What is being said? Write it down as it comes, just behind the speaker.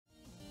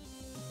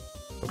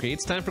Okay,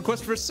 it's time for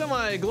Quest for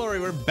Semi-Glory.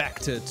 We're back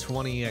to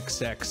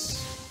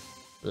 20XX.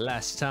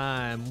 Last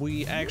time,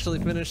 we actually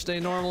finished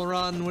a normal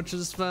run, which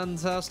is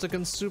fantastic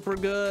and super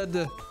good.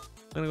 I'm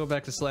gonna go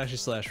back to Slashy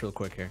Slash real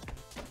quick here.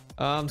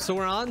 So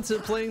we're on to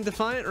playing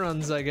Defiant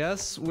runs, I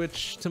guess,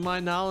 which, to my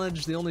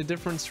knowledge, the only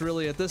difference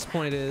really at this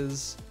point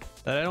is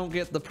that I don't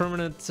get the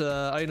permanent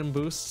item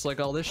boosts like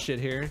all this shit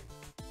here.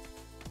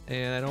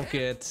 And I don't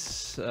get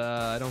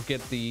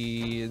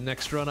the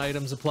next run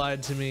items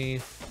applied to me,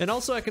 and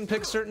also I can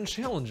pick certain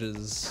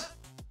challenges.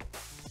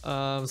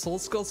 So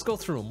let's go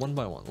through them one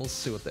by one. Let's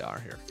see what they are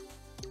here.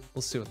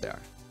 We'll see what they are.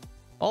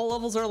 All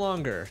levels are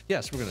longer.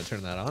 Yes, we're gonna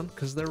turn that on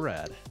because they're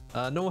rad.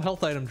 No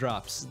health item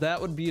drops.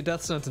 That would be a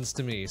death sentence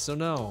to me. So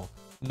no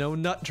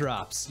nut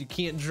drops. You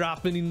can't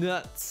drop any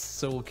nuts.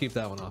 So we'll keep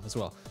that one off as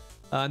well.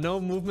 No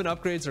movement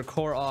upgrades or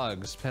core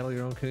augs. Paddle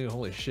your own canoe.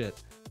 Holy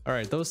shit. All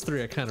right, those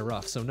three are kind of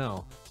rough. So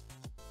no.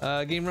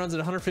 Game runs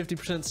at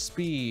 150%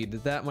 speed.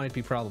 That might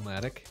be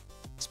problematic.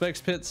 Spikes,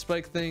 pits,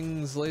 spike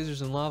things,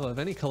 lasers, and lava of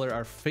any color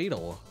are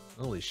fatal.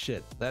 Holy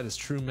shit, that is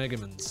true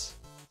Megamans.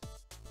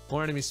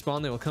 More enemies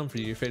spawn, they will come for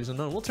you. Your fate is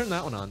unknown. We'll turn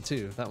that one on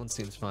too. That one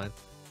seems fine.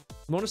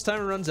 Bonus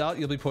timer runs out.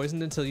 You'll be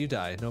poisoned until you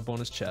die. No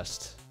bonus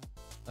chest.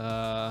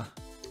 No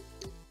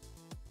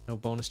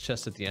bonus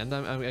chest at the end.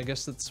 I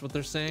guess that's what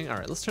they're saying. All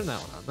right, let's turn that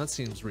one on. That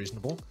seems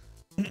reasonable.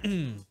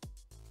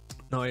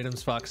 No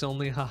items, Fox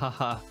only. Ha ha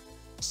ha.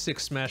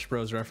 6 Smash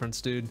Bros reference,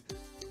 dude.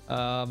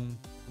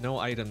 No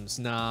items.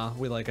 Nah,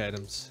 we like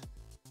items.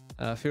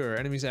 Fewer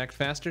enemies act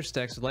faster.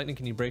 Stacks with lightning.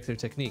 Can you break their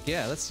technique?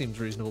 Yeah, that seems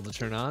reasonable to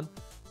turn on.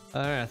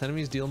 Alright,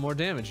 enemies deal more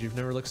damage. You've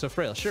never looked so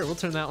frail. Sure, we'll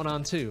turn that one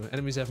on too.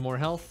 Enemies have more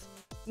health.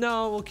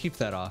 No, we'll keep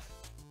that off.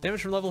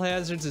 Damage from level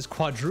hazards is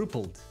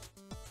quadrupled.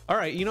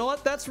 Alright, you know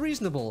what? That's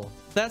reasonable.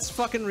 That's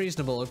fucking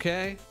reasonable,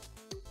 okay?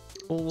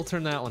 We'll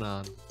turn that one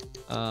on.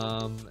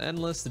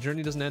 Endless, the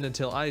journey doesn't end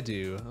until I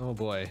do. Oh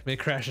boy, may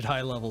crash at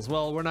high levels.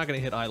 Well, we're not gonna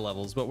hit high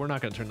levels, but we're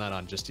not gonna turn that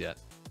on just yet.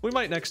 We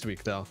might next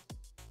week though.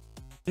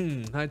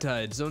 High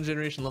tide, zone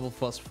generation level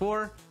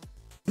 +4.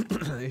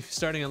 If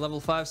starting at level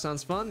 5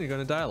 sounds fun, you're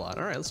gonna die a lot.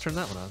 All right, let's turn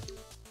that one on.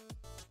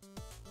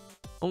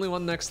 Only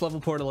one next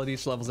level portal at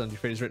each level's end. Your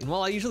fate is written.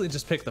 Well, I usually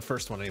just pick the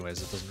first one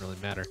anyways. It doesn't really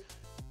matter.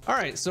 All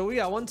right, so we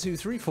got 1, 2,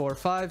 3, 4,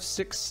 5,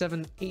 6,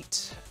 7,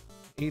 8.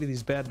 8 of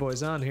these bad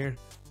boys on here.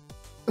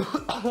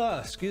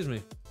 Excuse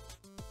me.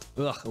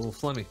 Ugh, a little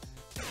phlegmy.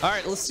 All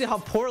right, let's see how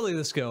poorly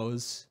this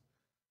goes.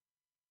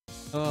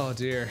 Oh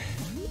dear.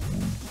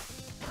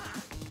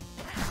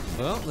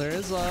 Well,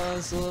 there's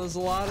a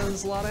lot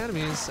of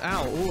enemies.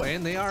 Ow! Ooh,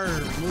 and they are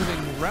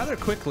moving rather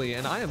quickly,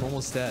 and I am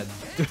almost dead.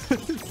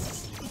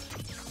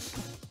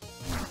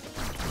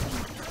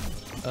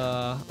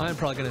 I'm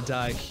probably gonna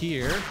die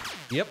here.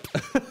 Yep.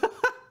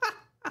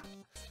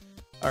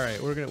 All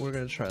right, we're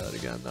gonna try that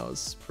again. That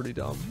was pretty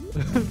dumb.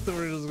 So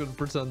we're just gonna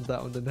pretend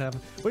that one didn't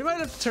happen. We might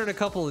have to turn a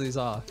couple of these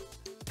off.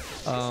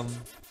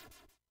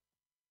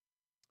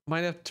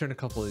 Might have to turn a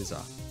couple of these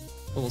off.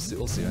 We'll see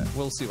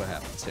what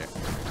happens here.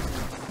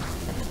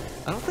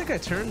 I don't think I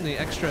turned the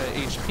extra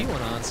HP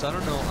one on, so I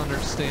don't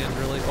understand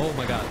really. Oh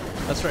my god,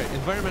 that's right.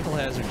 Environmental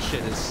hazard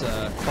shit is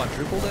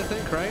quadrupled, I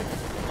think, right?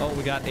 Oh,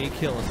 we got a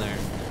kill in there.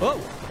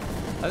 Oh,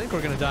 I think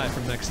we're gonna die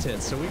from next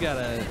hit. So we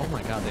gotta. Oh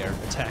my god, they are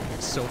attacking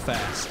so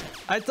fast.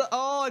 I thought.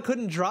 Oh, I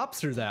couldn't drop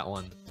through that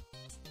one.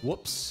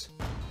 Whoops.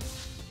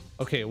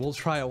 Okay, we'll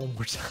try it one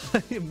more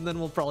time, and then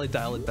we'll probably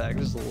dial it back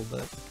just a little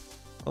bit.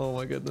 Oh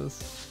my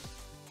goodness.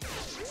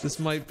 This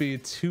might be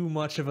too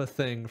much of a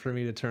thing for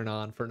me to turn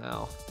on for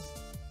now.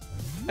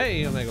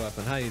 Hey, Omega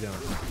Weapon, how you doing?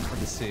 Good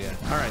to see you.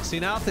 All right, see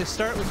now if they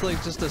start with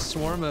like just a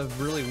swarm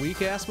of really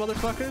weak ass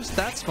motherfuckers,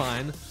 that's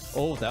fine.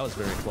 Oh, that was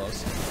very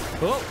close.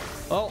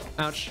 Oh,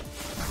 ouch.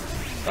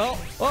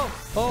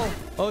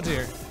 Oh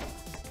dear.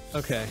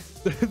 Okay,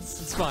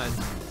 it's fine.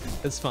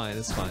 It's fine.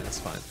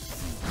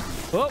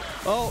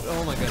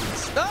 Oh my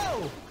goodness.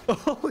 No!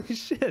 Holy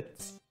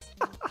shit.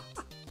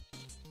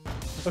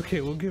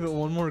 Okay, we'll give it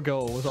one more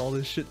go with all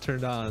this shit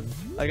turned on.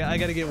 I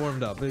gotta get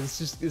warmed up. It's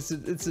just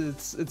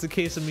it's a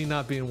case of me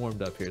not being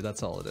warmed up here.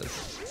 That's all it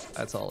is.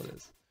 That's all it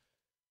is.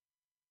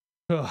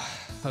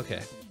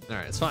 Okay. All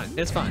right, it's fine.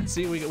 It's fine.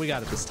 See, we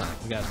got it this time.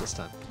 We got it this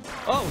time.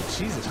 Oh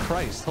Jesus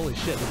Christ! Holy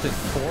shit! It did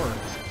 4.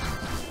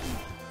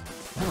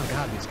 Oh my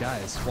god, these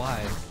guys.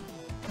 Why?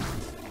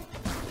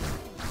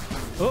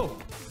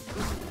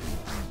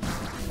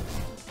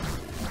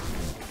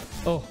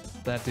 Oh,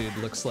 that dude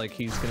looks like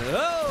he's gonna.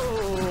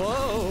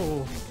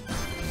 Oh!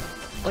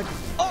 Like,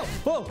 oh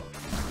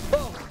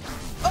no!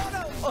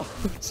 Oh,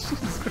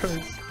 Jesus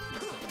Christ!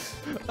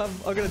 I'm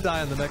gonna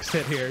die on the next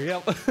hit here.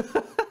 Yep.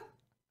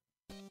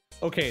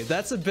 Okay,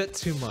 that's a bit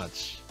too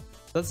much.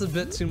 That's a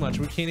bit too much.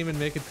 We can't even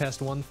make it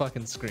past one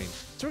fucking screen.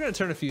 So we're gonna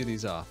turn a few of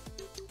these off.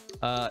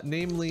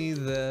 Namely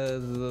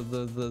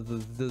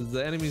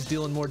the enemies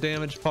dealing more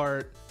damage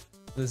part,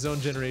 the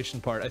zone generation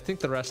part. I think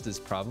the rest is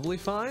probably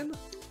fine.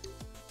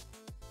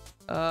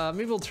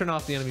 Maybe we'll turn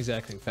off the enemies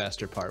acting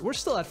faster part. We're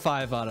still at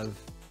 5 out of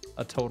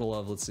a total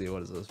of, let's see,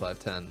 what is this? 5,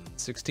 10,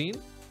 16?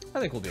 I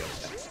think we'll be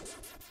okay.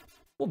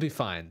 We'll be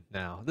fine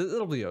now.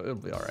 It'll be all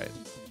right.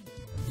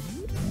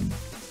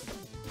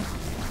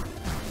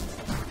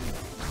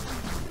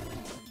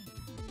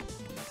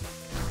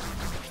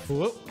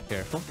 Whoa,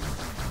 careful.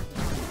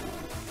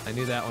 I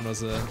knew that one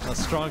was a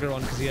stronger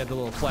one because he had the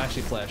little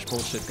flashy flash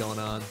bullshit going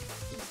on.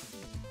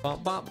 Whoa,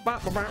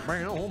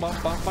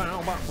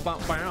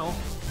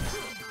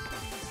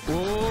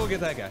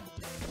 get that guy.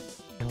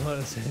 What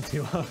is it?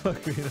 You want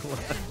fuck me?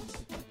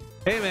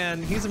 Hey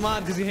man, he's a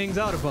mod because he hangs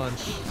out a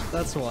bunch.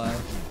 That's why.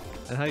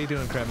 And how you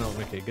doing, Crab Milk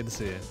Mickey? Good to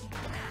see you.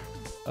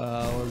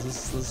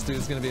 This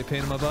dude's gonna be a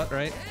pain in my butt,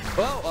 right?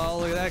 Oh,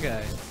 look at that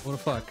guy. What the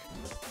fuck?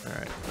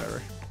 Alright,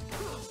 whatever.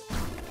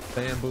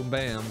 Bam, boom,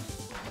 bam.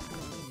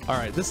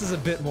 Alright, this is a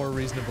bit more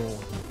reasonable.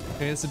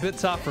 Okay, it's a bit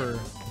tougher,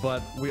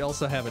 but we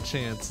also have a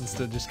chance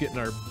instead of just getting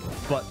our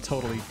butt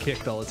totally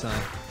kicked all the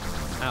time.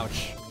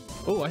 Ouch.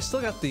 Oh, I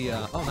still got the,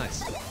 oh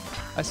nice.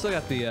 I still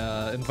got the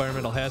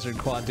environmental hazard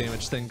quad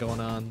damage thing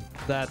going on.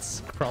 That's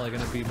probably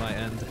gonna be my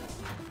end.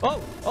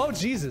 Oh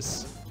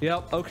Jesus.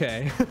 Yep,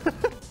 okay.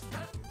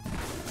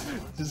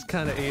 Just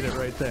kind of ate it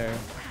right there.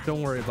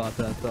 Don't worry about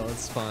that though,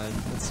 it's fine,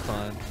 it's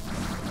fine.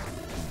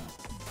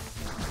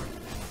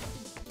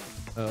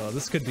 Oh,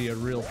 this could be a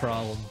real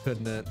problem,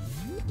 couldn't it?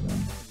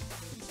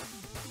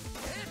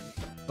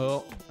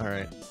 Oh,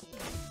 alright.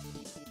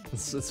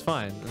 It's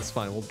fine, it's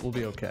fine, we'll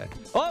be okay.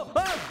 Oh!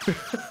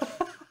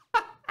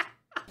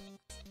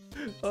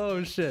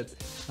 Oh shit,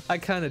 I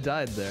kind of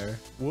died there.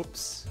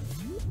 Whoops.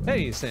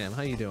 Hey Sam,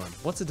 how you doing?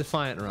 What's a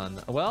Defiant Run?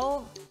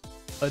 Well,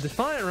 a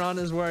Defiant Run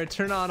is where I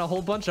turn on a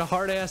whole bunch of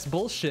hard-ass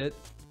bullshit,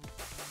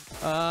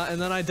 and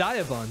then I die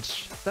a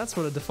bunch. That's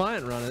what a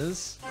Defiant Run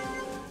is.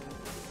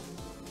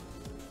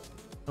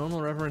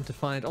 Normal, Reverent,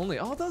 Defiant only.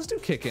 Oh, those do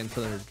kick in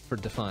for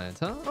Defiant,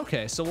 huh?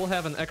 Okay, so we'll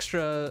have an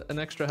extra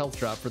health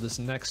drop for this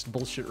next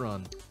bullshit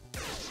run.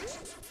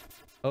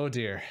 Oh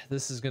dear,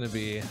 this is gonna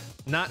be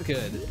not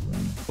good,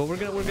 but we're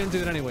gonna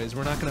do it anyways.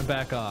 We're not gonna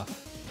back off.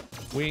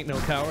 We ain't no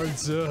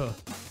cowards. Ugh.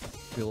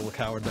 Be a little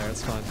coward there.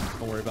 It's fine.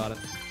 Don't worry about it.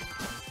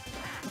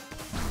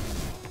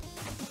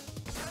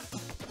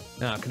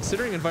 Now,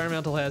 considering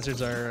environmental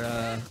hazards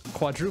are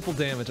quadruple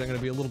damage, I'm gonna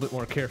be a little bit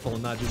more careful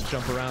and not just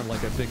jump around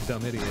like a big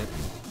dumb idiot.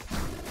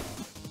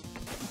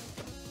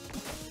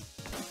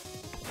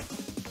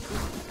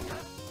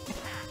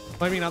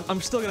 I mean, I'm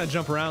still gonna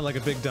jump around like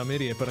a big dumb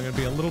idiot, but I'm gonna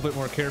be a little bit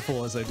more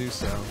careful as I do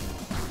so.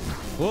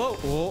 Whoa,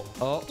 whoa,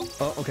 oh,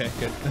 okay,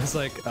 good. It's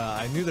like,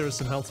 I knew there was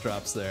some health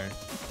drops there.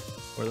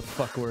 Where the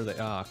fuck were they?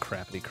 Ah,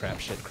 crappity crap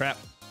shit, crap.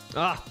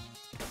 Ah!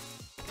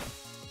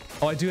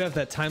 Oh, I do have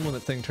that time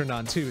limit thing turned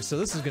on too, so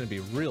this is gonna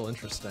be real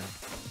interesting.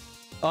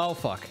 Oh,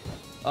 fuck.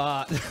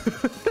 Oh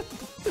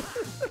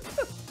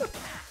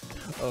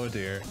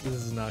dear, this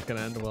is not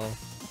gonna end well.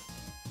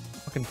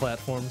 Fucking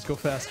platforms, go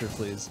faster,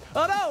 please.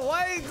 Oh no,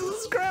 why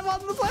just grab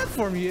onto the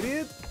platform, you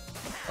idiot?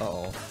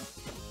 Uh-oh.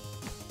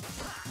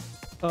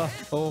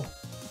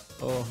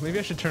 Oh, maybe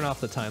I should turn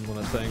off the time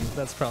limit thing.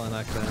 That's probably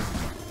not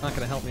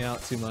gonna help me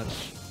out too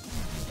much.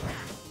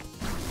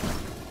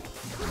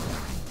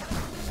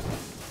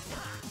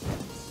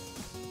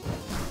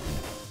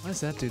 Why is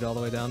that dude all the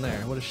way down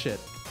there? What a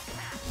shit.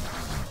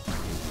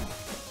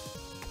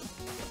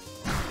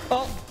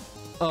 Oh,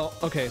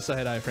 okay, so I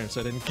had iframe,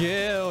 so I didn't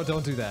kill.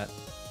 Don't do that.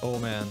 Oh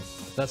man,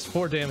 that's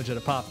 4 damage at a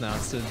pop now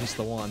instead of just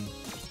the 1.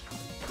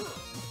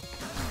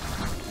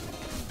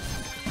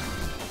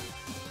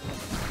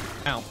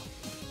 Ow.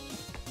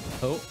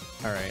 Oh,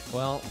 alright,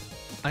 well,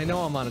 I know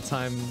I'm on a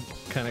time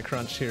kind of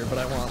crunch here, but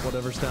I want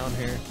whatever's down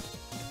here.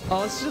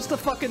 Oh, it's just a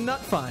fucking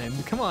nut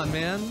find. Come on,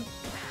 man.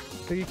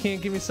 Think you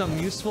can't give me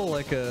something useful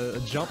like a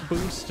jump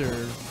boost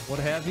or what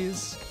have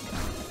yous?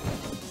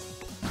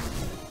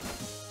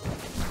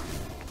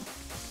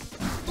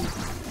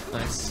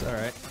 Nice,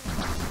 alright.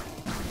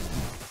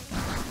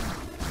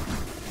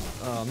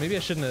 Oh, maybe I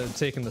shouldn't have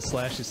taken the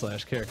slashy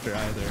slash character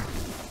either.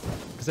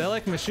 Because I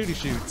like my shooty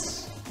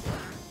shoots.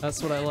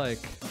 That's what I like.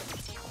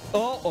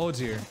 Oh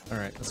dear.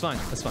 Alright, that's fine,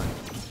 that's fine.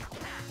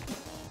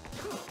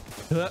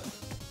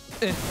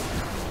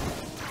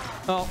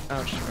 Oh,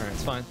 ouch. Alright,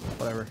 it's fine.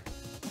 Whatever.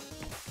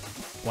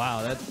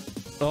 Wow, that...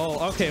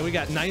 Oh, okay, we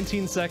got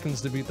 19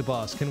 seconds to beat the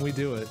boss. Can we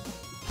do it?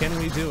 Can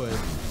we do it?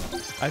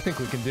 I think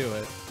we can do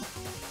it.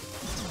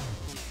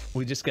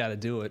 We just gotta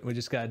do it. We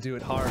just gotta do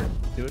it hard.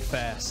 Do it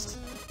fast.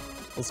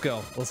 Let's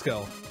go. Let's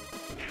go.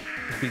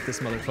 Beat this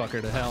motherfucker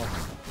to hell.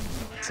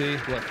 See?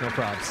 Look, no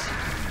props.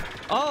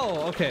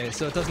 Oh, okay,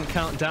 so it doesn't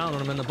count down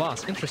when I'm in the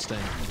boss. Interesting.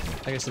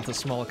 I guess it's a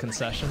small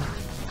concession.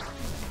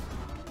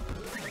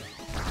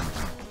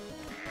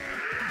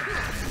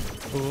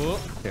 Ooh,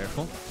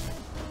 careful.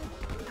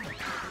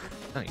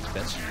 Oh, you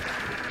bitch.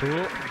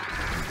 Ooh.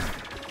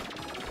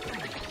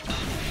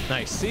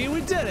 Nice. See,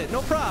 we did it.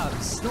 No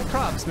probs. No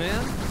probs,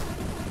 man.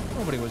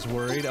 Nobody was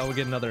worried. Oh, we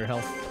get another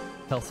health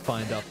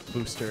find up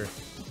booster.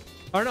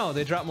 Or no,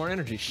 they drop more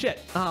energy. Shit.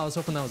 Ah, I was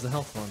hoping that was the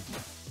health one.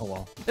 Oh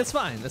well. It's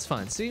fine. It's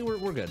fine. See, we're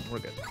good. We're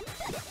good.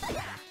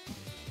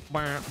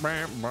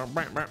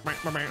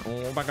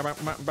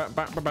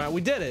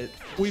 We did it.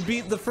 We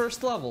beat the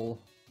first level.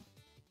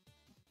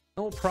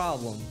 No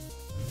problem.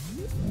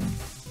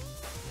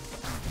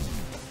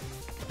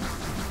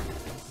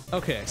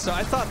 Okay, so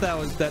I thought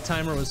that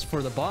timer was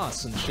for the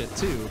boss and shit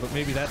too, but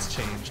maybe that's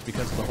changed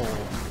because of the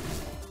whole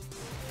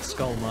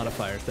skull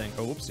modifier thing.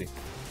 Oh, whoopsie.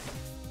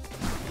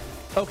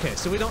 Okay,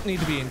 so we don't need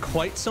to be in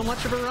quite so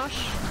much of a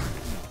rush,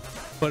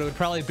 but it would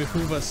probably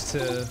behoove us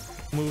to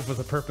move with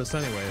a purpose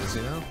anyways,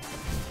 you know?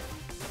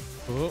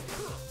 Oh.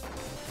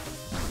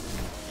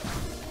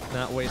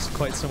 Not waste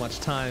quite so much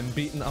time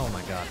beating... Oh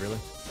my god, really?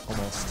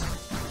 Almost.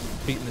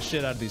 Beating the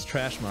shit out of these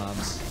trash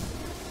mobs.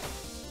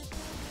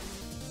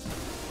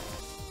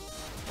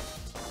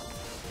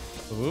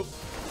 Oop.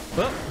 Oh,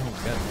 oh my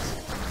goodness.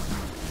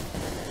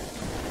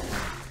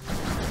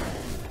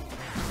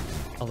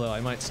 Although I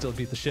might still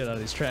beat the shit out of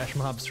these trash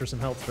mobs for some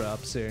health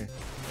drops here.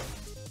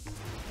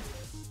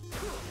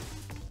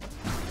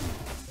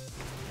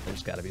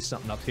 There's gotta be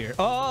something up here.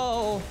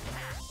 Oh!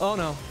 Oh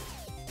no.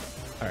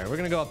 Alright, we're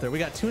gonna go up there. We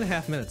got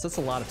 2.5 minutes. That's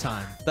a lot of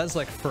time. That's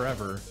like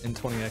forever in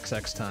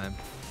 20XX time.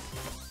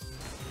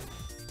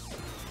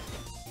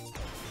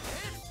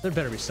 There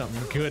better be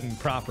something good and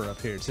proper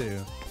up here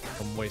too.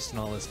 I'm wasting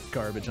all this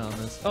garbage on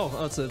this.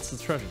 Oh, it's the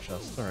treasure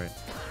chest. All right,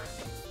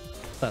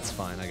 that's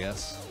fine, I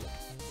guess.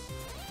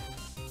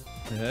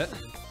 Yeah.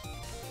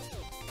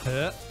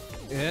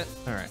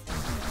 All right.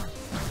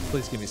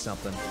 Please give me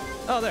something.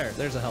 Oh,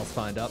 there's a health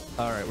find up.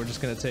 All right, we're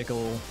just gonna take a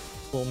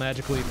little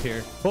magic leap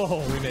here.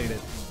 Oh, we made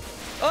it.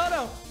 Oh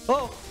no!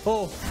 Oh,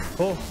 oh,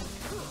 oh.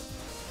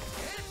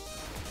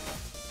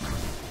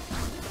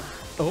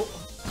 Oh,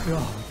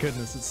 oh my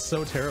goodness, it's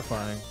so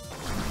terrifying.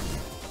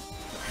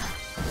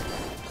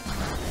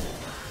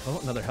 Oh,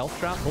 another health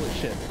drop? Holy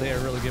shit, they are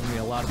really giving me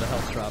a lot of the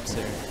health drops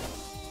here.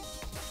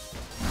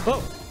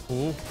 Oh!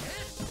 Ooh.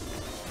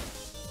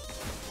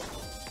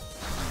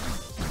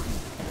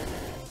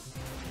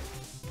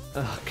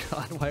 Oh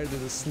god, why are they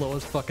the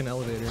slowest fucking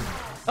elevator?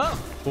 Oh!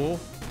 Oh!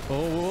 Oh!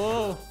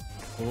 Oh!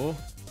 Oh!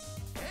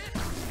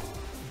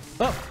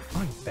 Oh!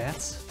 Oh, you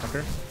bats,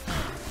 fucker.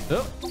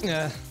 Oh!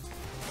 Yeah.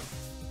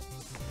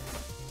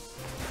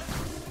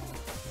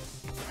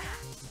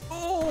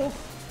 Oh!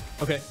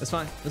 Okay, that's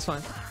fine, that's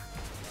fine.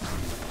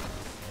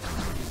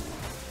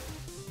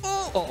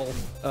 Uh-oh.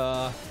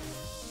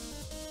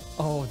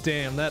 Oh,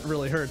 damn, that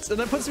really hurts. And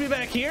that puts me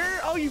back here?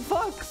 Oh, you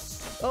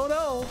fucks! Oh,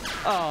 no.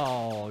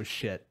 Oh,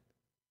 shit.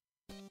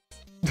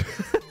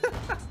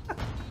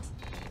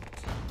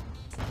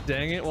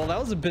 Dang it. Well, that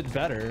was a bit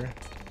better.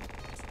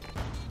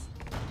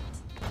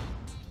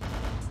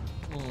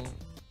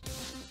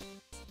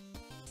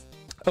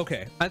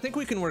 Okay, I think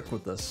we can work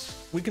with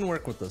this. We can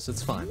work with this.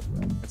 It's fine.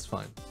 It's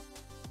fine.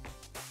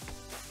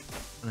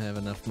 I don't have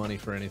enough money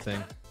for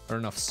anything. Or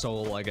enough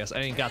soul, I guess. I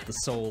ain't got the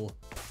soul to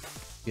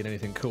get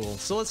anything cool.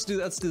 So let's do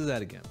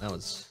that again. That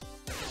was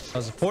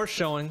a poor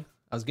showing.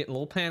 I was getting a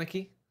little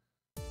panicky.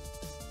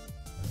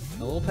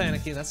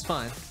 That's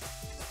fine.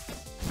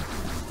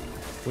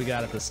 We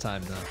got it this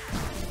time though.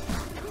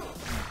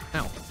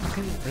 Ow.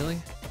 Fucking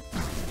really?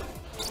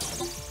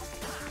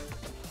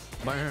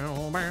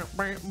 Wow,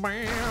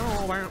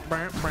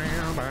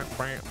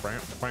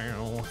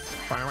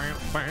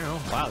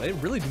 they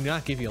really do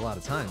not give you a lot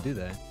of time, do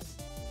they?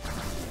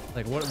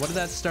 Like, what did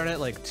that start at?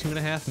 Like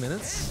 2.5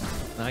 minutes?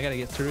 Now I gotta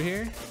get through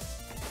here?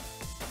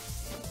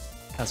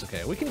 That's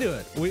okay. We can do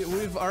it.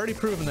 We've already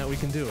proven that we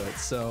can do it,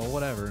 so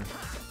whatever.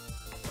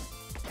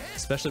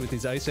 Especially with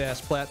these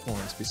ice-ass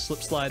platforms. We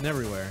slip sliding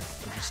everywhere.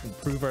 We just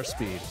improve our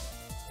speed.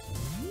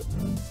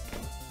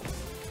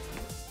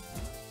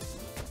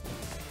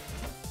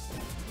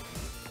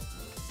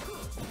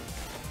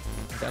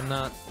 I'm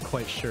not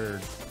quite sure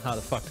how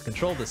the fuck to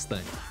control this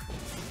thing.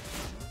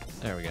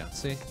 There we go.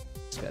 See?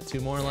 Just got 2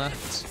 more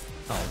left.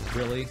 Oh,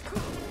 really?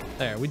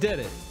 There, we did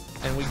it.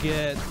 And we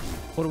get...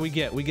 What do we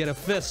get? We get a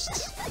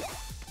fist.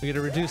 We get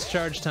a reduced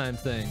charge time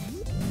thing.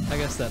 I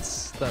guess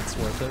that's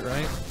worth it,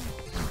 right?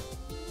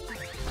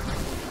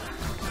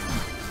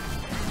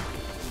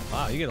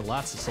 Wow, you get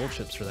lots of soul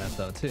chips for that,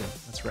 though, too.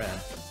 That's rad.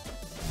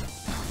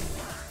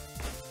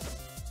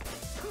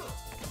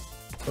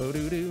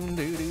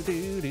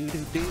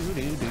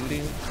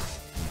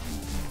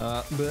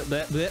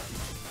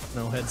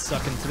 No head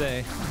sucking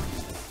today.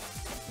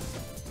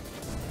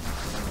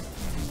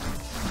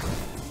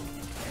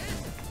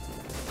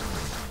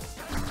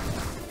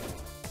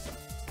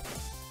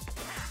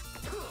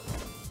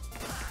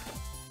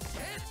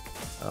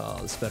 Oh,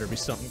 this better be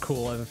something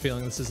cool. I have a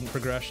feeling this isn't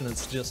progression.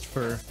 It's just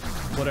for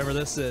whatever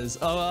this is.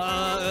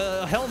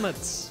 Oh,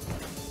 helmets.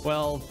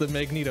 Well, the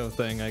Magneto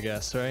thing, I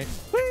guess, right?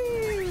 Whee!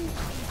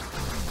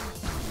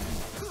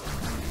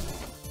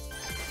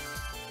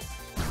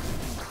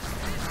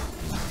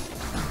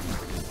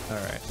 All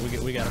right,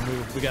 we gotta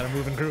move. We gotta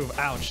move and groove.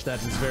 Ouch, that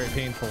is very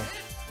painful.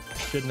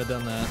 Shouldn't have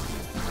done that.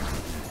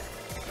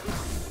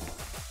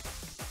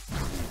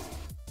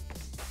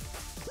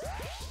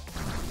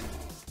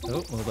 Oh, a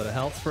little bit of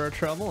health for our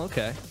trouble.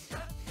 Okay.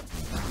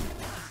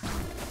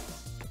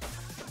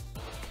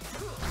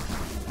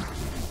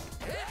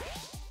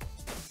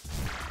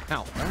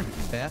 Ow!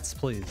 Bats,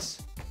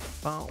 please.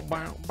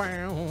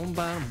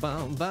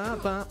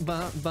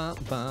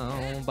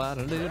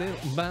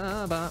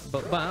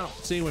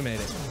 See, we made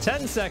it.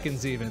 10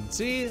 seconds even.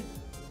 See?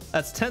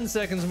 That's 10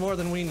 seconds more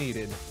than we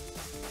needed.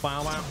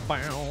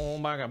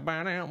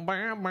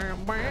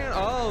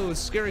 Oh,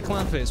 scary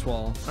clown face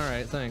wall.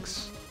 Alright,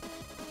 thanks.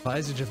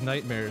 Visage of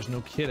Nightmares,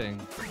 no kidding.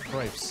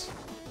 Cripes.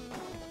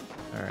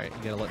 Alright,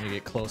 you gotta let me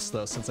get close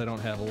though, since I don't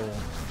have a little...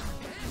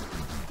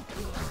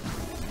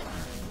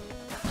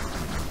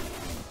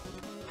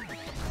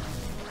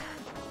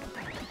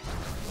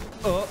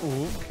 Oh,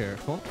 ooh,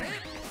 careful.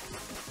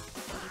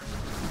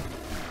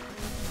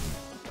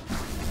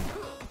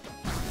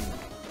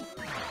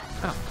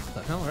 Oh, what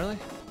the hell, really?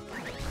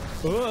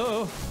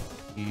 Whoa!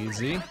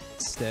 Easy,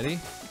 steady.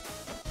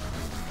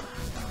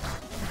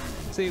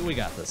 See, we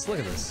got this. Look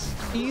at this.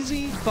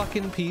 Easy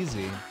fucking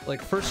peasy.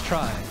 Like, first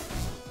try.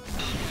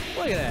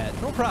 Look at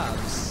that. No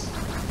probs.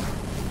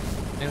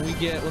 And we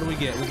get, what do we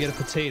get? We get a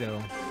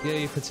potato.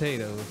 Yay,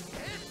 potato.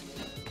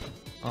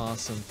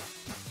 Awesome.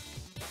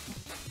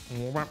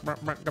 Wow.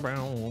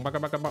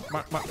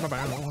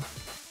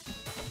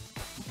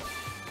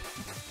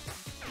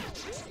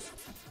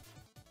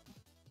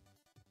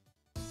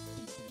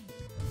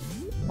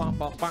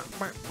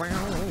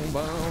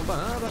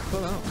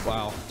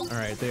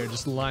 Alright, they're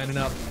just lining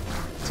up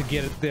to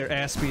get their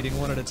ass beating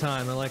one at a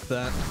time. I like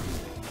that.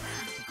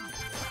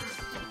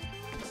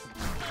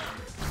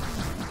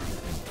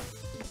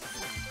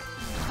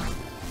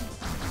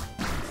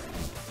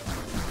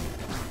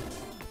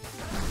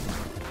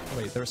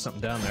 Wait, there was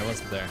something down there,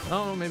 wasn't there?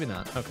 Oh, maybe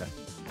not. Okay.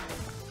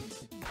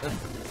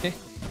 Okay.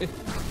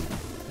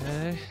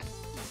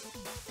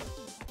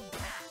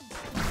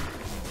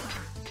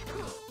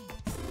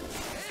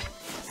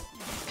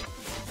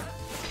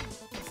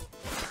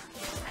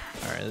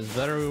 Alright, this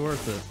better be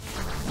worth it.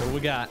 What do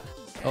we got?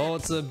 Oh,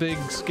 it's a big,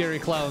 scary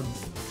cloud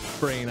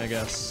brain, I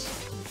guess.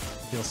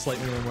 Deal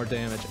slightly more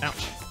damage.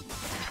 Ouch.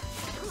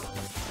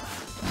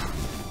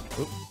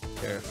 Oop,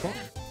 careful.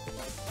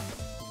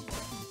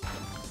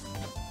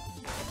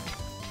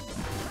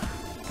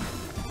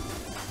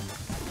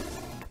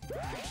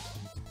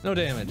 No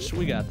damage.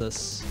 We got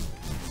this.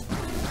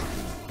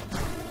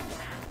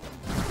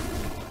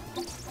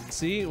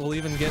 See, we'll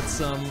even get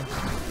some...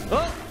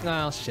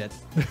 Oh, shit.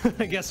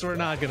 I guess we're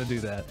not gonna do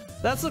that.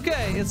 That's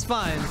okay. It's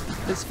fine.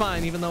 It's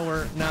fine, even though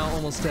we're now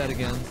almost dead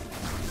again.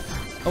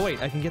 Oh,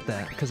 wait. I can get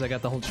that because I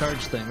got the whole charge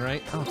thing,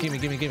 right? Oh, gimme,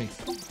 gimme, gimme.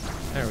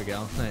 There we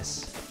go.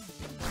 Nice.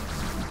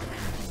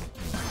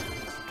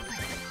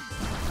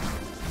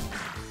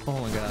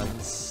 Oh my god.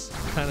 It's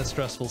kind of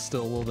stressful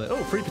still a little bit.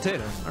 Oh, free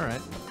potato. All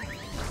right.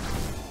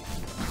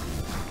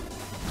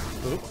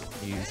 Oop,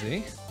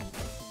 easy.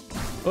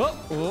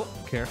 Oh,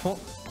 careful.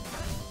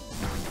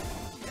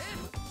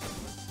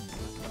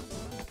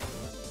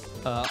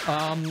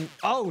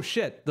 Oh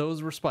shit,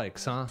 those were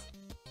spikes, huh?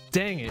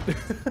 Dang it.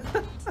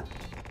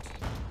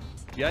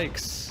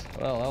 Yikes.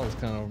 Well, that was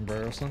kind of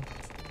embarrassing.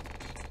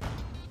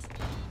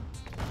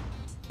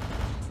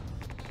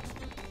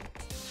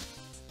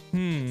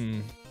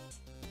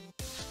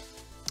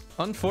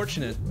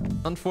 Unfortunate.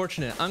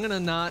 Unfortunate. I'm gonna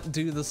not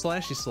do the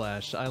slashy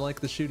slash. I like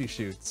the shooty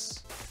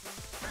shoots.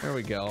 There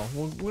we go.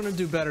 We're gonna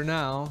do better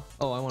now.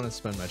 Oh, I want to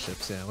spend my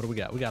chips. Yeah, what do we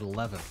got? We got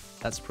 11.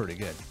 That's pretty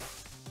good.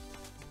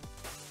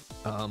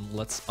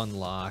 Let's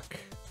unlock.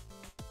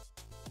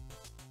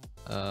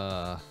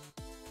 The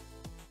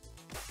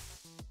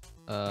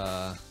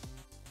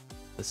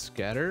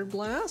scatter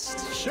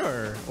blast?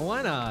 Sure.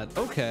 Why not?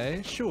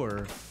 Okay,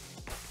 sure.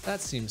 That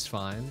seems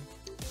fine.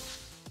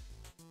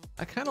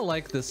 I kind of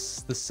like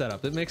this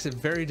setup. It makes it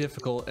very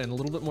difficult and a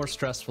little bit more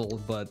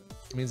stressful, but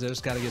it means I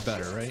just gotta get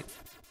better, right?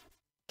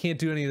 Can't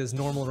do any of this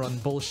normal run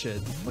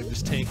bullshit, like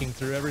just tanking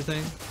through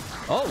everything.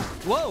 Oh,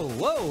 whoa,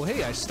 whoa,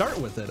 hey, I start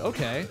with it.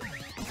 Okay.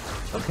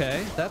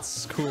 Okay,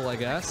 that's cool, I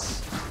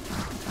guess.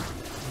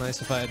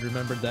 Nice if I had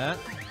remembered that.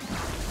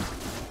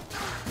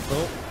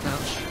 Oh,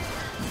 ouch.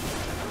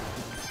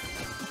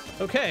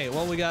 Okay,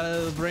 well, we got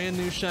a brand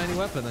new shiny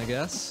weapon, I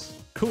guess.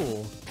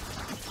 Cool.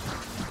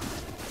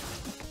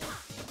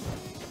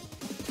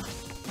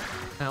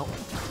 Ow.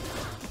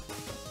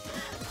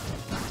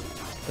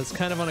 That's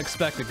kind of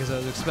unexpected because I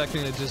was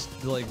expecting to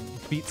just like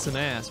beat some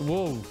ass.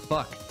 Whoa,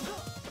 fuck.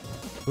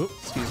 Oop,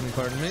 excuse me,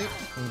 pardon me.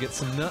 And get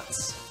some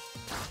nuts.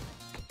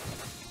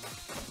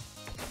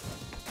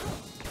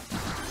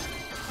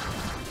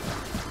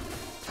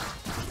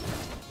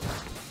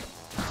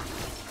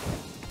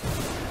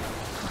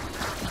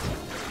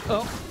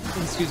 Oh,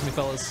 excuse me,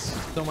 fellas.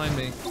 Don't mind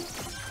me.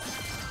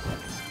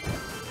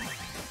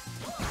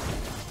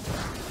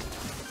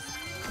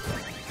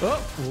 Oh,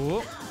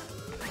 whoa.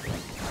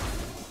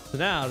 So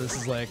now this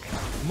is like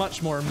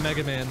much more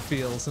Mega Man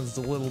feel since it's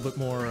a little bit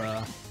more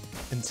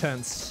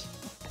intense.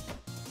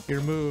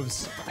 Your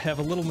moves have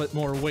a little bit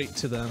more weight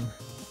to them.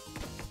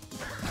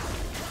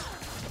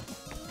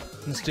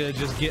 Instead of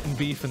just getting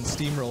beef and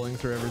steamrolling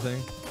through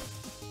everything.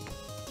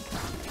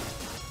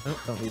 Oh,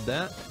 don't need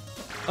that.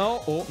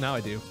 Oh, now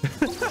I do.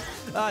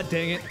 Ah,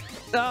 dang it.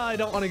 Ah, I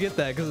don't want to get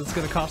that because it's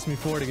going to cost me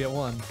 4 to get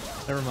 1.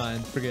 Never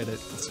mind. Forget it.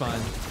 It's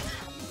fine.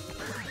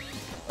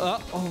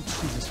 Oh,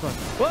 Jesus fuck.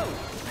 Whoa!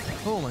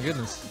 Oh my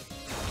goodness.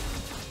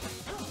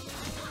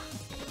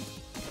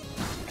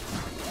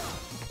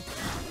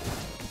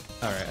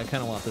 Alright, I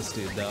kind of want this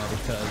dude though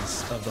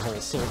because of the whole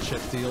soul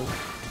chip deal.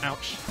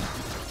 Ouch.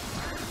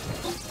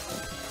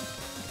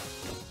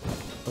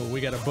 Oh,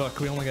 we got a book.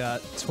 We only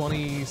got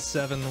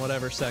 27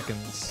 whatever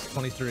seconds.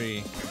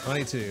 23.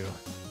 22.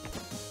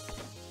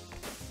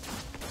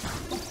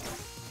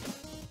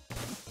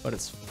 But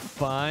it's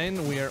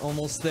fine. We are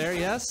almost there.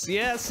 Yes.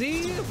 Yeah,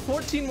 see?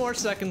 14 more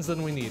seconds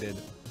than we needed.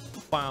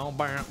 Bow,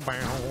 bow,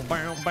 bow,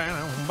 bow,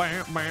 bow,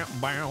 bow, bow,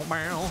 bow,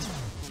 bow.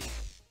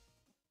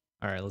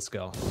 Alright, let's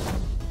go.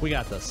 We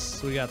got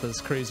this. We got this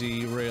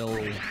crazy rail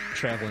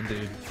traveling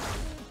dude.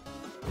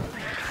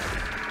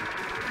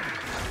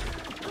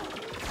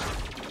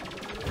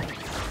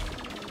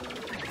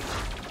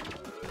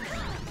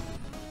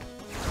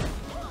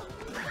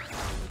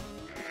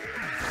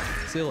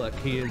 See, look,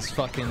 he is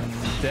fucking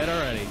dead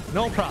already.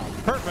 No problem.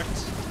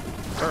 Perfect.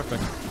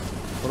 Perfect.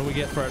 What do we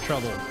get for our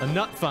trouble? A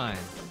nut find.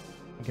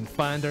 We can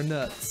find our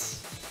nuts.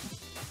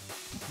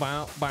 You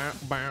know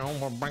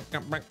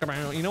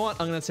what?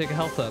 I'm gonna take a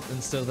health up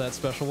instead of that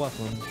special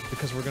weapon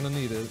because we're gonna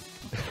need it.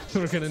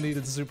 We're gonna need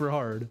it super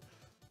hard.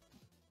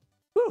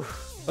 Whew.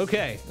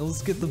 Okay,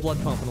 let's get the blood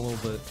pumping a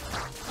little bit.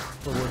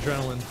 A little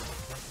adrenaline.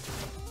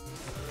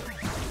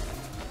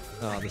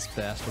 Oh, this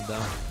bastard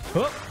though.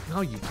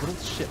 Oh, you little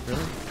shit,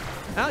 really?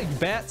 Ow, you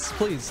bats,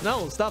 please.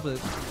 No, stop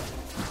it.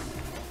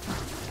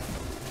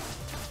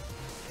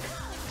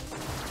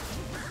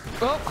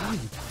 Oh, you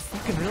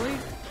fucking really?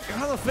 Get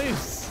out of the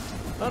face.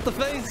 Not the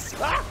face.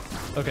 Ah!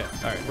 Okay,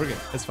 alright, we're good.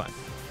 It's fine.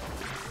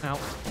 Ow.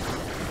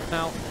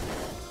 Ow.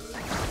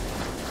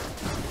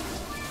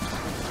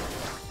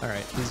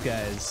 Alright, these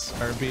guys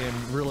are being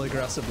really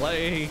aggressive.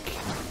 Like,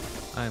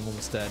 I'm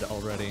almost dead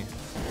already.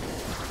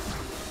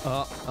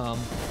 I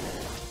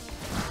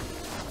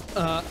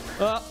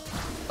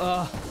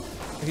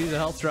need a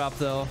health drop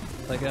though.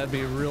 Like that'd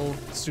be real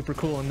super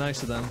cool and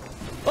nice of them.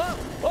 Whoa!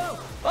 Whoa!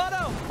 Oh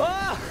no!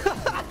 Oh!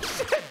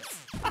 Shit!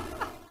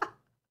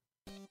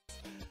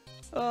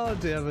 Oh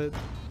damn it!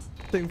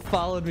 Thing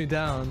followed me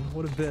down.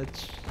 What a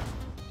bitch!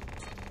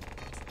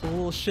 A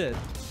little shit.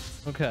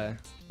 Okay,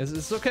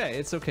 it's okay.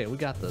 It's okay. We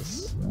got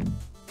this.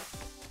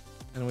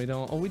 And we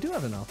don't. Oh, we do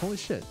have enough. Holy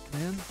shit,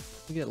 man!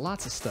 We get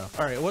lots of stuff.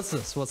 All right, what's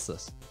this? What's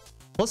this?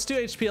 Plus 2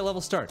 HP at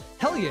level start.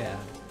 Hell yeah!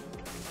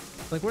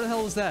 Like where the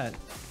hell was that?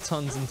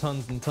 Tons and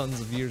tons and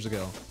tons of years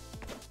ago.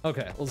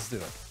 Okay, let's do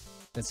it.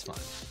 It's fine.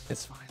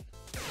 It's fine.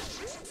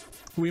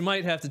 We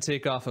might have to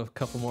take off a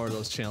couple more of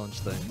those challenge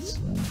things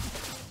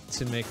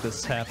to make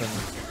this happen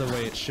the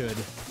way it should.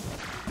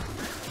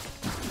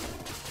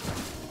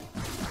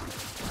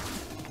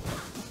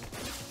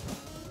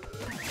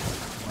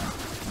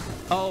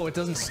 Oh, it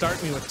doesn't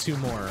start me with 2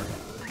 more.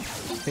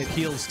 It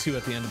heals 2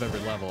 at the end of every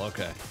level.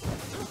 Okay.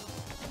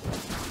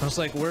 I was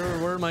like, where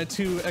are my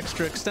 2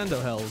 extra extendo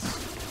hells?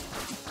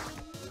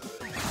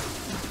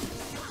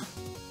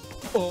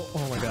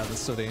 Oh my god, that's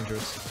so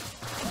dangerous.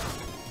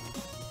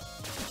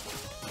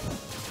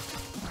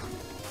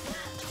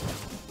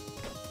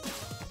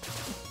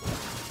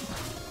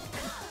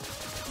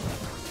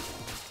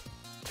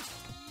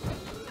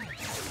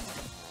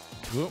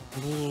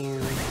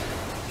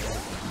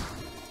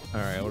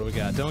 Alright, what do we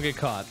got? Don't get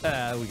caught.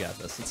 We got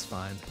this. It's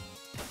fine.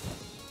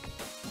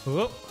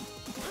 Whoop.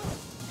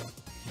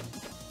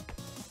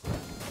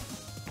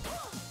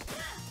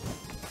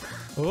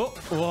 Oh,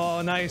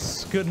 whoa,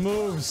 nice. Good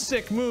moves.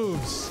 Sick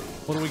moves.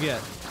 What do we get?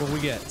 What do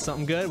we get?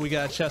 Something good? We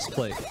got a chest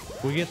plate.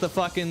 We get the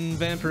fucking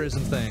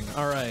vampirism thing.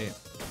 Alright.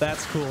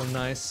 That's cool and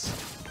nice.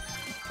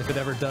 If it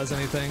ever does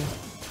anything.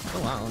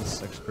 Oh wow,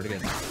 that's actually pretty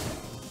good.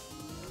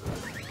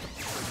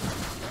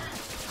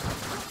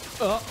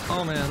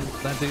 Oh man,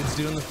 that dude's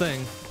doing the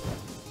thing.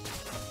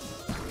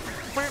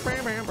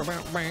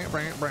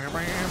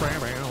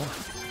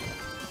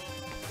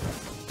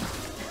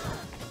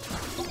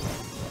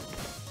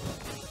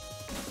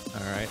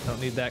 Alright, don't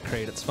need that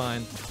crate, it's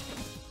fine.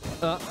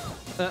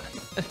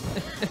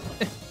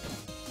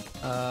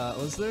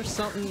 Was there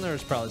something?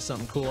 There's probably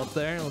something cool up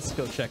there. Let's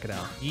go check it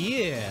out.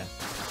 Yeah!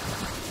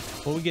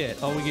 What we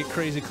get? Oh, we get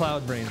crazy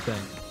cloud brain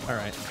thing.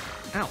 Alright.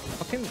 Ow,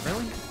 fucking,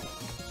 really?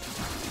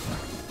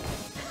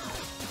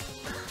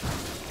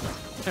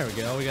 There we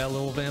go, we got a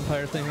little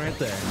vampire thing right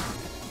there.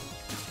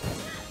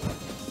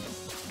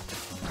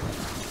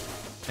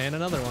 And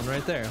another one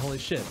right there. Holy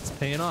shit, it's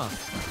paying off.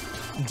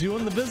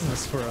 Doing the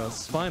business for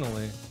us,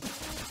 finally.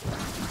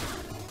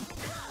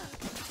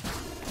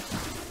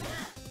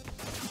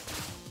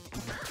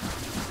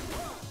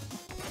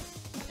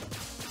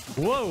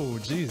 Whoa,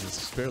 Jesus,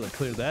 just barely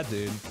cleared that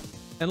dude.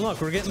 And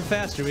look, we're getting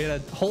faster. We had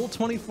a whole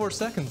 24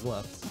 seconds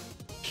left.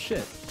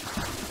 Shit.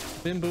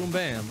 Bim, boom,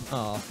 bam.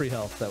 Aw, free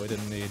health that we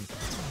didn't need.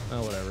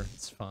 Oh, whatever.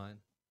 It's fine.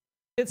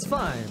 It's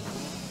fine.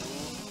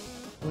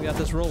 We got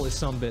this Rolly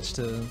sumbitch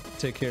to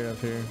take care of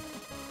here.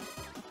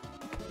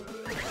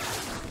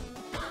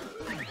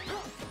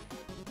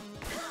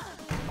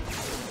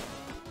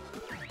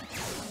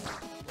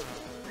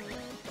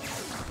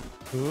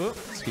 Ooh,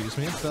 excuse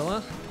me,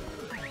 fella.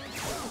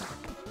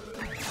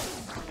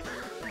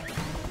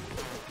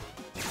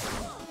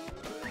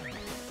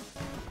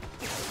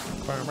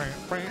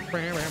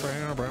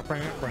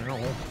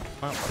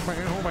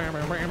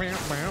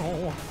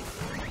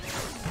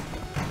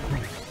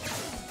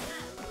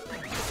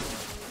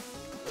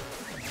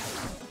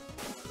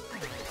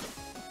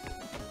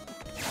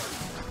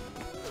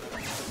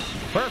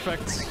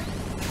 Perfect.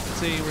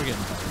 See, we're getting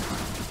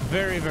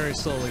very, very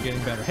slowly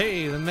getting better.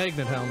 Hey, the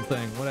magnet helm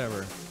thing,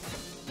 whatever.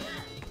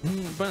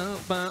 No,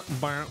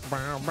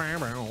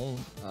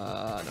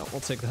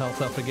 we'll take the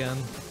health up again.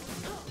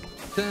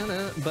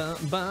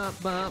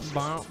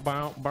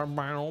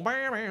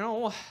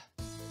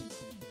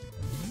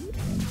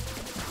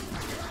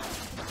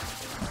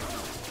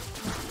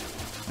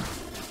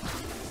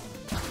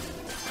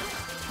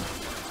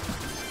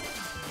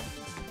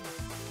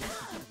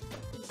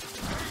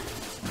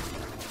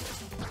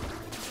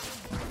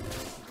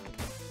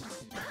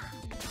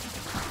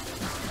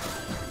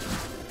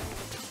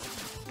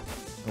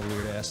 A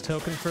weird ass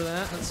token for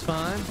that, that's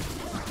fine.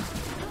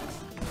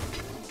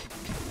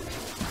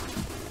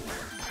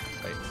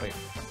 Wait.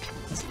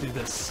 Let's do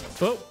this.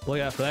 Oh, look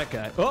out for that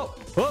guy. Oh,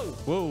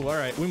 whoa,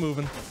 alright, we're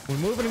moving. We're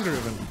moving and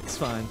grooving. It's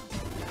fine.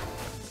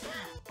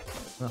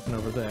 Nothing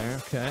over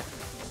there, okay.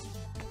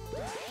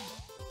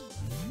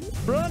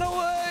 Run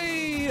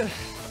away!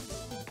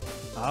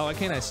 Oh, why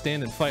can't I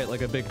stand and fight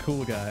like a big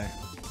cool guy?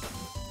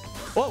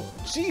 Whoa,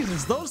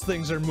 Jesus, those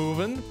things are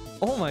moving.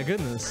 Oh my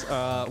goodness.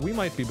 We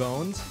might be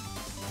boned.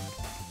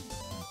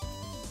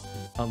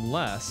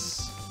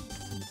 Unless...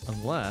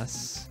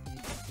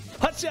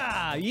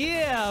 Hacha!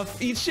 Yeah!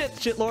 Eat shit,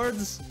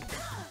 shitlords!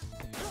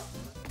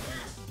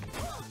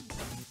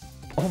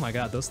 Oh my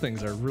god, those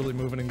things are really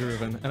moving and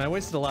grooving. And I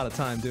wasted a lot of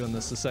time doing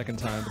this the second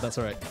time, but that's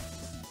alright.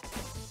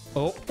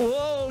 Oh,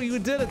 whoa, you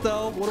did it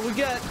though! What do we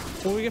get?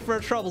 What do we get for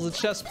our troubles? A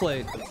chest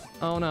plate.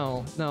 Oh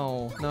no,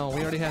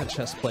 we already had a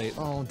chest plate.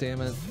 Oh,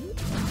 damn it.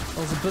 That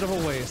was a bit of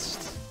a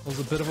waste.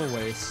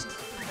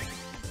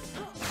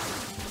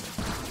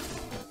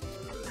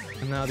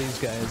 And now these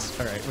guys.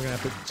 Alright, we're gonna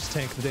have to just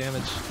tank the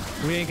damage.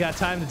 We ain't got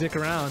time to dick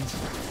around.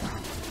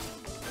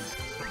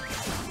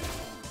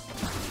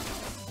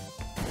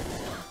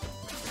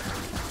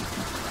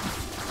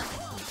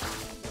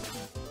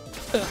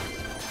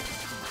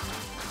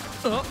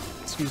 Oh,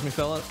 excuse me,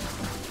 fella.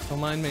 Don't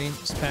mind me,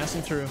 just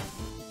passing through.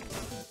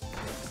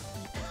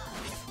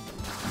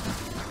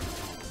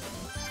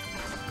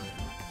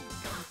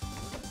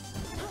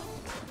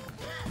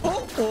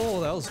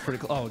 Oh, that was pretty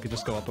cool. Oh, we could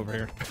just go up over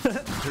here.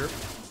 Sure.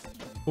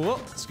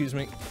 Whoa, excuse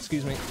me.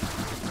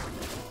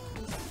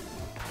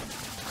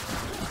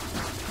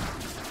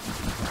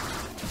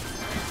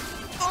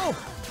 Oh!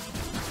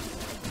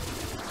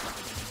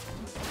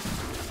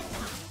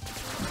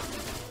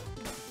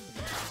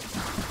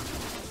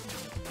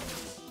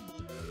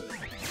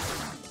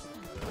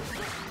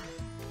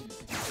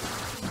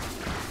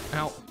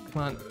 Ow,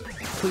 come on.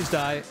 Please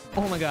die.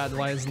 Oh my god,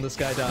 why isn't this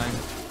guy dying?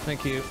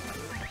 Thank you.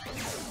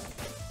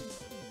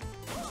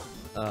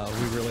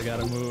 We really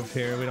gotta move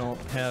here. We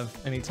don't have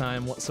any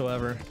time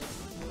whatsoever.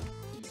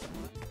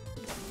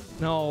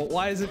 No,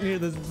 why is it near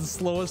the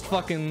slowest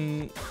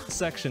fucking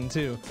section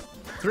too?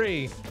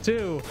 3,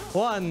 2,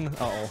 1.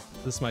 Uh-oh,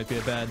 this might be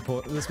a bad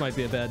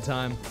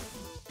time.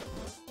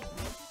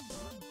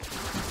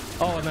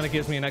 Oh, and then it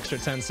gives me an extra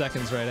 10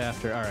 seconds right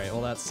after. All right,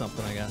 well that's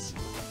something, I guess.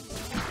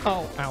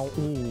 Oh, ow,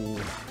 ooh.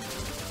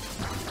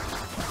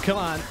 Come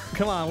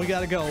on, we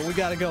gotta go,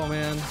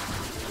 man.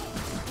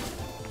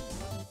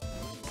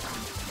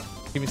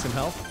 Give me some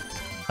health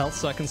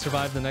so I can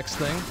survive the next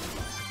thing.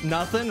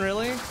 Nothing,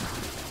 really?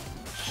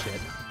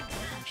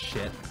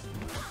 Shit.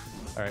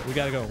 All right, we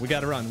gotta go. We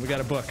gotta run. We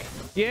gotta book.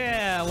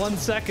 Yeah, 1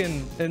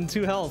 second and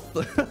 2 health.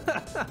 All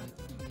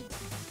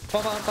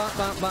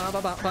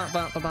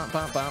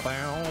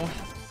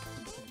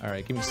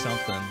right, give me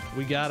something.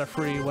 We got a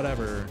free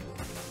whatever.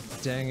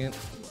 Dang it.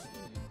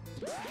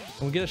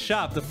 And we get a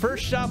shop. The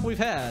first shop we've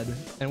had,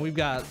 and we've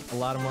got a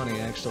lot of money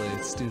actually.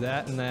 Let's do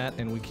that,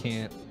 and we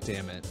can't.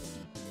 Damn it.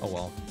 Oh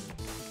well.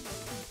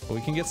 But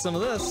we can get some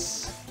of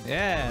this.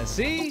 Yeah,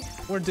 see?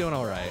 We're doing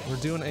all right. We're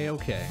doing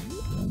a-okay.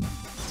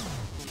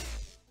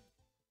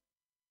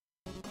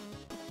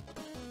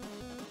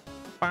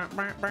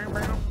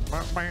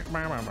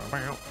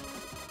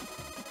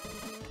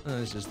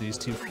 It's just these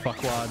two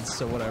fuckwads,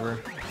 so whatever.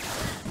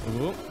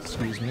 Ooh,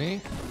 excuse me.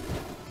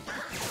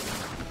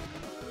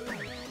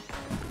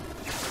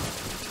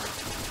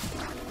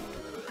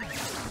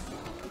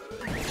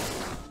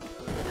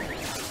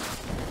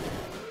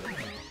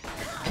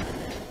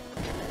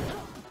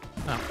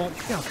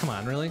 Oh, come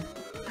on, really?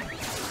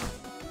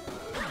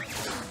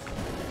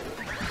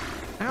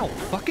 Ow,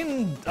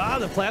 fucking,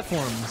 the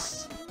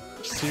platforms.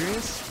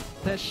 Serious?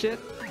 That shit?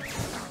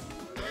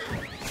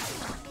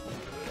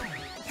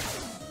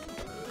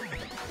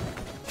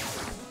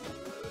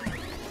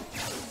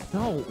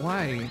 No,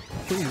 why?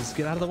 Please,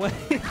 get out of the way.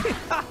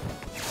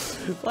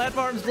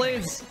 Platforms,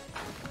 blades.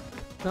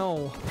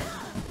 No.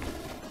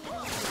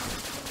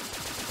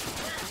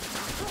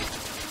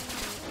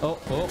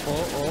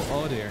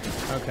 Oh dear.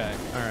 Okay,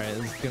 alright,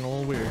 this is getting a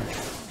little weird.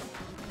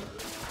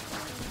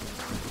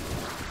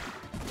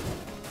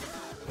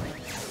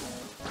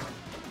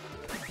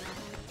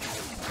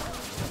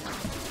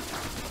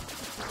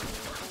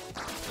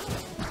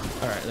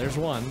 Alright, there's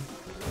one.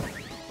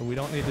 But we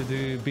don't need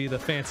to be the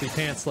fancy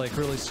pants, like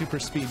really super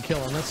speed kill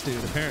on this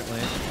dude,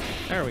 apparently.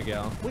 There we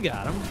go. We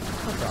got him.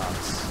 No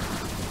props.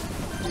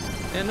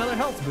 And another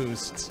health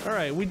boost.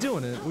 Alright, we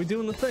doing it. We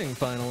doing the thing,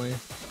 finally.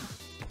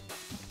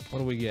 What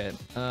do we get?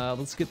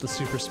 Let's get the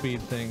super speed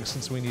thing,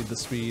 since we need the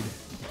speed.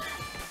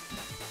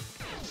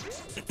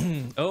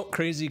 Oh,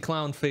 crazy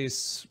clown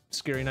face,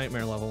 scary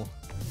nightmare level.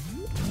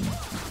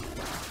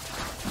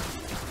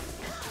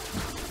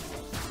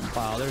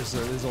 Wow, there's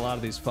a lot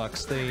of these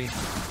fucks.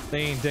 They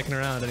ain't dicking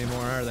around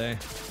anymore, are they?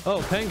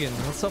 Oh, Penguin,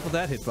 what's up with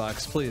that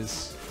hitbox,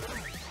 please?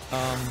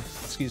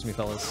 Excuse me,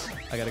 fellas.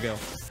 I gotta go.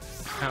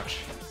 Ouch.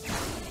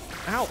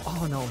 Ow!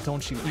 Oh no,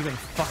 don't you even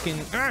fucking...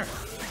 Argh!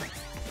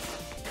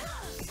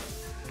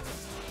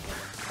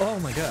 Oh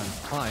my god,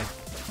 why?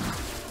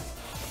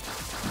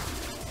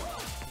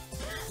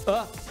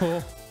 Oh.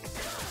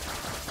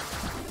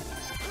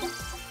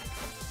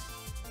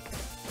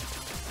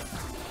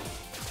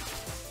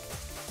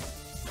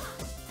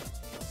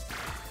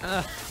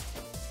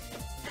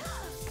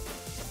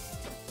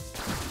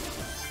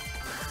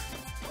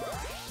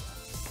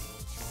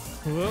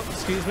 Whoa,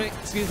 excuse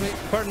me,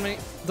 pardon me,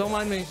 don't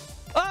mind me.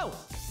 Oh!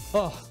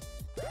 Oh,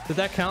 did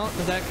that count?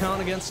 Did that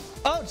count against?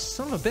 Oh,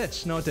 son of a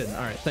bitch. No, it didn't.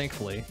 All right,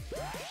 thankfully.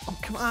 Oh,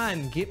 come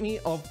on, get me.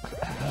 Oh,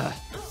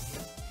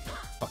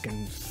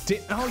 fucking.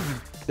 Oh, you.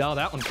 Oh,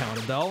 that one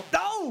counted though.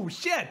 Oh,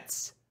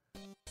 shit!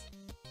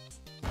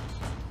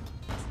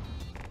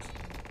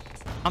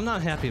 I'm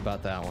not happy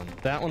about that one.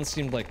 That one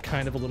seemed like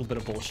kind of a little bit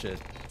of bullshit.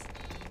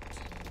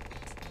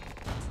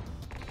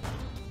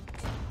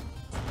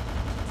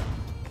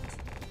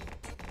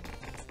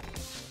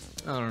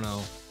 I don't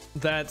know.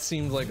 That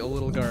seemed like a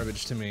little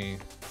garbage to me.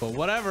 But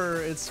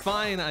whatever, it's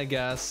fine, I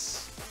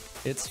guess.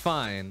 It's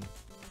fine.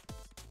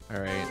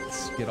 Alright,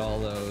 let's get all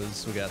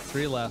those. We got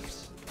 3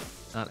 left.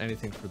 Not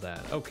anything for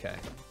that. Okay.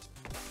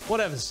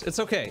 Whatever. It's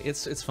okay.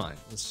 It's fine.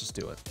 Let's just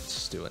do it. Let's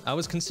just do it. I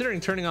was considering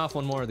turning off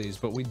one more of these,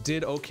 but we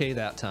did okay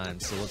that time,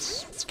 so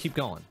let's keep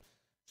going.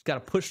 Just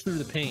gotta push through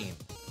the pain.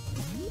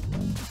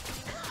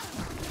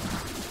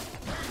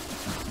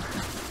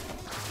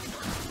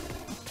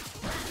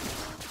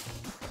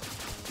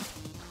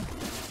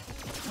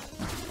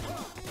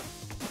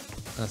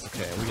 That's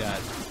okay. We got,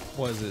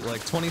 what is it,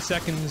 like 20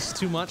 seconds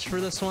too much for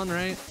this one,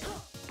 right?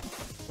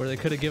 Where they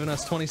could have given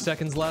us 20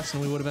 seconds less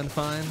and we would have been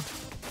fine.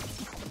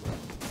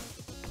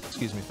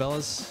 Excuse me,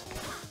 fellas.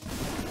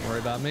 Don't worry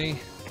about me.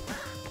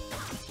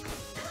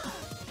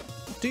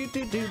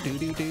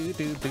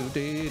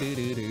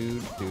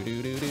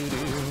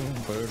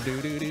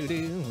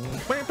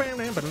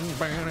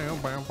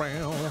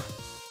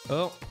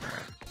 Oh,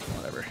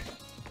 whatever.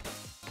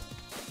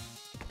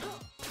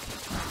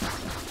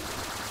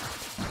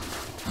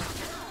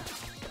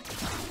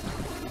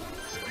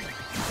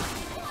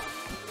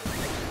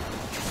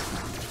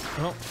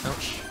 Oh,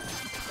 ouch.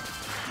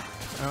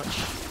 Ouch.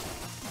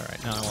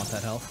 Alright, now I want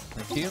that health.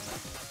 Thank you.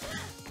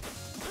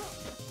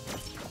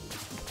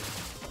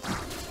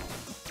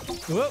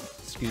 Whoop!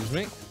 Excuse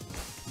me.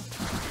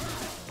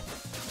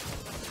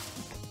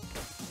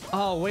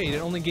 Oh, wait,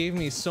 it only gave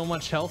me so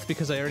much health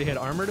because I already had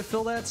armor to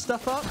fill that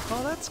stuff up?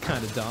 Oh, that's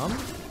kind of dumb.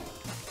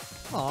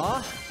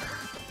 Aw.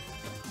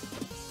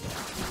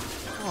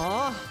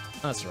 Aw.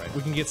 That's right,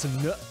 we can get some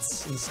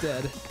nuts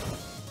instead.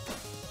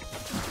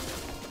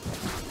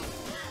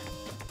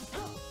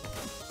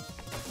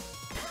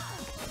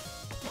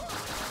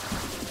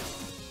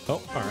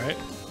 Oh, alright.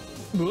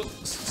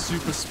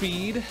 Super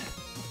speed.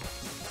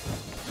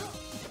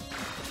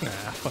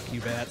 Ah, fuck you,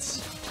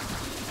 bats.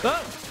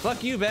 Oh,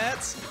 fuck you,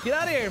 bats. Get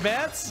out of here,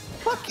 bats.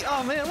 Fuck you.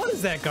 Oh, man, what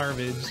is that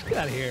garbage? Get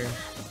out of here.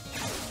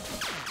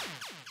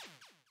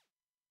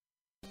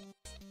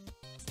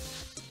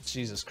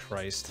 Jesus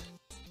Christ.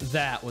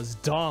 That was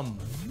dumb.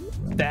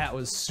 That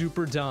was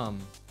super dumb.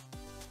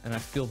 And I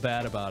feel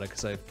bad about it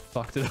because I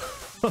fucked it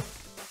up.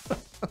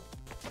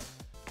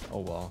 Oh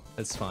well,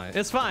 it's fine.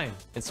 It's fine.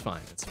 It's fine.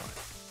 It's fine.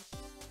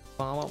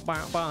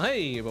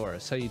 Hey,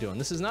 Boris, how you doing?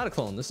 This is not a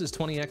clone. This is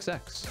 20XX.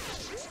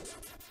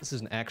 This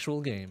is an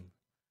actual game.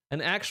 An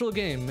actual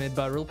game made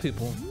by real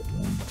people.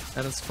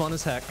 And it's fun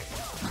as heck.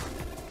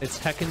 It's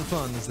heckin'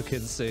 fun, as the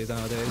kids say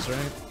nowadays,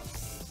 right?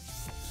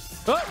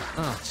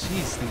 Oh,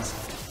 jeez, these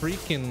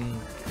freaking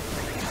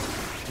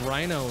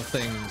rhino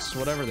things,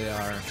 whatever they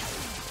are.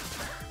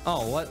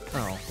 Oh, what?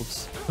 Oh,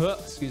 oops.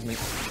 Excuse me.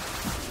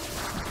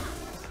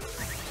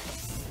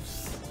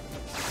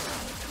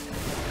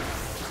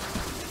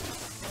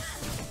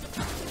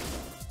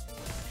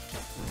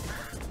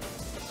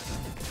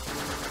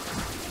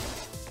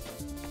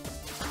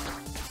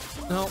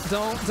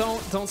 No,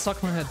 don't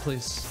suck my head,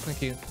 please.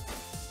 Thank you.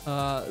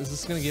 Is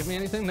this gonna give me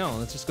anything? No,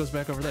 it just goes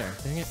back over there.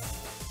 Dang it.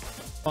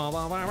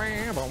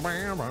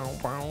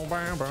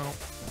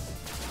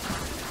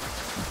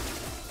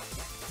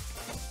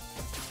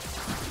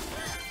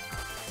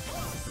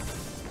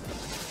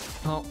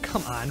 Oh,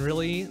 come on,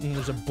 really? And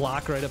there's a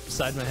block right up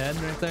beside my head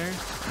right there.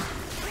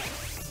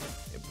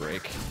 Okay,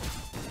 break.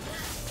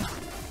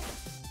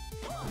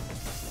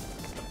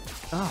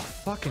 Oh,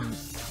 fucking.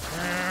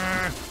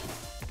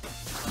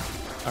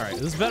 Alright,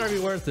 this better be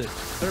worth it.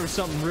 Better be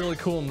something really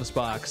cool in this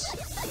box.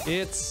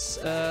 It's,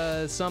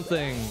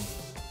 something.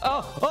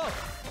 Oh,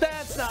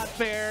 that's not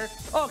fair.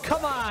 Oh,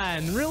 come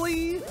on,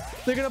 really?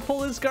 They're gonna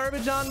pull this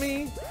garbage on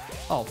me?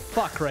 Oh,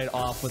 fuck right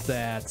off with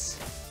that.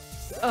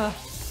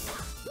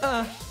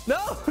 No,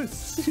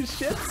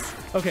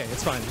 shits. Okay,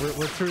 it's fine.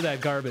 We're through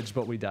that garbage,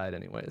 but we died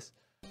anyways.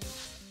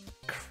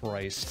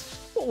 Christ.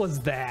 What was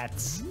that?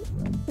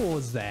 What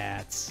was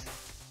that?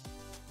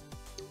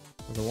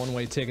 The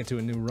one-way ticket to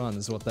a new run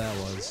is what that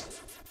was.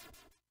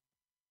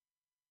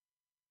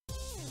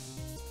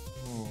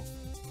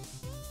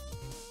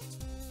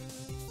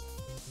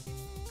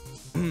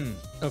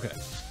 Okay.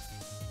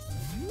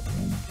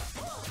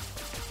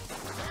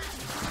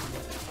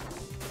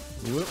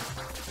 Whoop.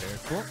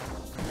 Careful.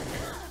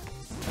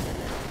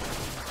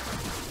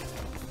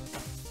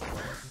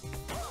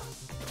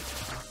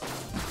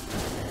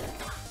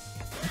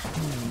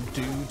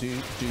 Do do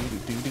do do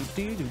do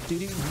do do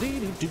do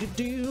do do do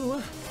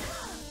do.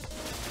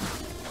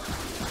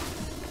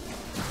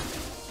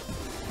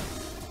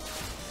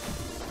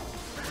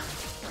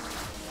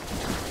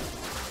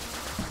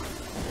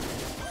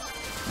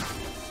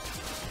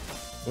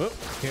 Whoop,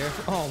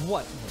 careful. Oh,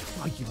 what?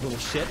 Oh, you little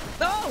shit.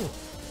 No!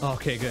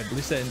 Okay, good. At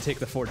least I didn't take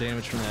the 4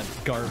 damage from that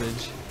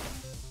garbage.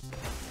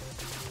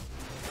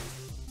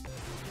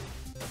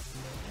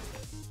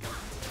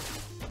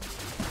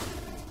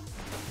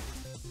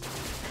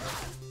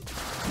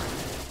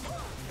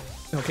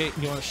 Okay,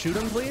 you want to shoot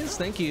him, please?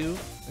 Thank you.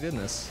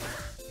 Goodness.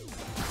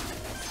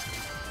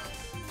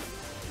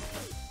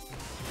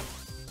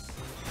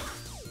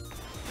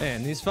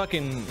 Man, these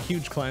fucking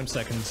huge climb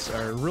seconds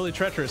are really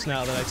treacherous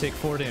now that I take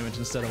 4 damage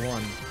instead of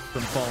 1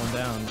 from falling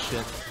down and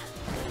shit.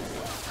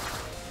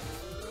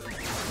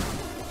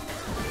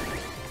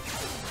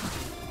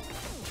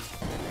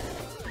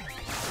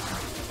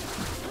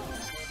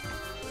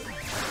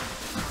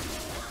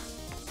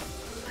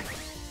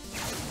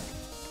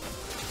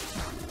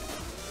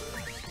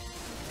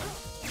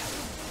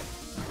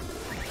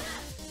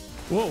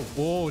 Whoa,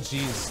 whoa,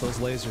 jeez, those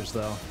lasers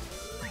though.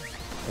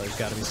 Oh, there's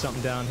gotta be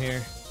something down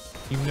here.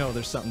 You know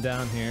there's something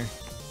down here.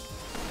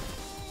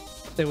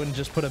 They wouldn't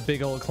just put a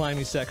big old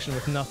climby section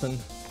with nothing.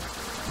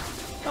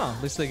 Oh,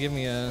 at least they give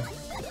me a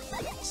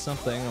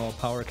something. Oh,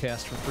 power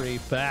cast for free.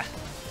 Bah!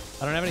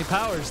 I don't have any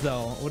powers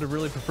though. I would have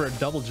really preferred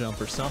double jump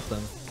or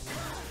something.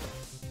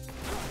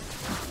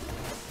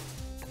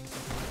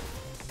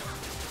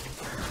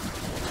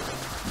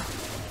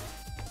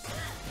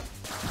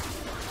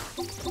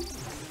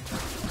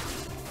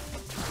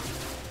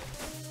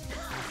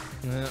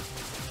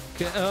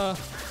 Yeah.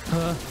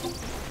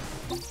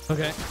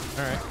 Okay.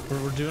 All right.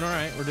 We're doing all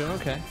right. We're doing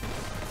okay.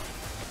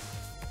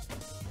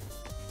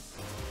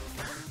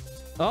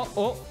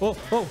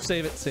 Oh!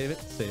 Save it! Save it!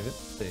 Save it!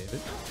 Save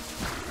it!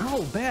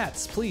 Oh,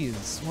 bats!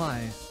 Please,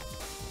 why?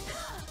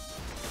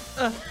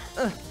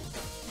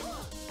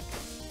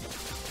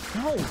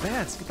 No,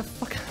 bats! Get the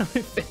fuck out of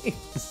my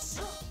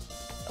face!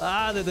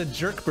 Ah, they're the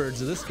jerk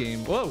birds of this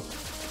game. Whoa!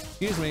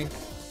 Excuse me.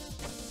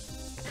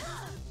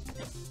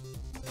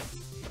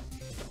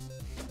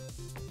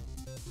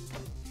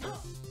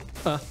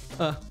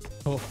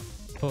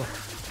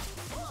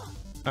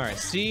 Alright,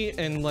 see,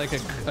 in like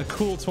a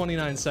cool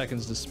 29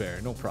 seconds to spare.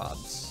 No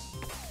probs.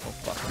 No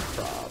fucking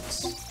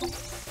probs.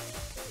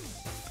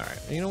 Alright,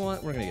 you know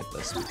what? We're gonna get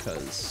this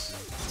because...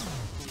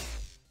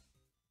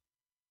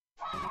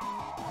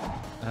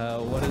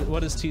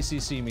 what does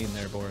TCC mean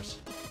there, Boris?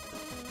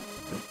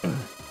 I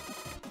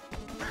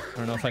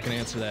don't know if I can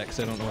answer that because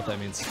I don't know what that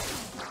means.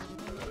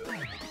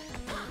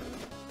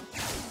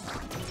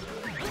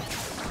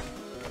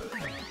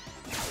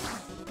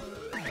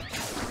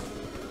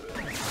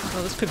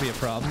 Oh, this could be a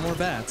problem. More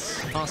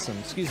bats. Awesome.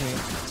 Excuse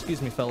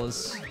me,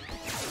 fellas.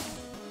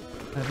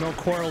 I have no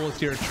quarrel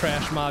with your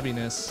trash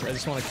mobbiness. I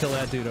just want to kill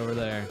that dude over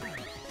there.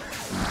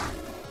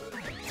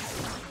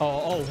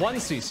 Oh, 1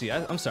 CC.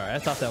 I'm sorry. I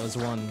thought that was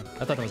 1.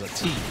 I thought it was a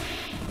T.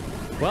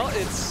 Well,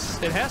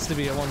 it has to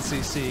be a 1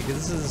 CC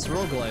because this is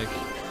roguelike.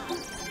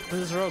 This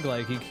is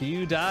roguelike.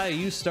 You die,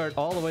 you start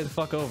all the way the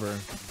fuck over.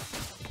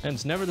 And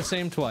it's never the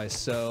same twice,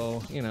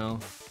 so, you know.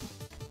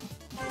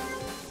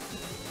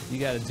 You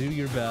gotta do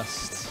your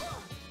best.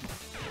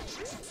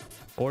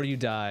 Or you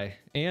die.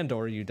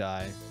 Or you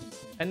die.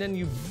 And then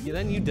you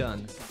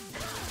done.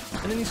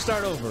 And then you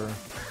start over.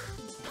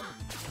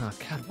 Oh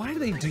god, why do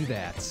they do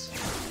that?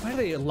 Why do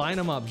they line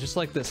them up just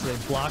like this so they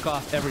block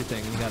off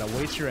everything? You gotta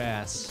wait your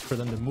ass for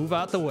them to move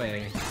out the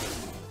way.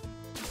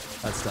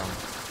 That's dumb.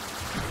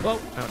 Whoa!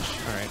 Ouch.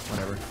 Alright,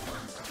 whatever.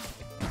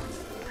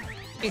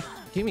 Hey,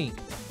 gimme!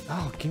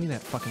 Oh, gimme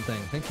that fucking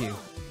thing. Thank you.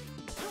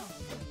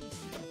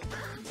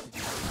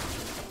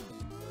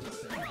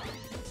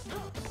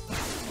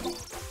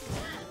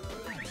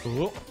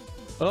 Oh,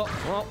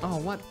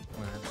 what?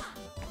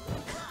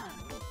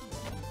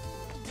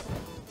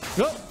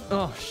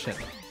 Oh, shit.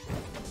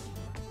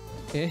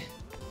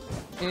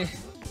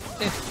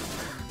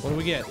 What do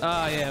we get?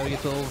 Ah, yeah, we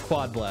get the little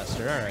quad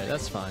blaster. All right,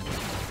 that's fine.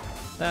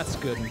 That's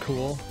good and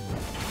cool.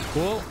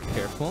 Cool.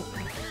 Careful.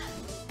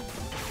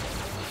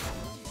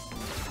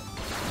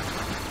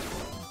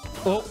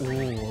 Oh, ooh,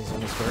 that was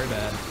almost very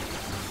bad.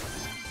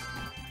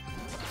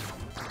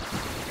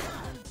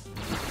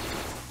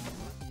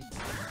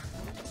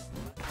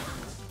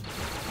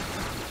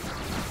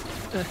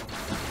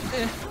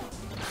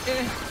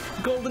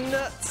 Golden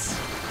nuts.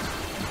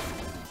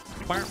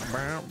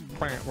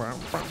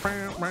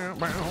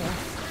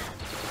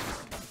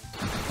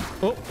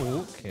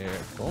 Oh,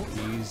 careful,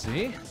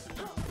 easy.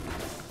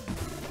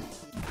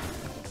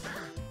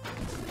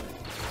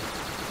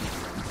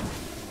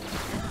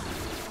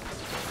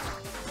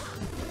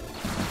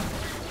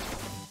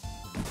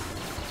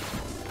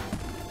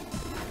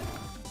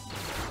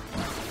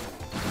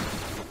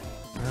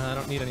 I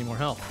don't need any more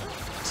health,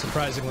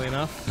 surprisingly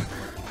enough.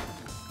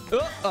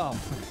 Oh.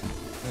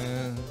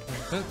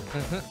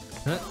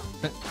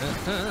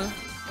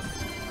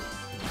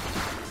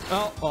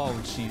 Oh,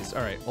 jeez.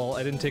 All right. Well,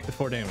 I didn't take the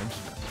 4 damage,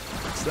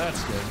 so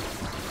that's good.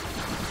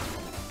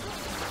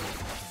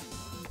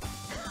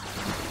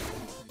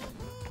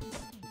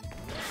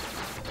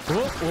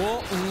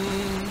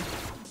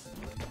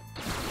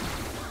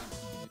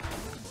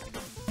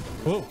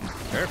 Whoa,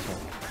 careful.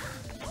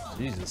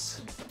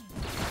 Jesus.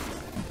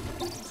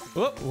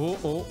 Oh.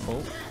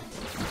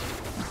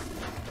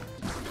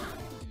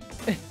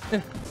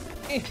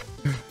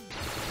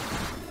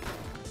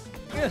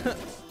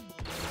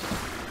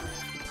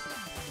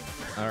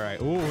 All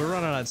right. Ooh, we're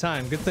running out of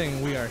time. Good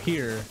thing we are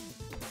here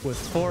with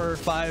 4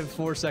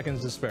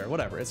 seconds to spare.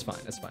 Whatever. It's fine.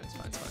 It's fine.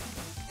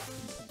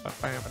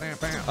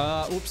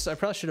 Oops. I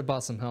probably should have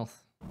bought some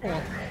health.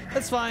 Well,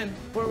 it's fine.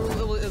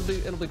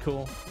 It'll be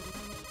cool.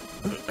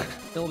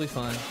 It'll be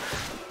fine.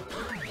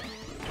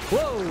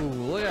 Whoa!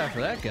 Look out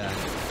for that guy.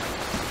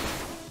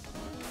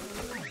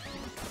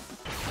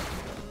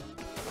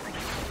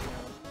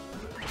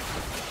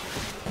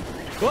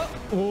 Whoa!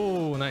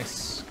 Oh,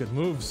 nice. Good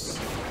moves.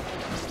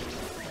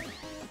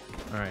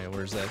 All right,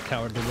 where's that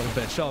cowardly little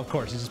bitch? Oh, of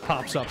course, he just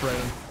pops up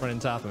right on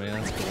top of me.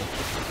 That's cool.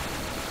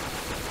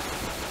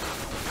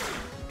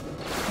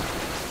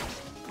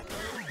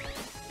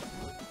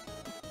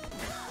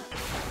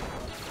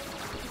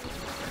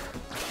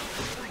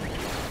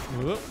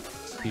 Whoop.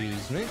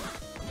 Excuse me.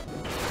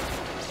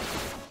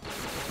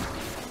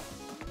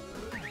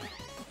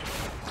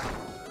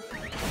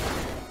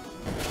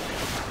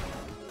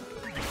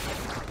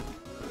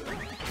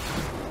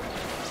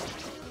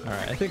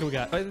 Alright, I think we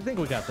got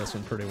this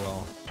one pretty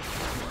well.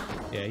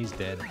 Yeah, he's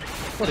dead.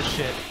 What a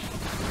shit.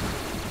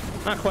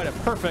 Not quite a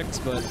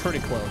perfect, but pretty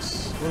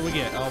close. What do we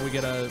get? Oh, we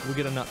get a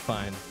nut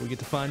find. We get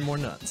to find more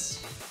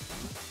nuts.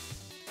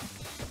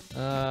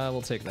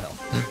 We'll take the health.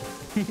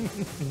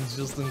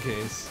 Just in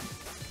case.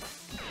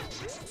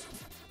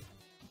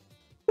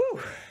 Whew.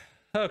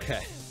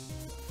 Okay.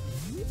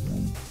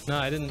 No,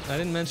 I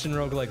didn't mention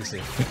Rogue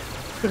Legacy.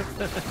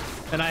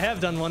 And I have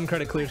done 1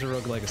 credit clear to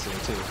Rogue Legacy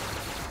too.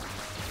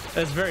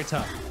 It's very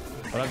tough,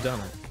 but I've done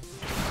it.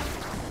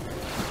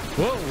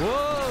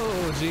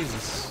 Whoa,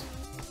 Jesus.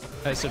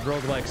 I said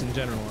roguelikes in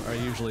general are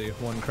usually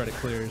 1 credit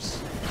clears.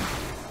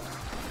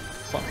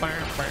 Whoa,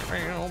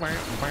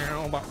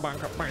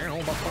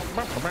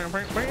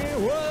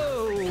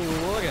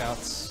 look out.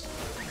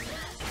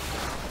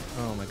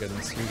 Oh my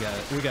goodness, we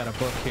got a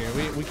book here.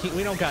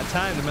 We don't got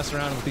time to mess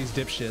around with these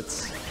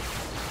dipshits.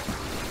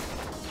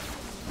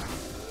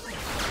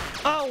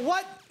 Oh,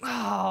 what?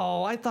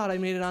 Oh, I thought I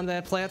made it on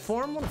that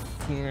platform. What a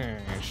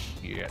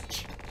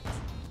shit.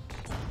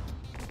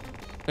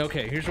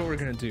 Okay, here's what we're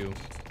gonna do.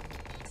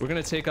 We're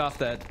gonna take off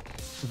that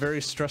very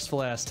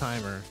stressful ass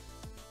timer.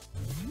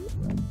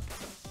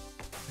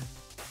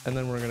 And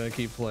then we're gonna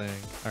keep playing.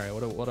 All right,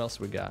 what else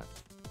we got?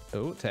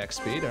 Oh, attack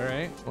speed, all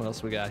right. What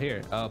else we got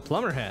here?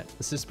 Plumber hat.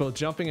 This is both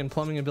jumping and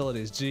plumbing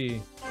abilities.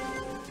 Gee,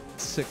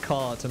 sick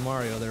call out to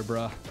Mario there,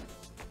 bruh.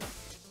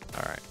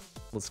 All right,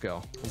 let's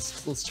go.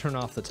 Let's turn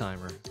off the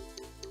timer.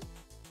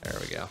 There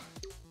we go.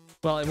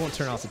 Well, it won't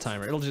turn off the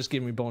timer. It'll just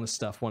give me bonus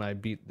stuff when I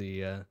beat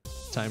the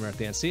timer at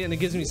the end. See, and it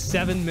gives me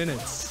 7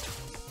 minutes.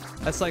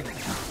 That's like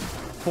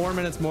 4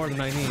 minutes more than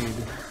I need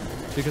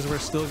because we're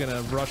still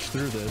gonna rush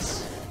through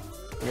this.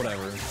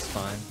 Whatever, it's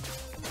fine.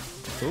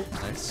 Oh,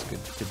 nice, good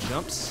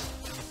jumps.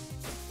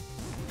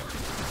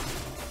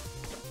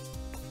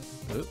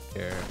 Oh,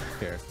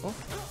 careful.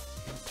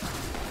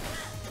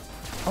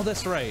 Oh,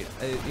 that's right.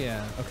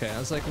 Yeah, okay. I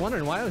was like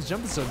wondering why I was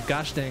jumping so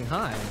gosh dang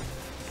high.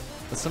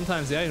 But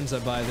sometimes the items I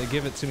buy, they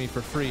give it to me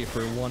for free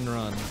for 1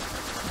 run.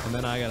 And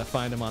then I gotta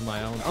find them on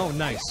my own. Oh,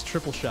 nice.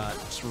 Triple shot.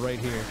 Just right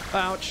here.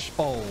 Ouch.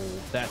 Oh,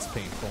 that's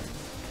painful.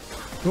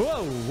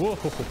 Whoa. Whoa.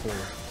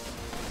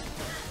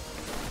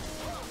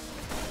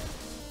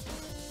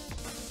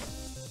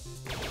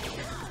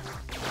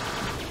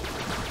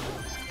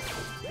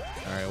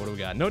 Alright, what do we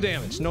got? No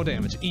damage. No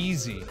damage.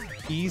 Easy.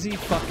 Easy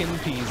fucking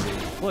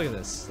peasy. Look at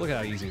this. Look at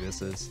how easy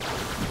this is.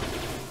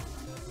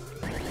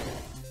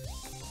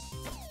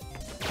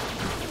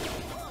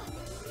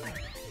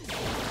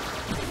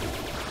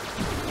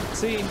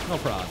 See? No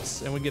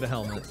props. And we get a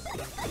helmet.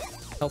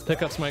 Health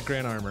pickups might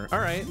grant armor.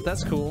 Alright,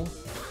 that's cool.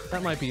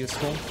 That might be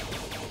useful.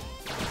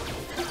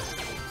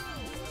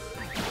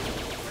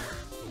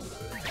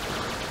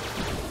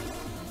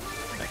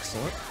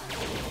 Excellent.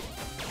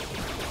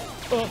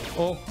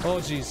 Oh,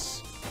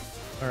 jeez.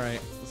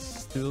 Alright,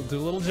 let's do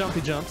little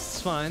jumpy jumps.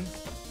 It's fine.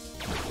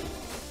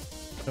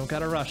 Don't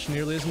gotta rush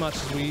nearly as much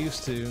as we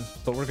used to,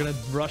 but we're gonna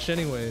rush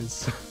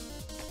anyways.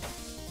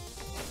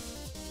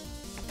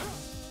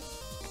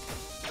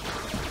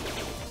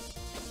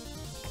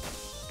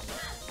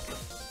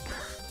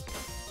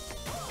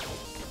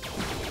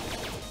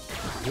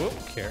 Whoop,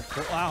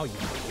 careful. Ow, you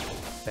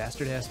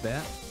bastard ass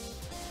bat.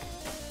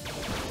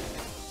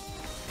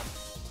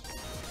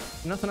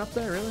 Nothing up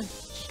there, really?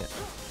 Shit.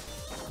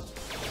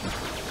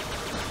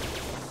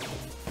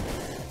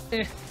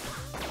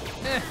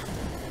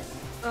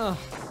 Oh.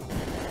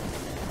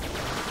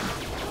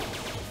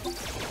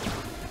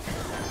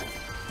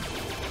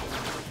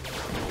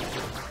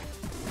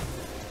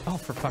 Oh,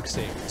 for fuck's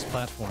sake, these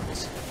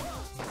platforms.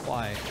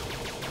 Why?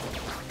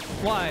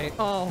 Why?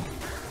 Oh.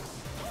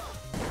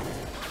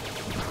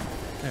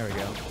 There we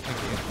go. Thank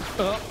you.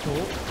 Oh,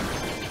 cool.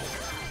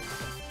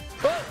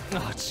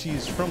 Oh,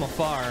 jeez, from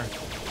afar.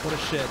 What a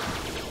shit.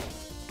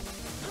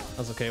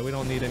 That's okay, we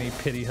don't need any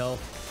pity health.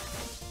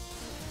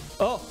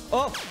 Oh!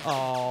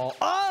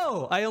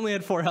 I only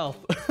had 4 health.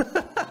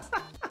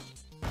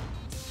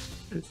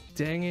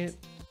 Dang it.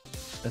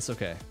 That's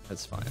okay.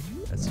 That's fine.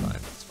 That's fine.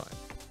 That's fine.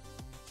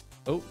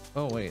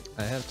 Oh, wait.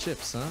 I have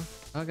chips, huh?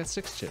 I got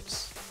 6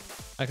 chips.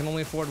 I can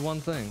only afford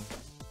one thing.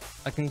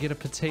 I can get a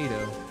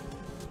potato.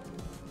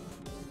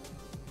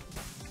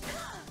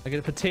 I get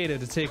a potato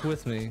to take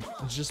with me,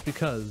 just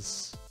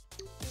because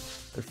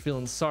they're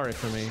feeling sorry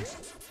for me.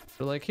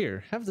 They're like,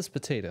 here, have this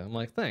potato. I'm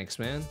like, thanks,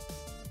 man.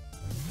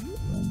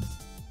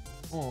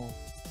 Oh.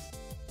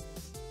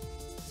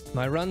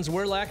 My runs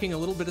were lacking a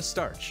little bit of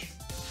starch.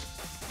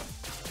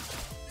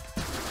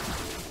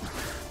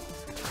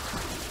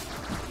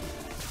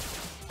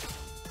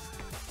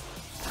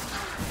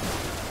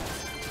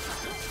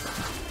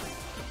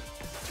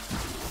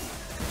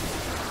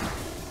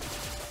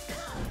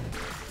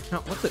 Oh,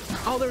 what the?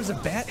 Oh, there was a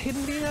bat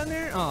hidden being down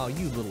there? Oh,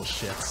 you little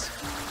shits.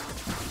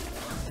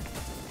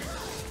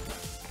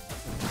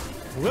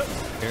 Whoop.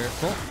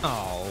 Careful.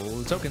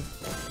 Oh, token.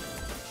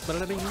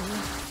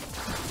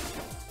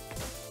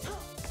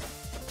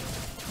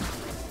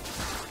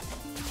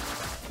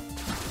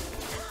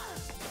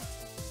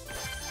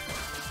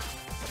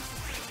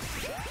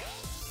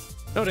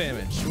 No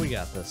damage. We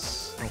got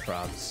this. No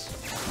probs.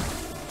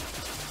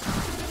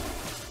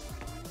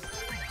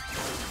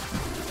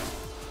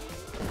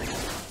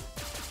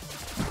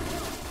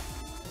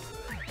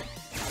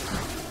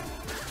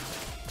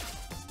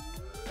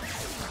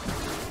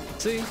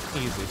 See?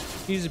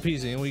 Easy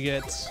peasy. And we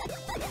get...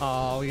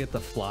 Oh, we get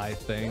the fly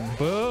thing.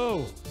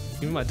 Whoa!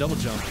 Give me my double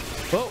jump.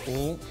 Whoa!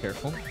 Oh,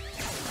 careful. I'm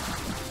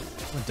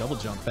gonna double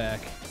jump back.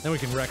 Then we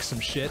can wreck some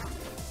shit.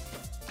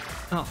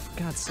 Oh, for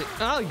God's sake.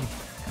 Oh, you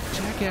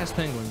jackass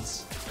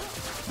penguins.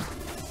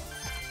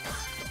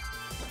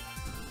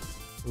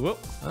 Whoop.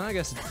 I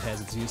guess it has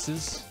its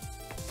uses.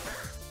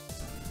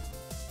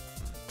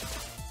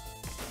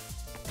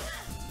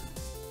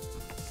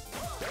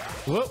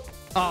 Whoop.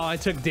 Oh, I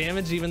took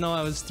damage even though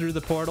I was through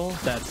the portal?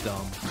 That's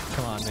dumb.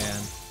 Come on,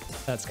 man.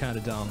 That's kind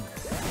of dumb.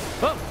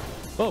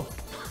 Oh!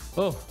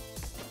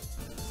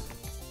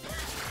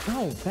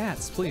 No,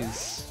 bats,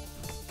 please.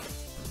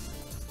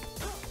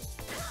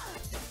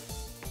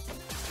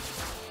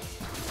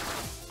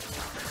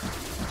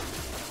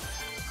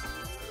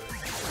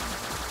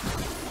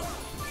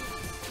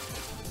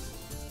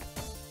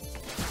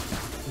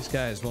 These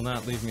guys will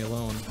not leave me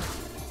alone.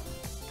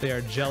 They are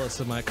jealous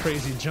of my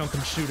crazy jump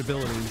and shoot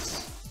abilities.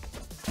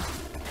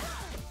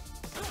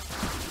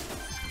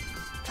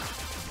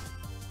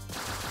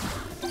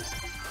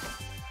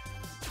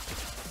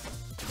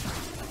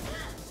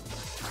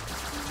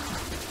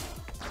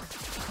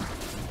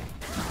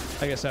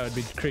 I guess I would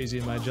be crazy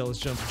in my jealous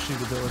jump and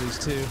shoot abilities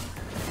too.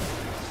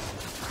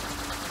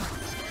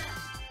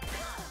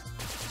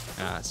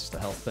 Ah, it's just a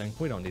health thing.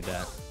 We don't need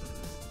that.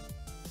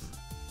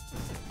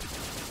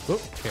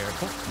 Whoop,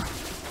 careful.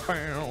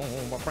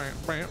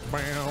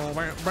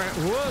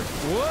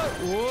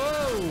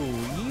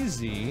 Whoa!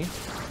 Easy.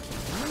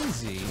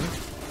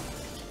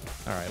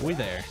 Alright, we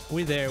there.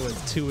 We there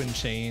with 2 and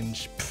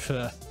change.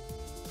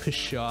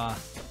 Pshaw.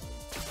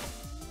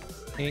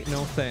 Ain't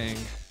no thing.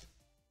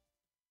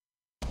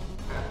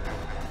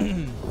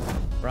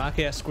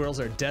 Rock-ass squirrels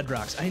are dead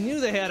rocks. I knew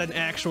they had an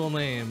actual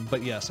name,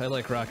 but yes, I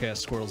like rock-ass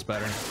squirrels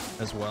better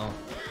as well.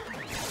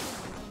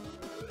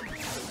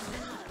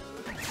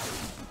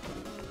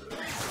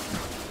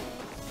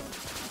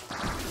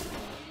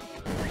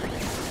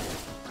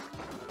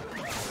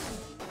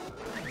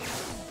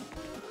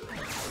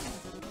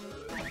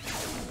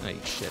 Ay,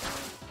 shit.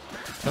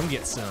 Come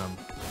get some.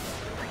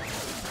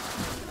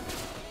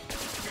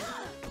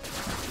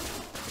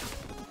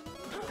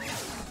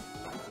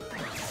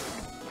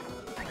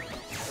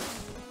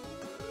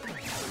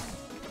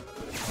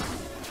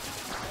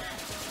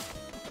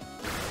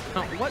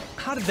 Oh, what?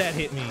 How did that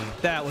hit me?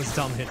 That was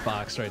dumb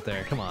hitbox right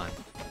there. Come on.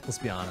 Let's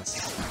be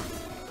honest.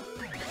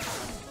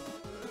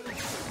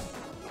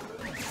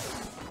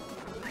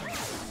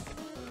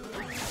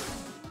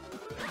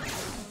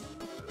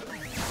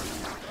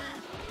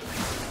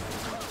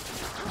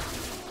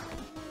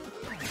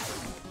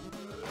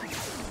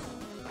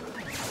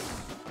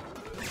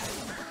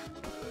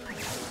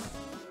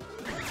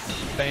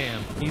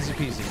 Bam. Easy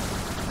peasy.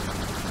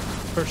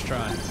 First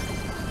try.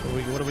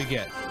 What do we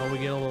get? Oh, we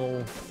get a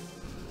little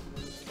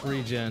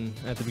regen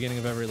at the beginning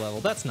of every level.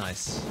 That's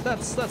nice.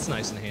 That's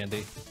nice and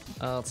handy.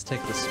 Let's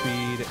take the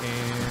speed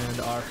and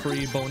our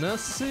free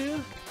bonus.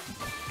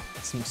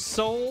 Some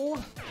soul.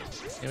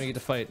 And we get to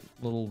fight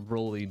little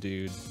Rolly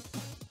dude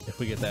if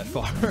we get that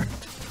far.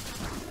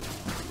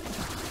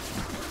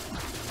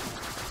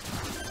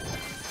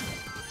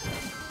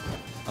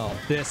 Oh,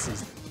 this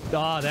is...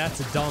 Oh, that's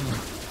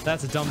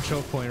a dumb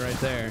choke point right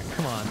there.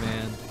 Come on,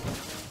 man.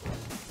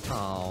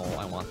 Oh,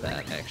 I want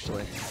that,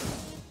 actually.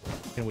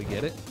 Can we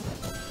get it?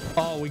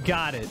 Oh, we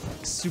got it.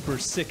 Super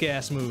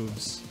sick-ass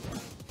moves.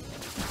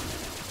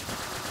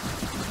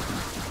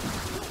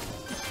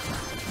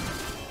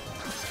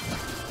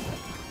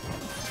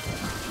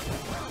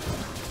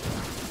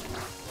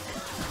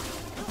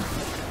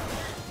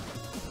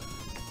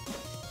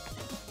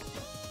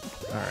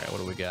 Alright, what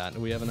do we got? Do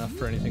we have enough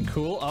for anything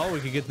cool? Oh, we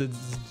could get the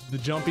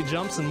jumpy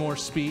jumps and more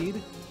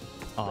speed.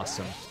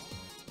 Awesome.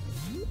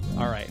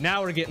 All right,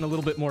 now we're getting a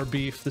little bit more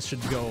beef. This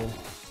should go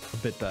a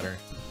bit better.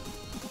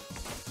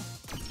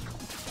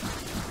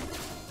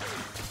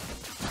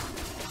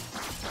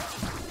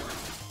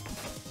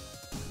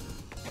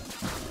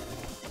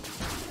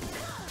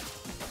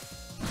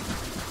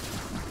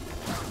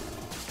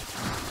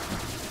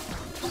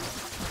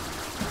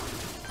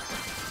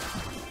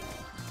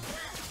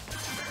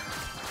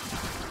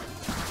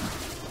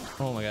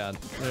 Oh my god,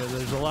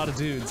 there's a lot of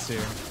dudes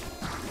here.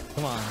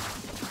 Come on.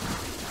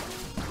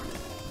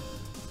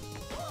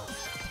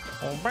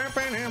 Oh,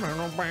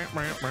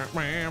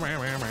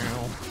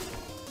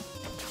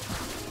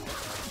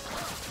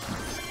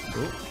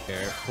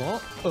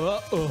 careful.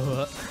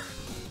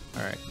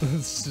 Alright,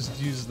 let's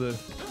just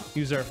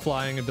use our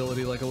flying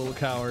ability like a little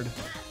coward.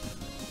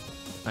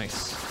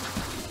 Nice.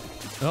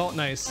 Oh,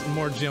 nice.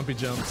 More jumpy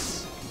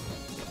jumps.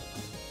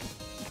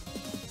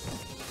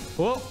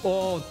 Whoa,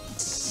 oh,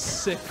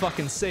 sick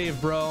fucking save,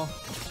 bro.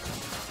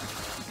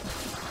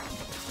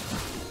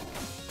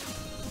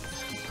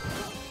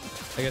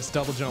 I guess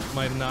double jump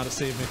might not have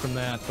saved me from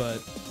that,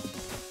 but...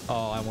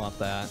 Oh, I want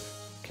that.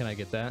 Can I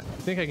get that?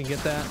 You think I can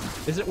get that?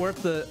 Is it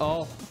worth the...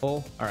 Oh,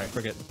 alright,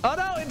 forget. Oh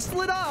no, it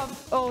slid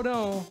off! Oh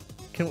no.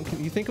 Can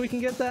you think we can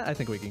get that? I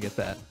think we can get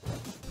that.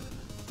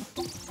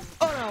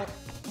 Oh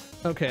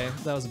no! Okay,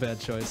 that was a bad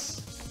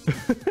choice.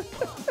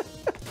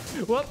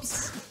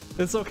 Whoops!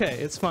 It's okay,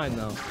 it's fine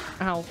though.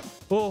 Ow.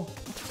 Oh.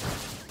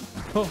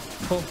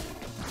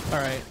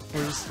 Alright,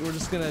 we're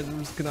just gonna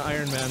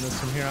Iron Man this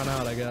from here on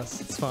out, I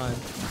guess. It's fine.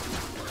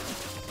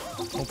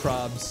 No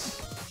probs.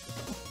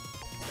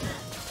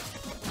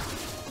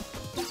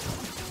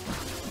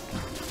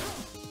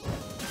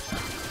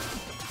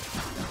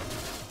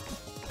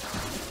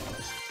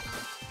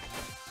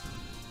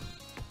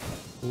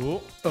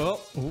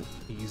 Ooh,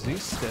 easy,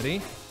 steady.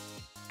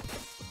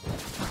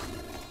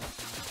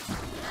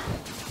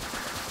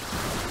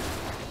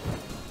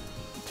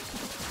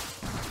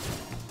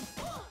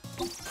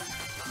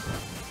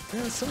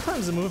 Yeah,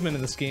 sometimes the movement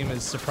in this game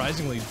is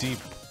surprisingly deep.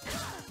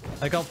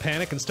 Like, I'll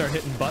panic and start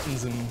hitting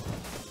buttons and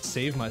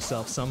save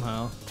myself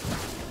somehow.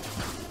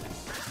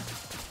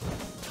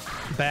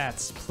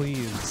 Bats,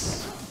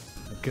 please.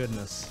 My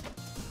goodness.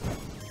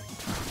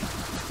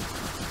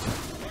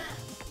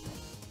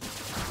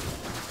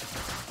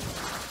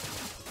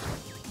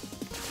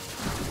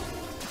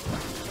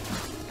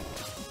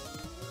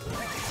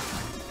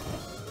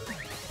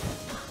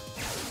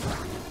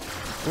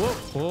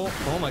 Whoa,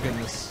 oh my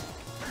goodness.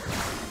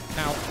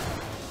 Ow.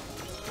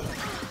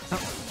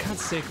 Oh,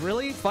 God's sake,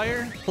 really?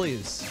 Fire?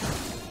 Please.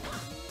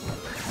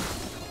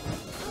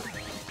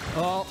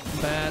 Oh,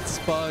 bats,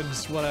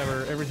 bugs,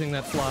 whatever, everything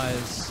that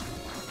flies.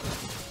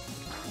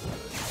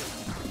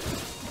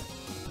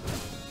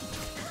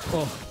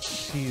 Oh,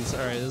 jeez.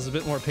 Alright, this is a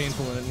bit more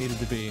painful than it needed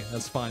to be.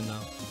 That's fine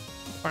though.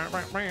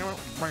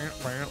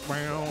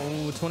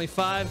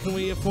 25, can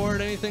we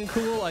afford anything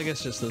cool? I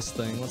guess just this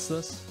thing. What's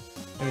this?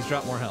 Enemies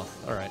drop more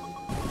health. Alright.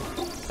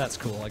 That's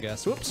cool, I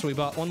guess. Whoops, we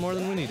bought one more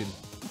than we needed.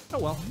 Oh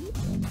well.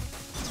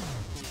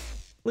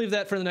 Leave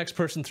that for the next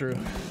person through.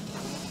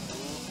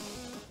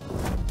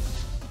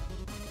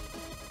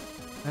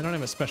 I don't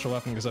have a special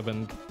weapon because I've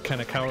been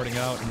kind of cowarding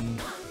out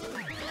and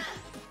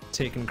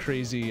taking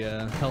crazy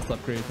health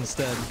upgrades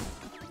instead.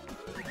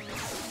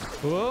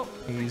 Whoa,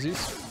 easy,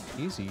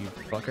 easy, you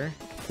fucker.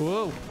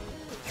 Whoa.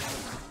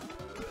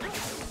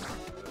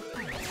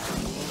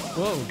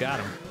 Whoa,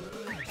 got him.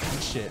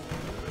 Good shit.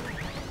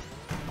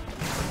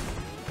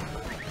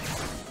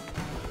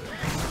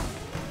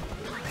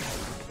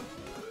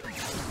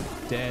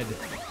 Dead.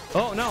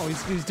 Oh no,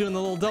 he's doing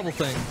the little double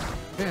thing.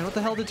 Man, what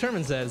the hell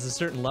determines that? Is a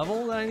certain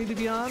level that I need to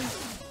be on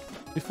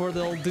before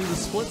they'll do the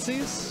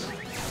splitsies?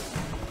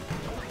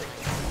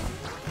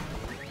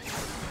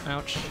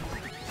 Ouch.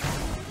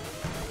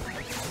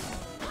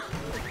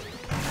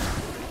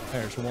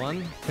 There's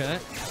one. Okay.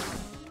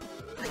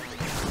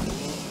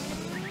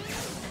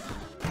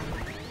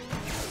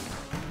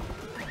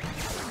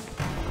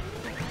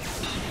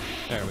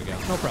 There we go.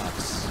 No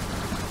props.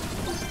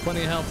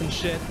 Plenty of health and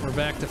shit. We're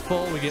back to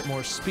full. We get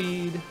more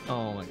speed.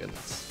 Oh my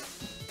goodness.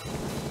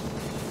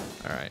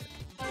 Alright.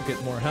 We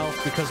get more health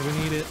because we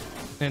need it.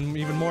 And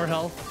even more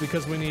health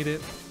because we need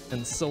it.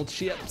 And soul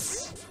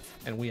chips.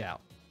 And we out.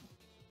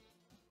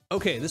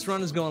 Okay, this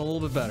run is going a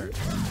little bit better.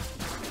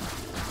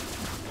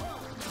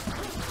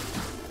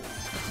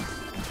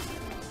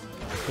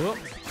 Whoop.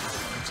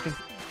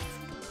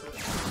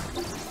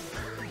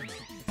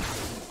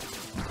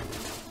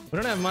 We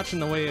don't have much in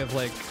the way of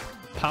like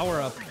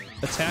power-up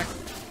attack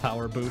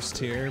power boost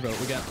here, but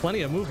we got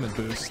plenty of movement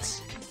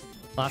boosts.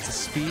 Lots of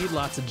speed,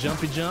 lots of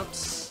jumpy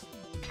jumps.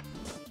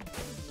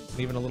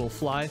 Even a little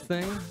fly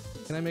thing.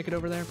 Can I make it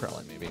over there?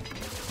 Probably, maybe.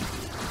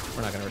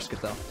 We're not gonna risk it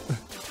though.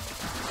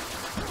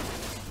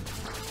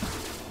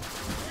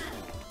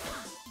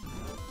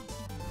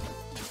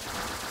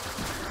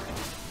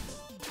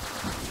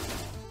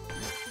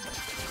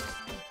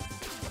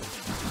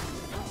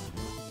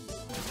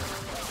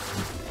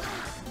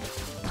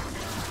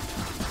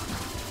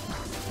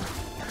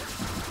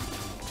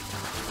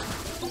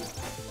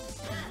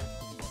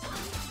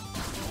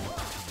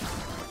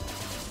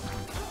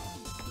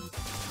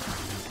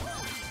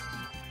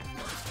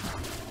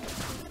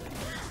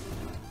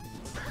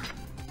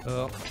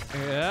 Oh,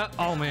 yeah.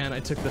 Oh man, I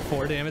took the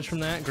 4 damage from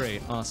that.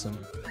 Great, awesome.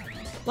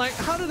 Like,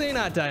 how do they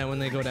not die when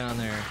they go down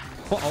there?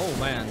 Oh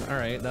man,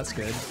 alright, that's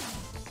good.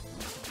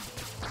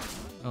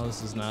 Oh,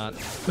 this is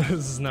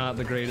not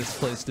the greatest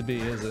place to be,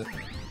 is it?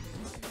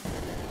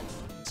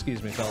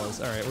 Excuse me, fellas.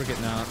 Alright, we're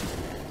getting out.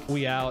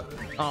 We out.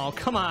 Oh,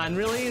 come on,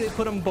 really? They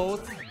put them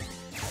both?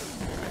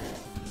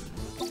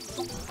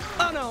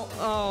 Oh no!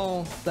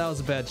 Oh, that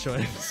was a bad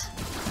choice.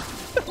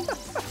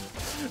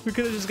 We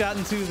could have just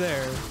gotten 2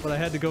 there, but I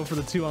had to go for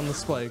the 2 on the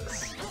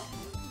spikes.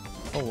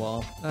 Oh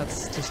well,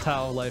 that's just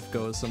how life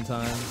goes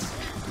sometimes.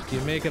 You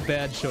make a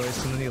bad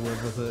choice and then you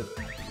live with it.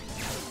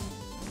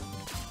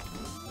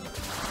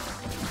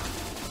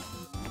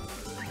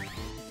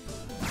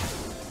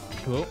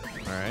 Cool.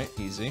 Alright,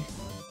 easy.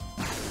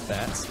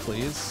 Bats,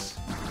 please.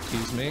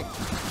 Excuse me.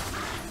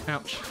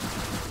 Ouch.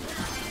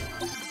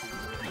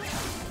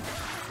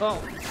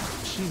 Oh,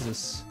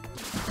 Jesus.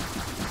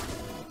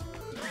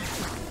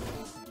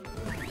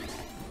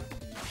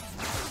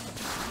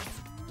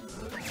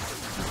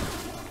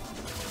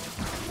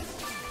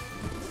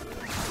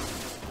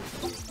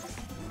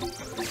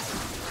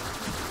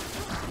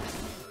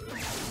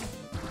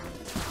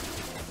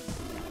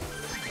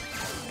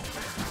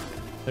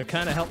 They're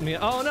kind of helping me.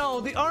 Oh no,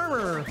 the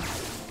armor!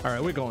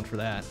 Alright, we're going for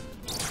that.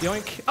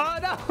 Yoink. Oh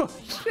no!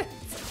 Shit!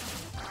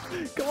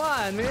 Come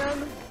on,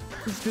 man!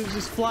 This dude's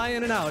just fly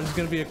in and out. It's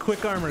gonna be a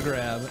quick armor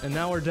grab. And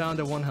now we're down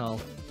to 1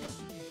 health.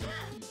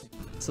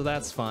 So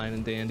that's fine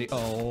and dandy.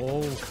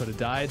 Oh, could have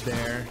died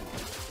there.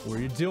 What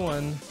are you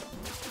doing?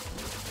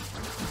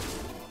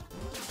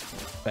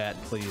 Bat,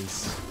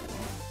 please.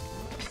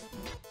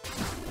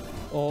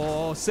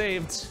 Oh,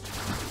 saved!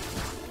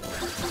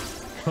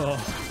 Oh.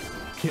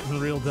 Getting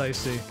real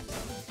dicey.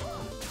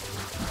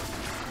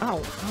 Ow,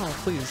 ow,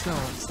 please, no,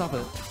 stop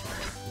it.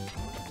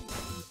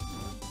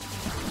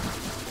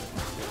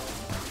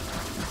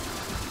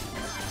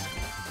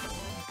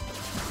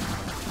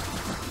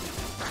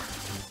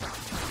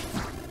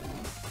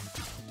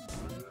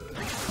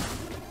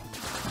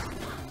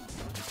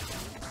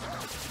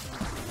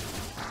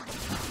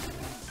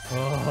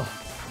 Oh,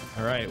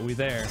 all right, we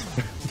there.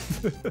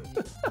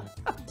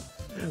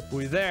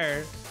 We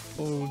there.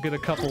 We'll get a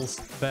couple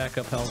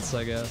backup healths,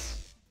 I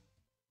guess.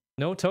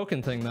 No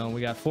token thing, though. We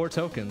got 4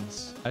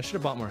 tokens. I should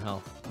have bought more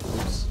health.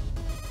 Oops.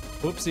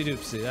 Oopsie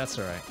doopsie. That's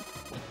alright.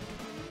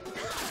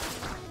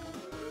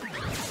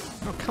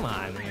 Oh, come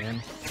on,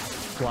 man.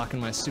 Blocking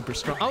my super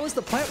strong. Oh, it's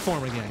the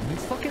platform again. You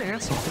fucking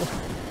asshole.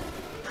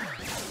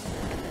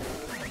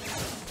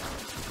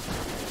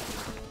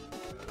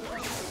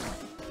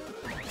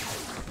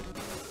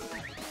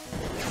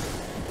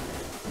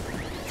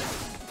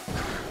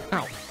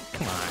 Ow.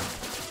 Come on.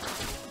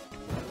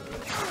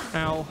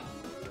 Ow.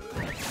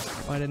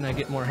 Why didn't I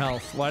get more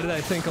health? Why did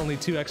I think only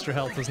 2 extra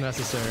health was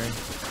necessary?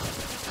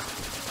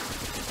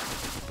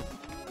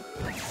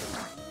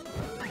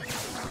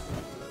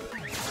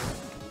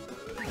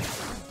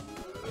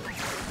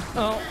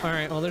 Oh,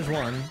 alright, well there's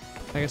 1.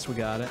 I guess we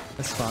got it.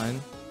 That's fine.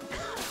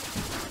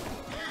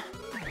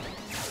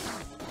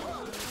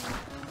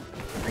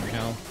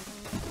 Hell.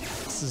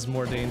 This is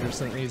more dangerous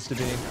than it needs to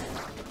be.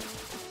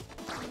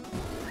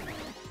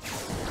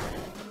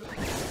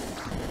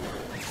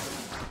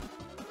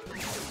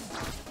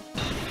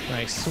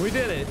 Nice, we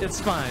did it.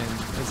 It's fine.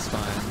 It's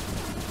fine.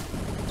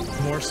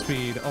 More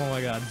speed. Oh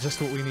my god,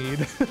 just what we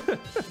need.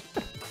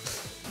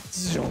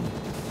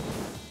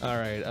 All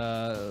right,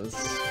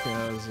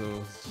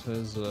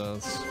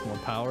 more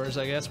powers,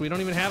 I guess. We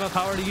don't even have a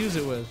power to use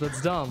it with.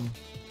 That's dumb.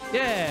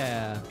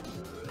 Yeah.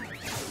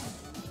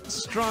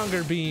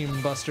 Stronger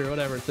beam buster,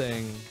 whatever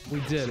thing.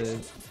 We did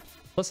it.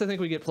 Plus, I think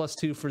we get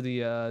 +2 for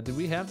the, did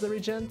we have the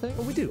regen thing?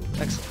 Oh, we do.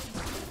 Excellent.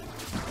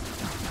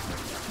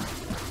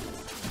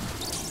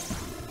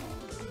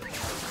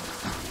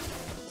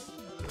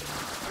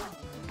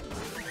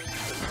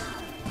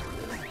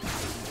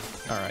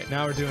 All right,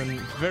 now we're doing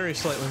very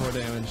slightly more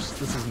damage.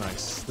 This is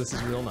nice. This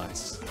is real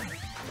nice.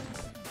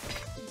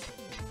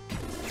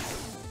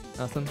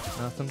 Nothing,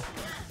 nothing.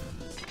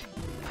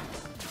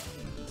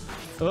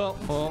 Oh,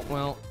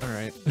 well, all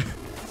right.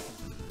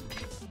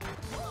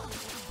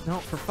 No,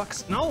 for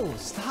fuck's... No,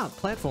 stop,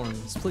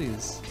 platforms,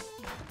 please.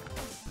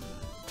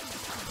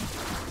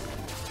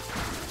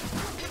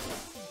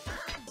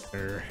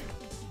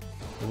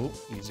 Oh,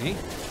 easy.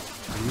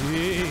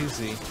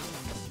 Easy.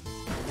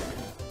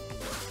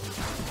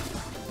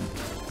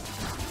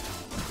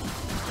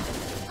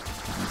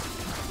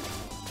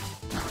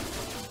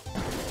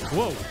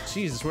 Whoa,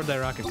 Jesus, where'd that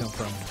rocket come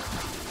from?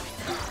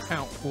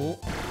 Ow. Oh.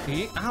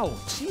 Ow,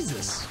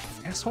 Jesus.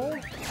 Asshole.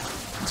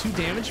 2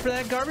 damage for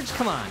that garbage?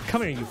 Come on.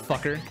 Come here, you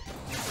fucker.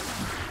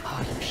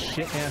 Oh, you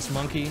shit-ass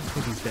monkey. I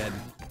think he's dead.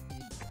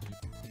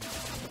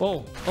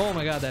 Whoa. Oh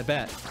my god, that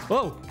bat.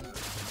 Whoa.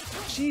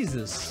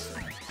 Jesus.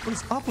 What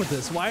is up with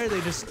this? Why are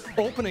they just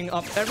opening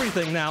up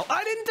everything now?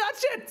 I didn't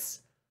touch it!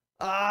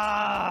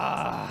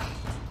 Ah.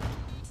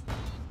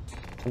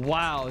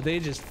 Wow, they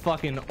just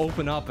fucking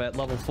open up at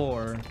level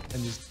 4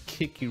 and just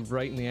kick you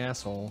right in the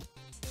asshole.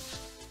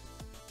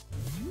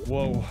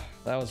 Whoa,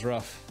 that was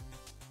rough.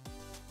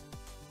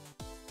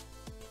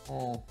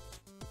 Oh.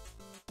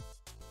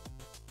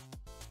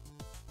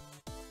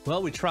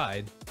 Well, we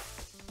tried.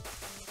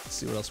 Let's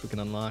see what else we can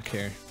unlock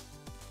here.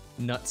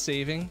 Nut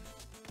saving.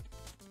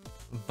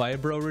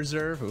 Vibro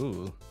reserve.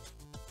 Ooh.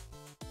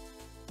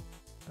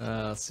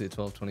 Let's see,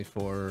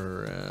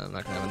 1224. I'm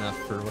not gonna have enough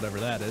for whatever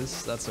that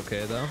is. That's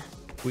okay though.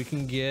 We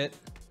can get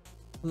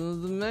the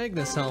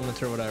Magnus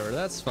helmet or whatever.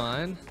 That's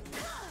fine.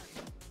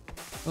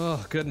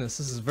 Oh goodness,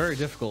 this is very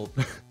difficult.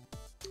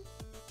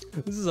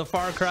 This is a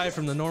far cry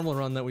from the normal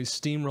run that we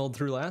steamrolled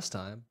through last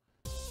time.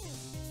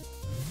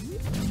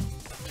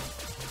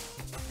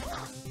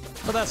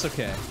 But that's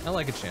okay. I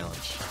like a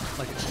challenge. I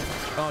like a challenge.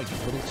 Oh, you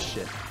little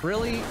shit.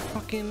 Really?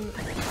 Fucking... Get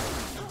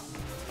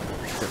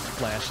the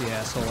flashy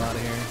asshole out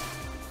of here.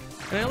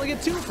 And I only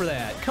get 2 for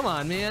that. Come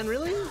on, man.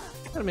 Really?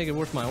 Gotta make it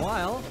worth my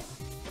while.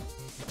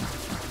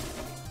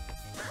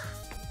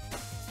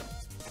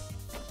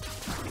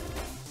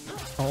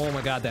 Oh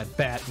my god, that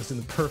bat was in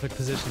the perfect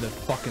position to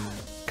fucking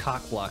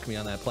cock block me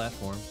on that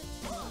platform.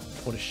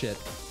 What a shit.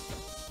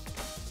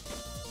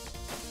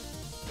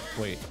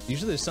 Wait,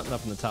 usually there's something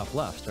up in the top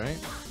left, right?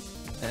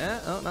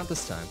 Oh, not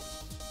this time.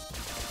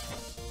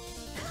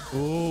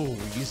 Ooh,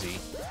 easy.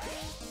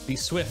 Be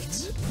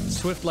swift.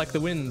 Swift like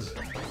the wind.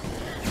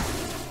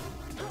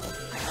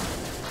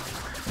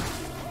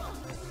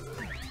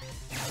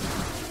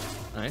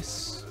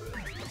 Nice.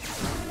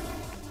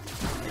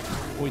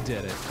 We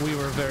did it. We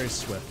were very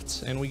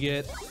swift. And we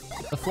get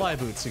the fly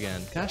boots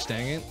again. Gosh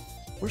dang it.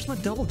 Where's my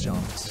double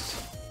jumps?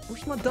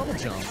 Where's my double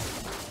jump?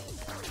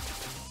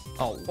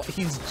 Oh,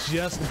 he's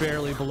just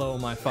barely below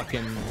my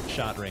fucking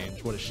shot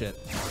range. What a shit.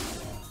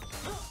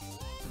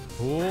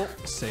 Oh,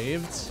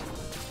 saved.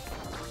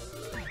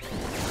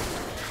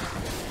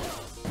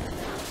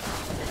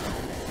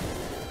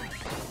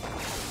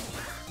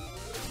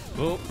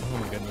 Oh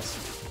my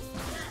goodness.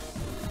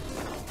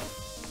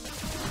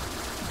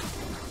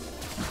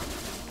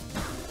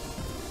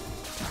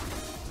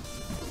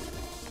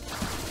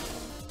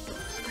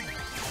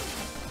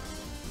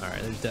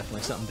 Alright, there's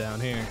definitely something down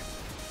here.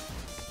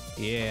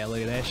 Yeah,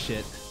 look at that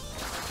shit.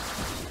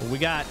 What we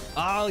got?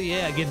 Oh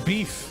yeah, get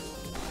beef.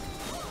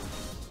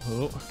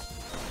 Oh.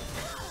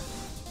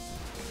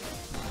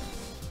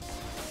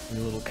 Be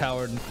a little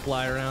coward and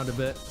fly around a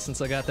bit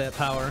since I got that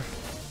power.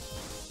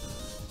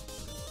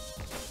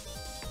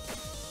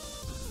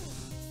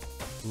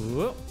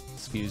 Whoa,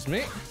 excuse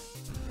me.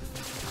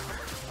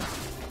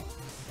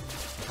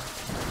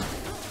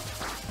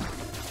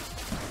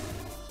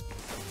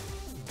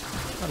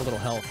 Got a little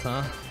health,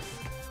 huh?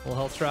 A little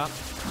health drop.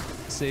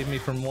 Save me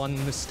from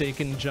one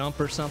mistaken jump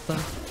or something.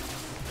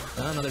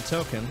 Another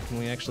token. Can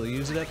we actually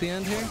use it at the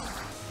end here?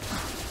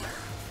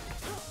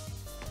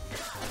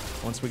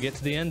 Once we get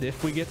to the end,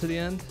 if we get to the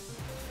end.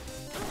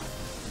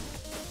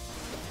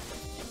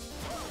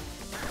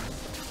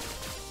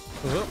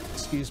 Oh,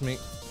 excuse me.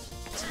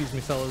 Excuse me,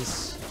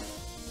 fellas.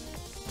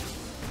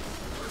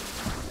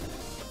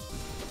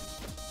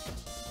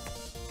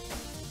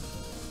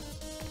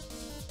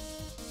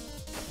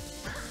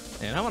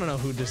 And I want to know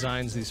who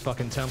designs these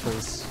fucking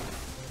temples.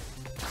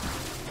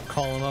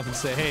 Call them up and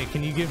say, hey,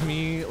 can you give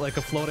me like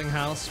a floating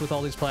house with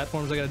all these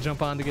platforms I gotta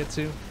jump on to get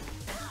to?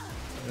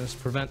 Just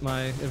prevent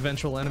my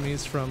eventual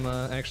enemies from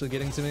actually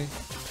getting to me.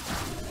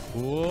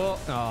 Whoa.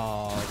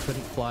 Oh, I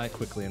couldn't fly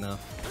quickly enough.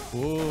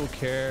 Whoa,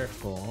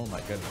 careful. Oh my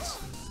goodness.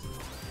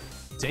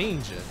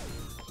 Danger.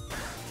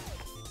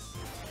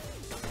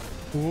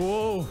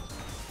 Whoa.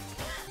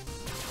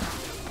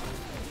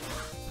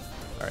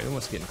 All right,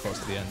 almost getting close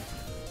to the end.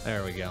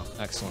 There we go.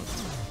 Excellent.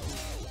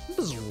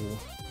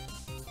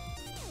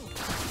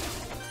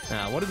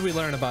 Now, what did we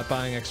learn about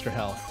buying extra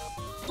health?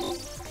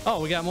 Oh,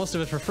 we got most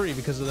of it for free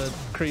because of the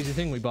crazy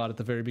thing we bought at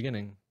the very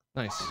beginning.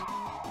 Nice.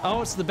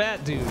 Oh, it's the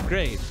bat dude.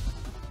 Great.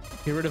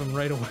 Get rid of him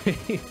right away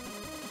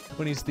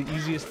when he's the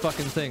easiest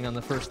fucking thing on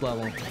the first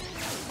level.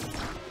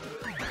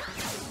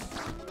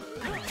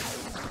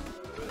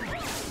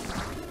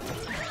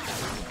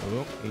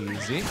 Oh,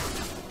 easy.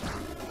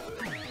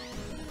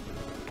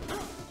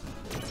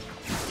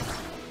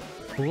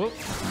 Whoop.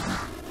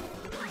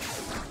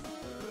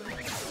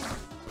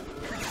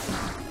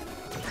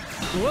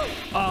 Whoop.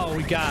 Oh,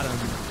 we got him.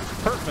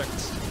 Perfect.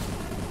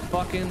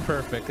 Fucking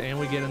perfect. And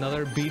we get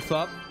another beef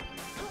up.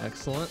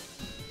 Excellent.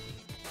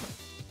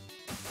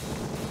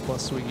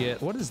 Plus we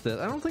get, what is this?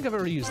 I don't think I've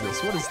ever used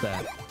this. What is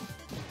that?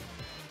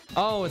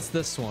 Oh, it's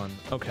this one.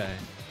 Okay.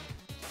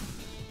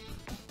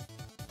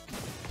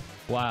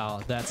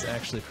 Wow, that's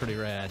actually pretty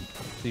rad.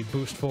 You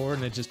boost forward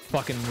and it just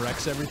fucking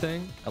wrecks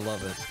everything. I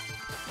love it.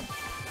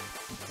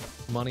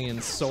 Money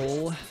and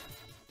soul.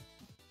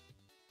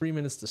 3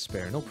 minutes to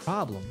spare. No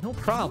problem. No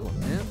problem,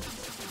 man.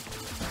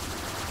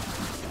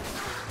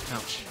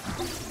 Ouch.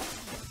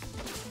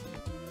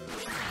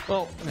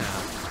 Well, nah,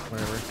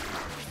 whatever.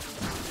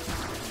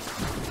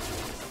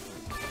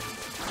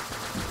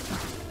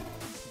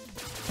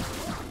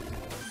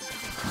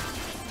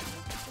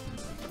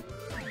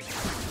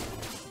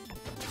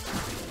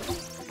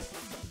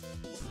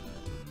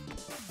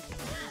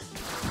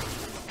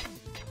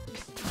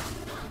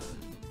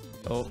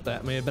 Oh,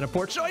 that may have been a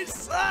poor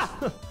choice.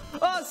 Ah!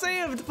 Oh,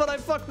 saved, but I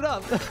fucked it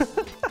up.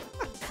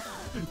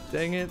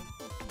 Dang it.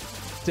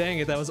 Dang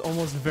it, that was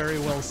almost very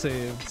well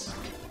saved.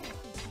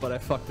 But I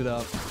fucked it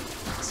up.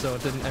 So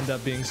it didn't end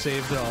up being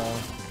saved at all.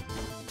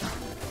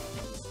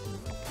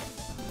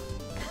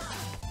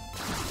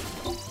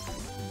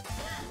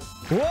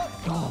 Whoa!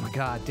 Oh my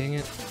god, dang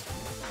it.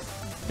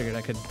 Figured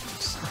I could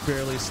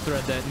barely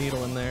thread that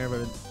needle in there,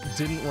 but it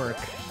didn't work.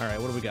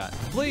 Alright, what do we got?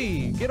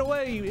 Flee! Get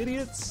away, you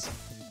idiots!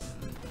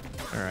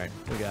 Alright,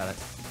 we got it.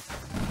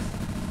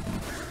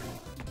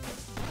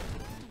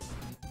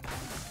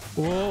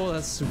 Whoa,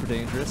 that's super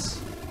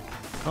dangerous.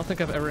 I don't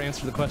think I've ever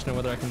answered the question of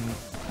whether I can,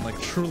 like,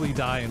 truly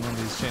die in one of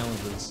these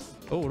challenges.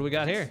 Oh, what do we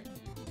got here?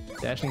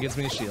 Dashing gives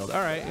me a shield.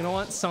 Alright, you know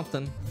what?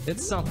 Something.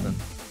 It's something.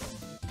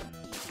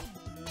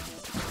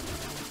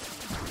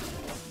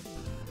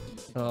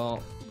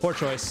 Oh, poor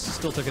choice.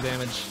 Still took a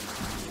damage.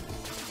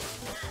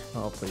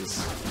 Oh, please.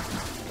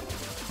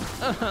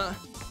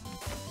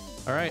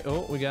 Alright,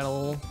 oh, we got a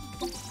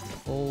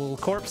little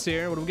corpse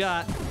here. What do we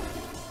got?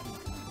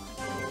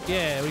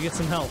 Yeah, we get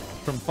some help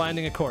from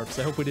finding a corpse.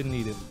 I hope we didn't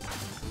eat it.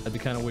 That'd be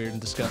kind of weird and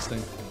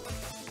disgusting.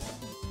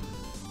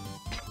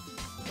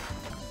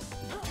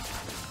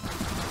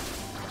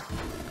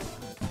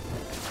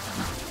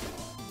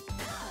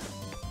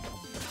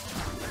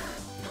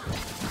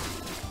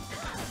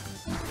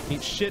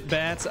 Eat shit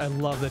bats. I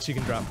love that you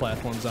can drop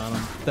platforms on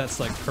them. That's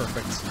like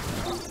perfect.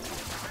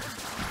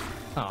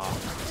 Oh,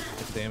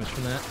 get damage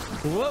from that.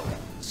 Whoa!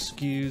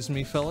 Excuse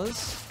me,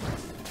 fellas.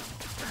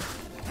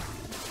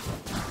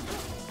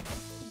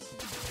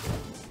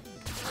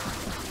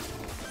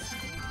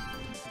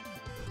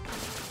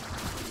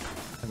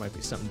 There might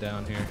be something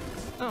down here.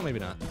 Oh, maybe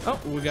not. Oh,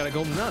 we got a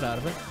golden nut out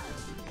of it.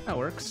 That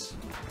works.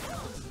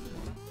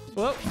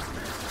 Whoa!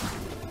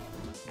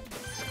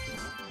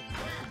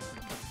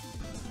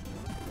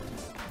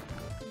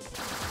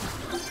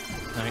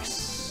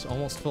 Nice.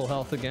 Almost full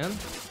health again.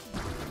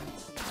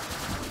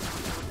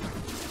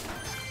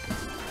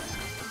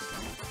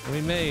 We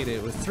made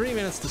it with 3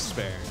 minutes to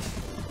spare.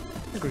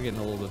 I think we're getting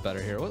a little bit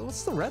better here.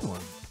 What's the red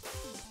one?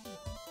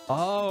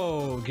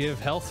 Oh,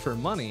 give health for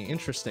money.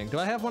 Interesting. Do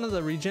I have one of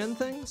the regen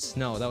things?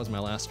 No, that was my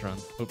last run.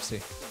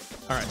 Oopsie.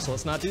 All right, so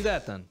let's not do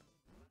that then.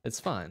 It's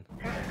fine.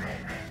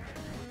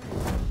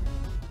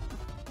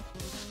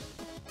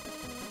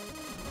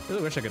 I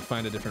really wish I could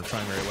find a different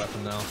primary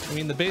weapon though. I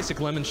mean, the basic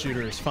lemon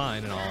shooter is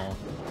fine and all.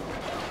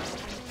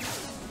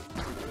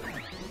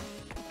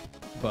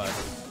 But,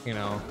 you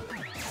know,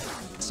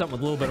 something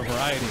with a little bit of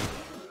variety,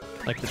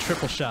 like the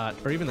triple shot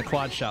or even the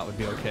quad shot would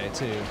be okay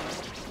too.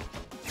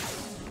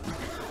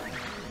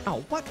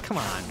 Oh, what? Come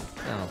on.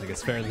 I don't think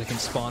it's fair that they can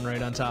spawn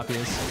right on top of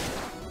you.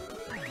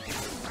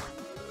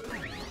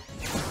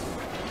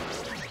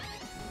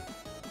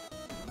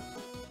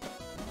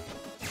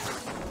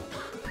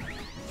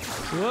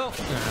 Whoa!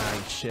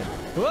 Ah, shit.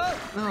 Whoa!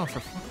 Oh, for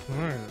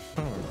fucking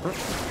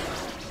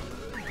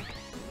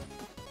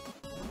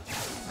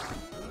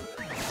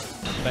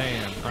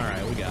Bam.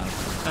 Alright, we got him.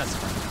 That's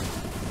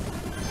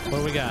fine. What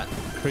do we got?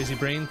 Crazy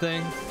brain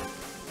thing?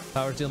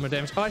 Power deal more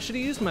damage. Oh, I should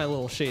have used my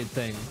little shade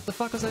thing. What the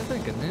fuck was I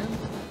thinking, man?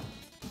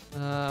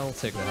 We'll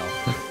take the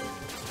health.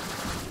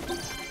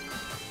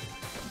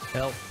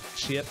 Health,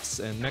 chips,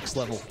 and next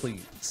level,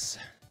 please.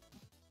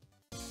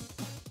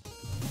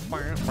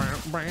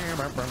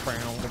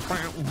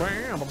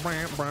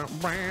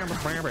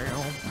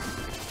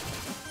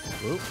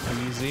 Whoop,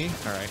 easy.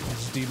 All right,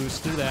 just deboost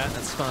through that.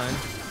 That's fine.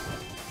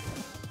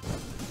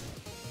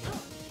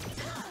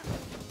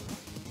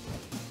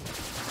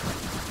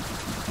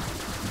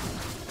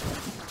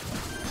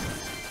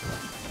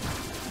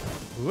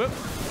 Whoop,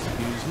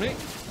 excuse me.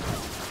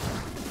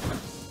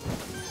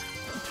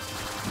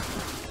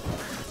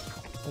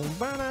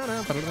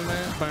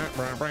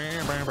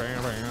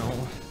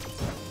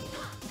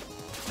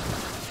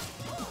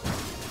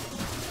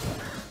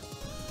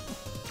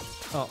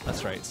 Oh,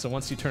 that's right. So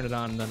once you turn it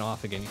on and then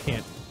off again, you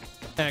can't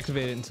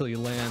activate it until you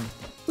land,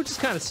 which is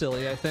kind of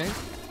silly, I think.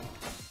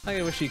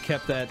 I wish you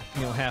kept that,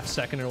 you know, half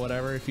second or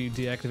whatever if you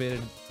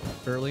deactivated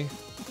early.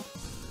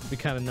 Be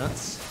kind of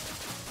nuts.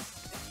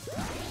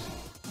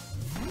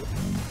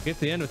 Get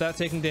the end without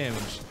taking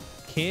damage.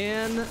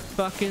 Can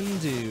fucking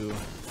do.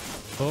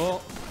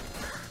 Oh.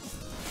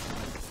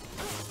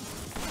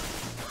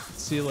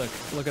 See,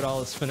 look at all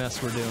this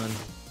finesse we're doing.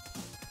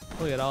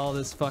 Look at all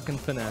this fucking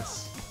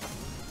finesse.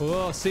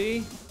 Whoa,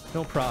 see?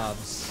 No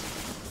probs.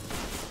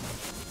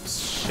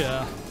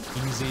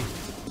 Easy.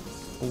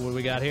 What do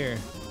we got here?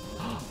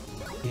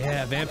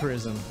 Yeah,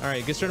 vampirism.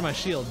 Alright, gets rid of my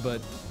shield,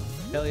 but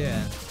hell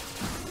yeah.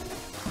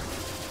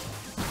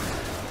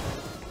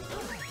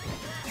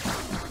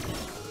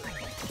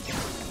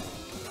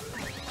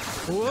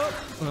 Whoop!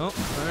 Oh,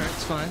 alright,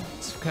 it's fine.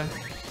 It's okay.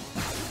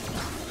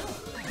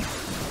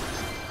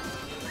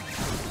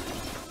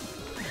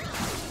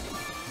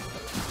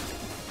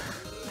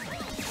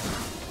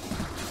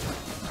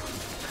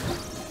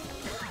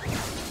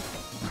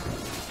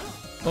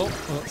 Oh,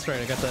 that's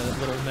right. I got that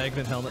little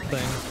magnet helmet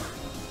thing.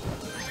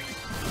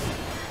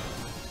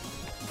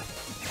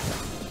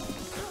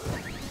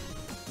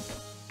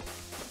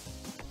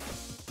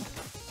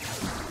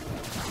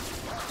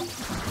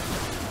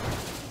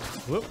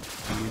 Whoop,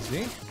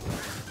 easy.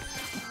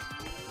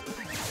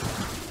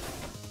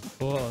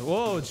 Whoa,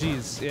 whoa,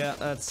 jeez. Yeah,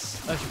 I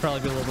should probably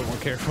be a little bit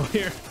more careful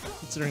here,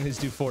 considering these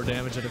do 4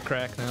 damage at a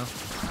crack now.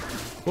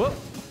 Whoop,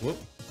 whoop.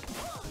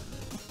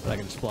 But I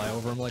can just fly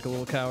over them like a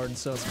little coward,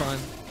 so it's fine.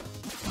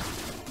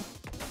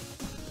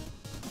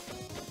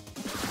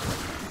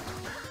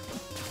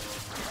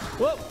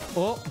 Whoa!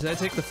 Oh, did I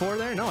take the 4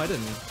 there? No, I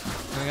didn't.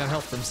 I got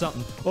help from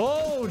something.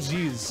 Oh,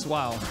 jeez.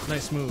 Wow.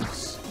 Nice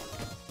moves.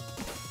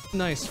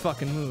 Nice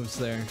fucking moves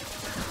there.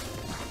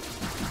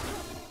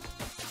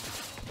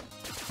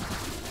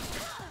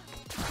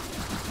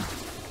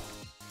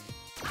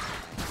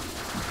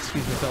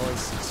 Excuse me,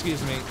 fellas.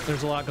 Excuse me.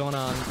 There's a lot going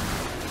on.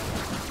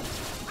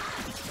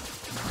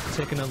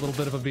 Taking a little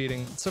bit of a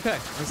beating. It's okay.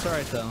 It's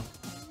alright, though.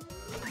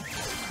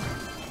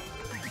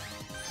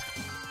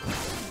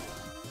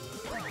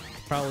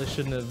 Probably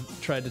shouldn't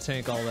have tried to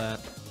tank all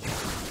that.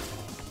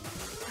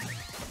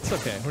 It's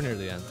okay, we're near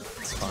the end.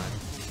 It's fine.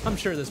 I'm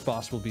sure this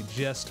boss will be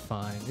just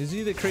fine. Is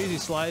he the crazy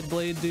slide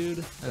blade dude?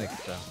 I think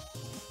so. I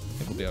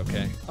think we'll be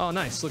okay. Oh,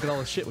 nice. Look at all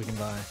the shit we can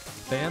buy.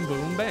 Bam,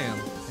 boom, bam.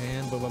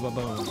 And boom, boom, boom,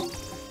 boom.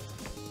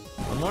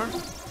 One more?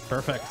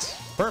 Perfect.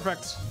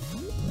 Perfect.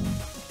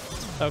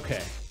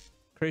 Okay.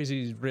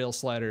 Crazy rail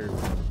slider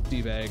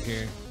D-bag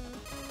here.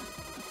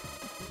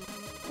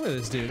 Look at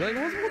this dude. Like,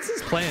 what's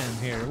his plan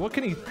here? What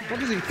does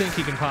he think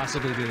he can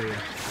possibly do?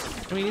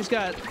 I mean, he's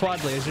got quad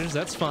lasers.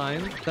 That's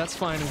fine. That's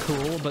fine and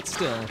cool, but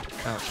still.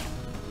 Ouch.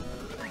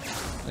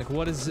 Like,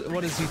 what is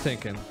he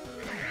thinking?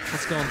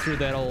 What's going through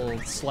that old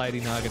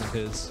slidey noggin of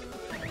his?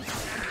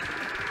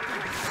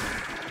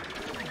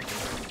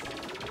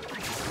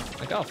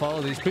 Like, I'll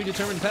follow these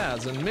predetermined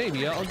paths, and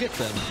maybe I'll get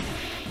them.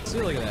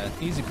 See, look at that.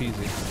 Easy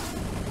peasy.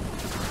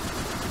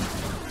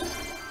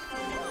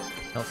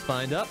 Health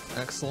find up.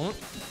 Excellent.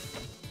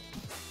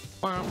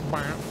 More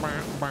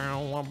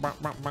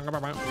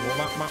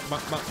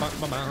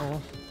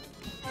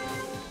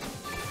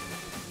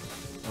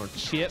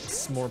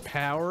chips, more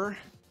power.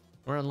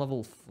 We're on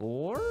level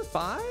 4,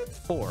 5,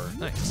 4.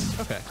 Nice.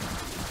 Okay.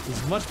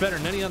 This is much better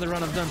than any other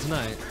run I've done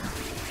tonight.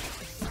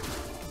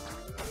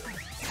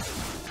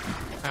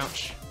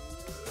 Ouch.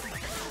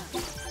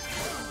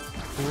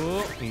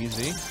 Whoa,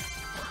 easy.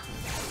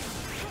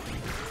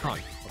 Oh,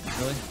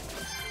 really?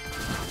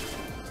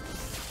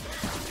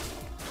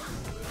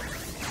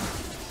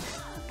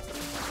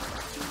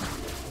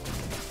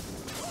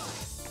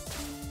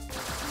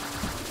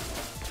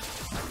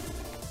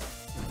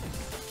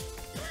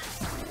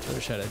 I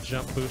wish I had a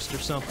jump boost or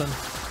something.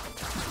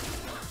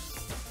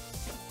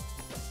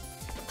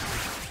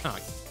 Oh,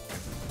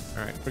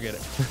 alright, forget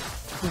it.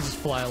 We'll just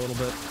fly a little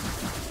bit.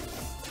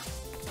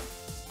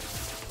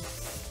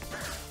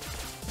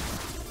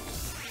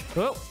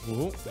 Oh,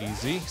 whoa,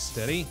 easy,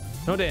 steady.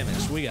 No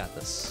damage, we got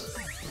this.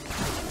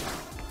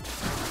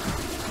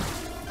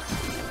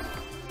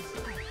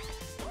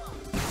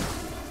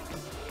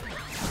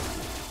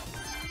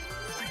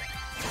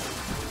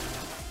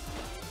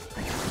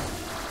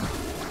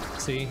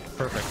 See,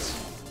 perfect.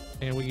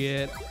 And we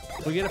get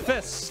a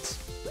fist.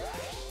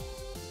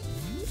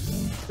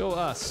 Go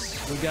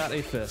us. We got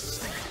a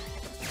fist.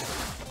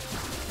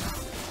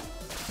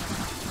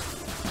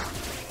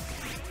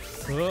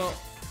 Oh,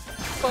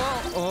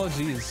 oh, oh,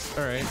 jeez.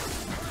 All right.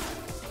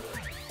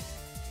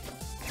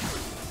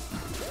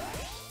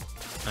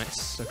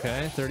 Nice.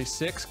 Okay,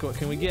 36. What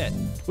can we get?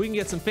 We can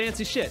get some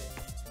fancy shit.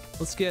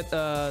 Let's get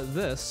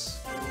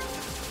this.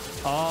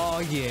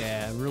 Oh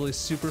yeah, really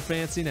super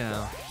fancy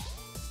now.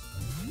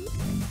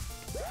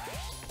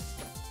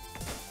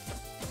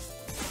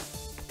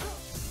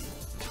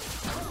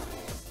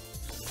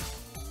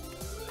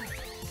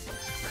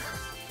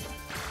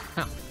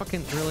 Oh,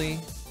 fucking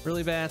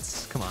really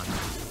bats? Come on.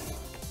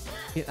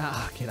 Get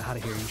out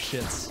of here, you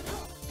shits.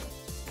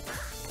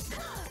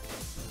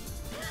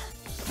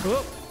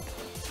 Whoop.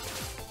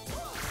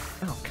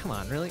 Oh, come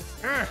on, really?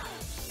 Urgh.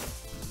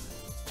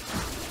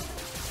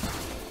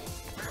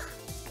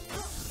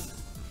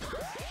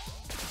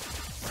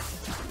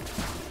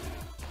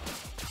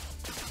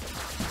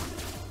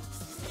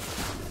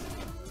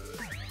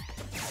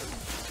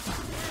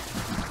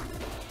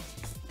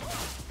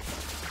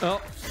 Oh, all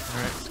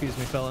right, excuse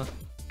me, fella.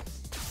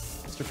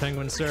 Mr.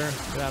 Penguin, sir,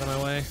 get out of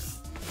my way.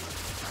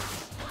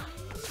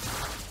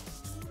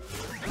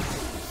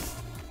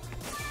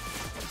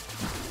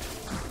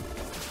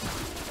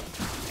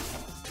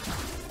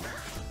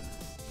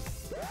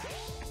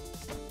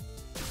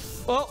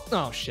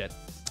 Oh, shit.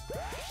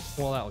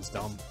 Well, that was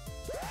dumb.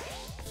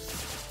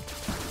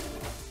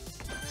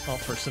 All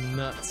for some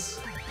nuts.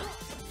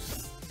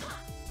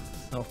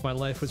 Oh, if my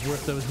life was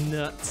worth those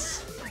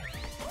nuts.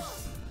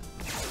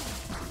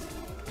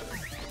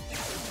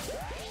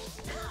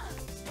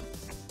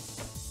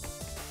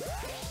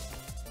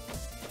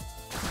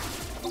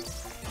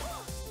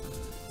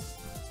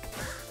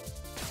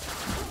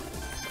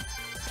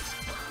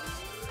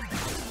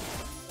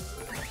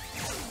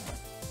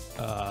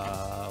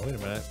 Wait a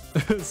minute.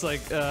 It's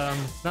like,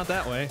 not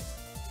that way.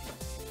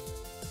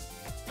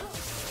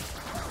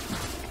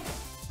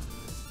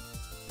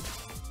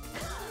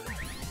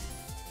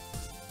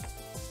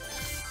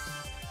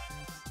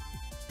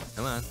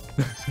 Come on.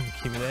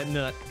 Give me that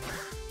nut.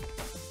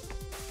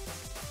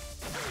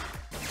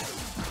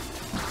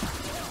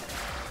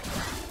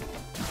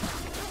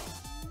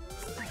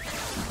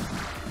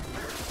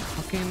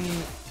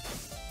 Fucking...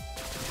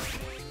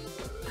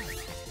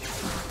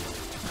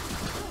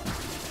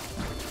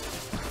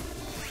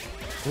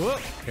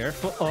 Whoop!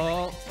 Careful!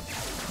 Oh!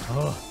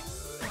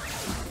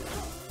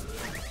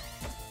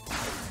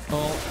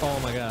 Oh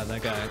my god,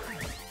 that guy.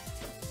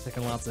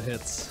 Taking lots of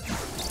hits.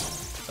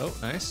 Oh,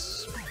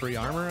 nice. Free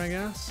armor, I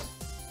guess.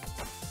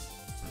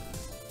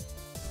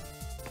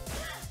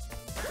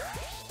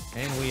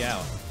 And we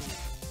out.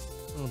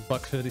 Oh,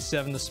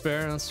 $1.57 to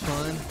spare, that's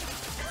fine.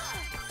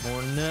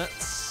 More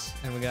nuts.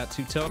 And we got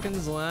 2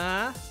 tokens.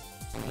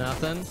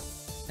 Nothing.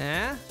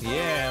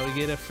 Yeah, we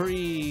get a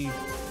free...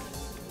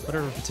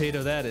 whatever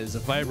potato that is, a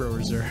Vibro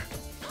Reserve.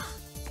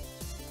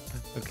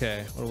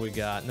 Okay, what do we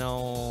got?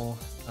 No,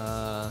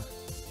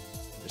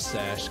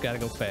 sash, gotta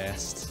go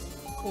fast.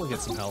 We'll get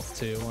some health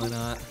too, why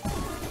not?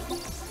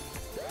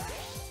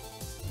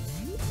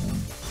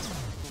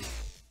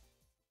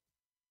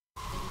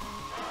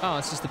 Oh,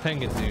 it's just the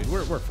penguin dude.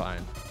 We're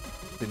fine.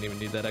 Didn't even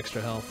need that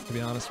extra health, to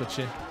be honest with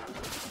you.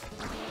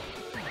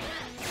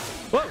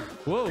 Whoa!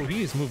 Whoa,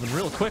 he's moving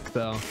real quick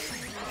though.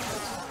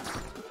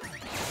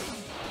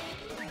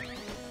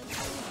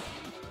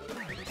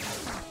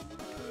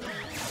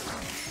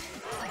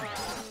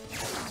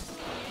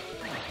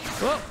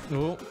 Oh,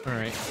 oh, all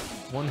right.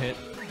 One hit.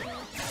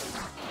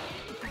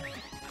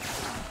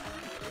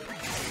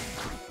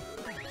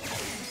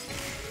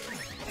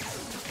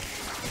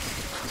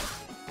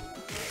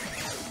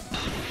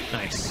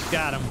 Nice,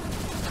 got him.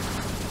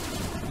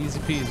 Easy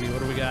peasy.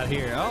 What do we got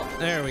here? Oh,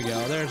 there we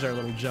go. There's our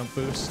little jump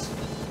boost.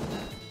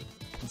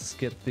 Let's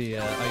get the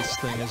ice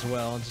thing as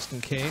well, just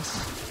in case.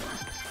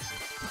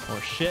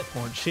 More shit,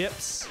 more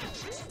chips.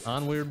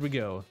 Onward we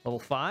go. Level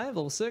 5,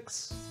 level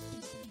 6,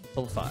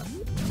 level 5.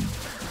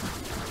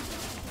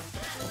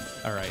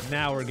 All right,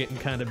 now we're getting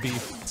kind of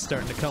beef. It's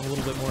starting to come a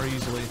little bit more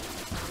easily.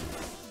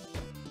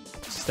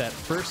 Just that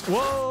first...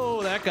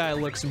 Whoa, that guy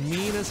looks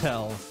mean as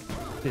hell.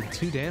 Did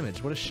 2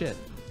 damage. What a shit.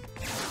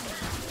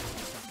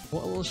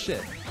 What a little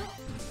shit.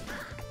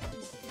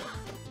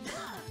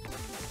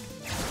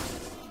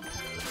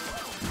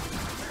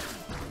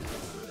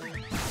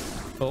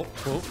 Oh,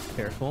 oh,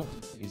 careful.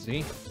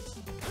 Easy.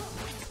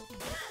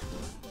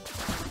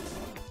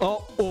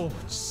 Oh, oh,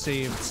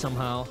 saved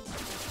somehow.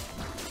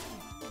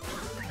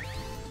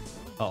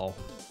 Uh-oh.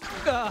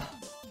 Ah!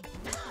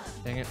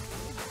 Dang it.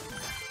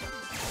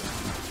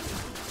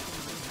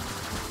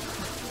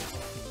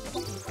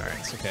 Alright,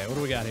 it's okay. What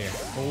do we got here?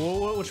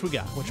 What we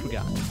got? What we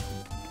got?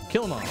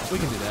 Kill them all. We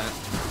can do that.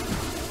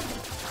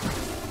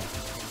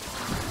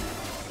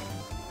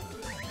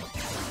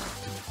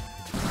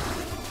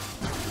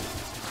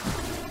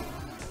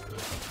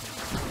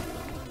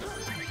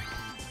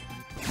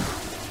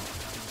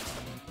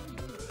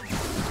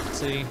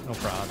 See? No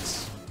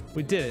prods.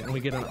 We did it, and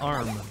we get an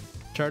arm.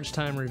 Charge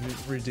time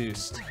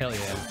reduced. Hell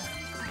yeah.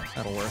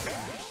 That'll work.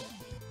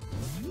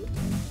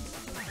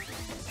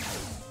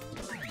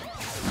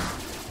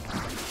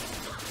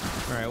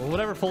 Alright, well,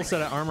 whatever full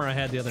set of armor I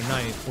had the other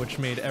night, which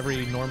made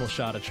every normal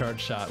shot a charge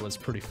shot, was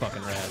pretty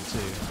fucking rad,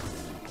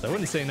 too. I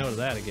wouldn't say no to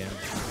that again.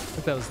 I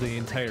think that was the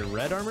entire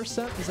red armor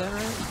set. Is that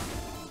right?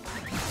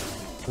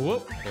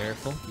 Whoop.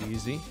 Careful.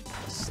 Easy.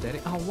 Steady.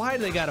 Oh, why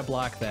do they gotta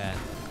block that?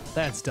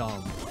 That's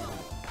dumb.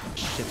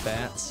 Shit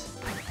bats.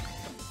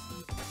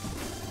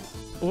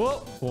 Whoa.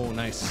 Whoa,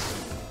 nice.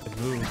 Good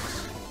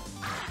moves.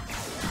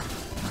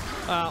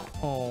 Oh.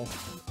 Oh.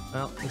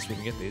 Well, at least we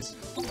can get these.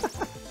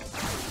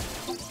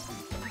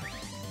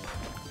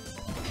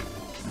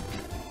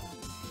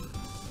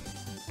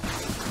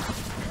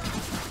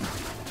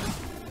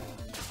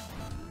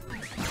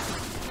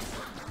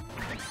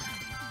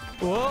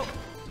 Whoa!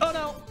 Oh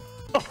no!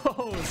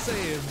 Oh,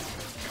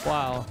 saved!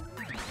 Wow.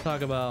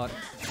 Talk about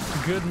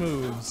good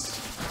moves.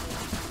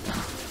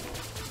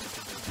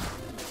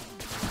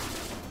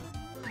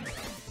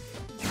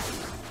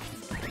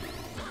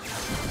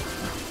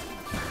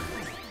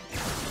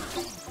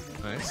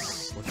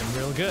 Nice. Looking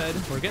real good.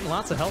 We're getting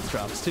lots of health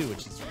drops too,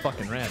 which is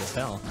fucking rad as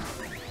hell.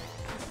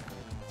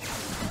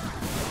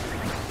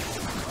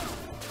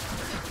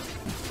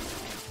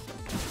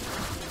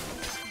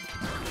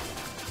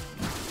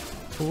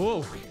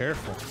 Whoa,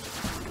 careful.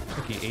 I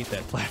think he ate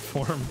that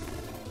platform.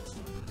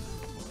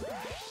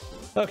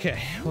 Okay,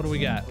 what do we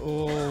got?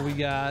 Oh, we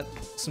got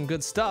some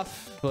good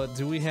stuff, but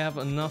do we have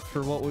enough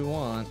for what we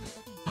want?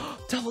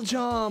 Double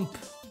jump!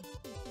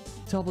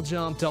 Double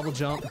jump, double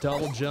jump,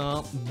 double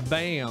jump.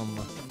 Bam!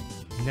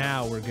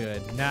 Now we're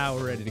good. Now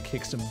we're ready to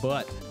kick some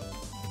butt.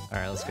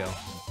 Alright, let's go.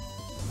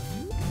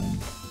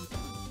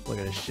 Look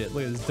at this shit.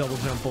 Look at this double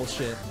jump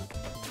bullshit.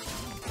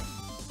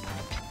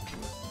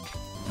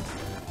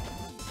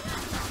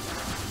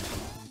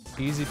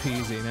 Easy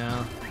peasy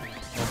now.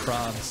 No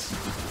probs.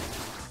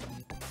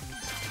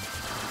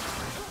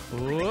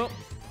 Whoa.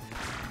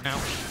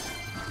 Ouch.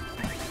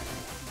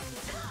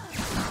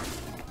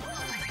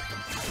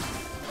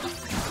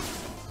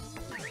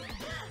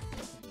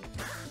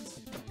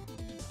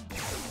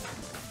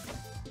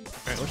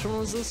 Alright, which one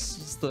was this?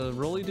 It's the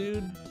rolly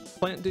dude?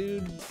 Plant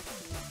dude?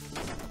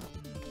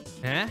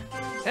 Huh?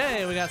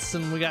 Hey, we got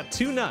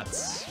 2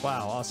 nuts.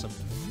 Wow, awesome.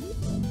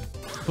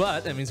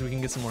 But that means we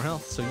can get some more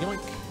health, so yoink.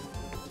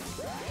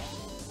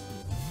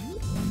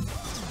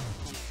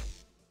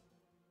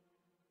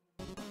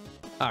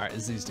 Alright,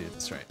 it's these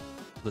dudes, right?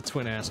 The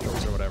twin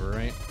astrals or whatever,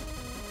 right?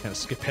 Kind of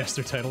skip past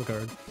their title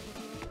card.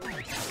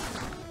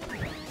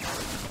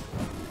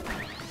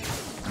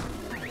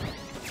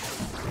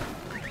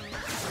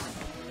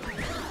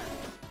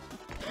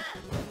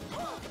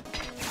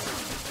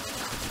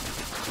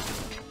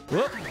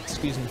 Whoop!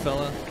 Excuse me,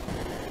 fella.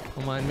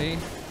 Don't mind me.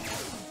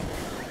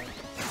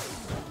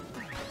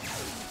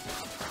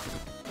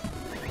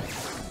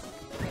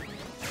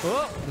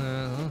 Whoop!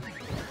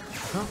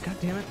 Oh, god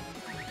damn it.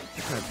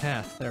 Our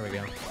path. There we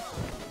go.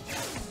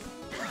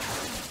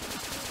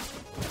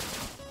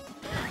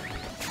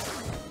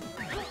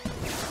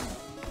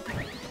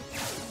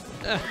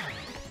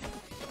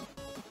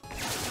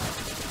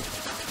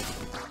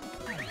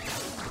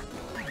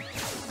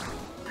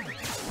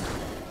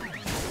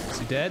 Is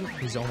he dead?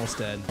 He's almost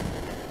dead.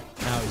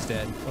 Now he's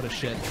dead. What a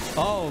shit.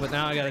 Oh, but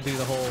now I gotta do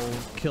the whole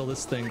kill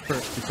this thing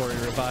first before he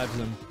revives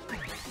him.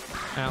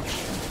 Ouch.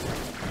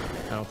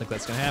 I don't think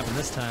that's gonna happen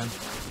this time.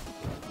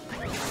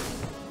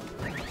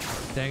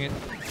 Dang it.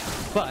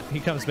 But he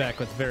comes back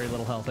with very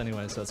little health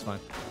anyway, so it's fine.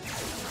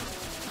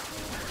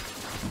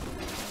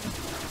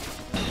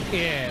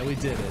 Yeah, we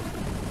did it.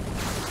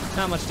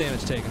 Not much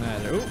damage taken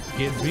either. Ooh,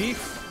 get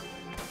beef.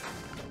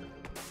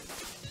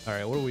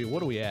 Alright,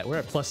 what are we at? We're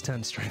at plus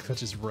 10 strength,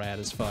 which is rad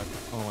as fuck.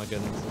 Oh my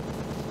goodness.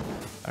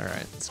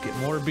 Alright, let's get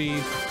more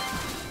beef.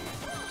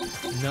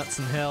 Nuts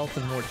and health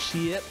and more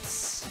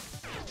chips.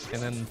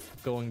 And then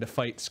going to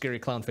fight Scary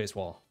Clown Face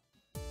Wall.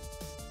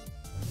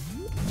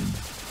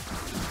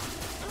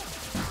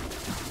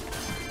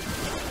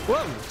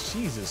 Whoa!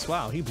 Jesus,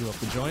 wow, he blew up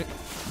the joint.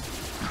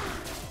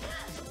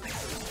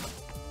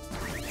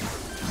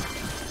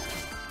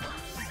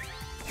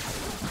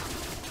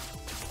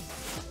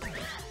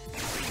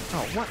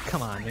 Oh, what?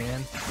 Come on,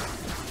 man.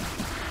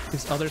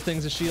 Gives other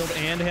things a shield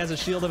and has a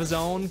shield of his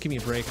own? Give me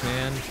a break,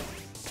 man.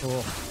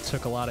 Oh,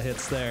 took a lot of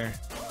hits there.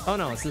 Oh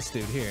no, it's this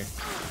dude here.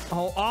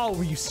 Oh,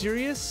 were you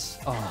serious?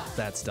 Oh,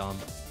 that's dumb.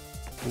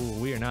 Ooh,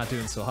 we are not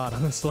doing so hot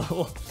on this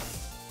level.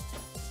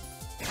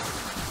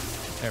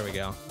 There we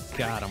go.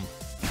 Got him.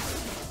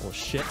 Little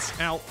shits.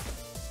 Out.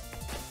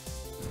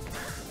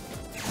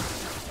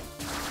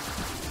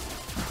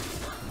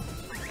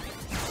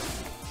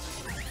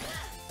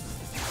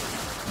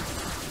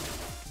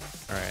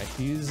 Alright,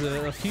 use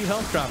a few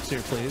health drops here,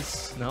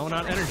 please. No,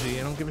 not energy.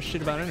 I don't give a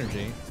shit about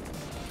energy.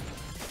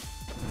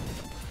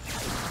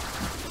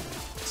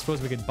 I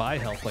suppose we could buy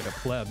health like a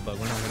pleb, but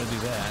we're not gonna do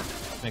that.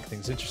 Make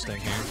things interesting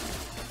here.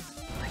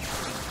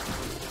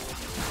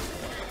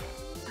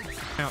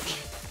 Ouch.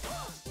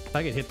 If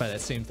I get hit by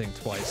that same thing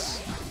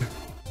twice.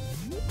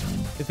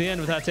 At the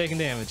end without taking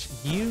damage.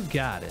 You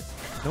got it.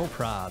 No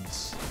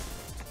probs.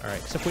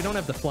 Alright, except we don't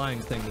have the flying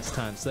thing this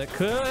time, so that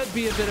could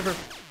be a bit of a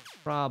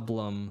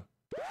problem.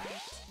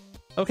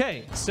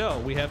 Okay, so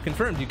we have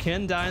confirmed you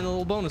can die in the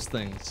little bonus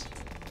things.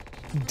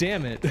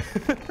 Damn it.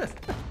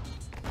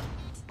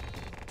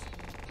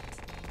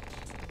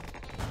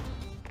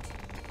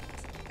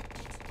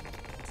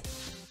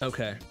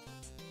 Okay.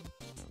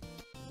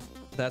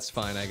 That's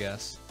fine, I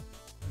guess.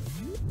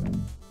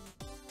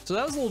 So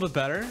that was a little bit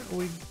better.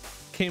 We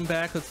came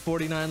back with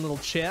 49 little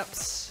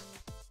chaps.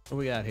 What do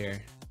we got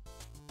here?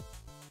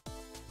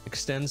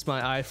 Extends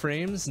my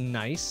iframes.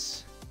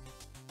 Nice.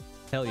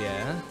 Hell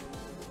yeah.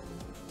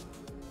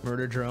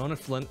 Murder drone. A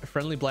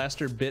friendly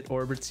blaster bit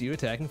orbits you,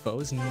 attacking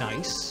foes.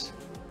 Nice.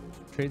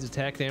 Trades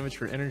attack damage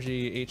for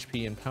energy,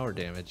 HP, and power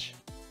damage.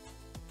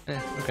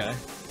 Okay.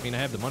 I mean, I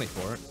have the money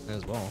for it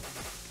as well.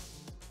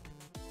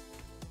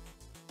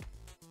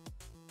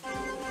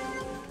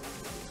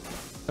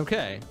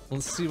 Okay,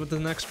 let's see what the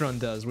next run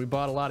does. We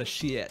bought a lot of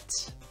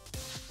shit.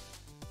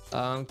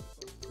 I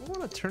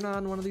want to turn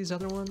on one of these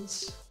other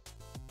ones.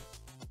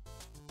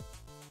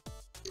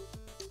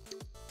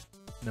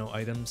 No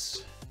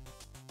items.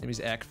 Enemies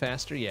act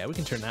faster. Yeah, we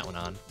can turn that one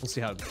on. We'll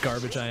see how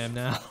garbage I am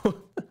now.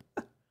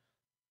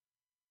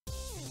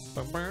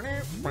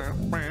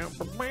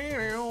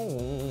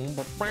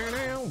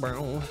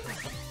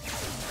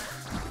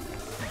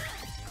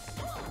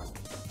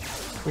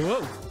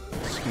 Whoa!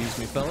 Excuse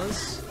me,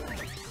 fellas.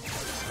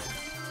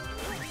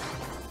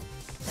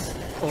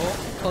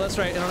 Oh, that's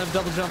right. I don't have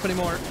double jump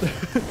anymore.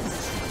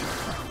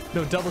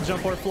 No double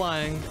jump or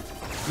flying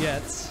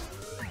yet.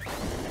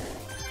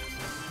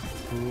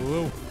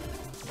 Whoa.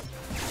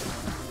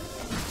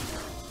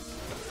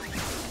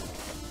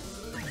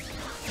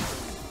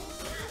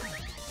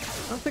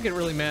 I don't think it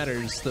really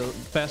matters, the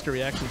faster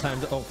reaction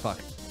time to— oh fuck.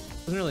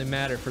 Doesn't really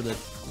matter for the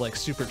like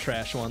super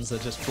trash ones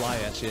that just fly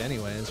at you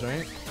anyways,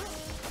 right?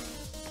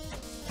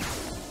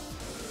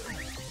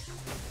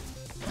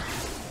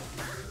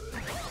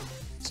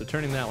 So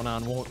turning that one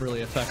on won't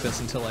really affect us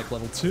until like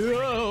level 2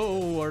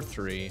 or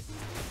 3.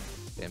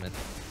 Damn it.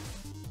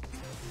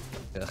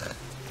 Ugh.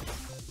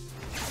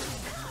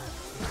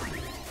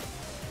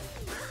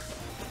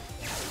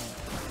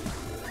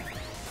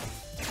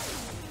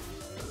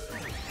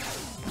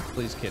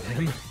 Please kid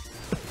him.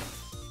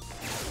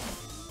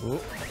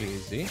 Oh,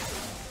 easy.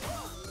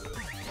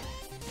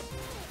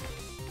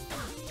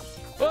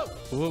 Whoa!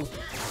 Whoa.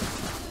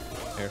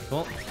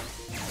 Careful.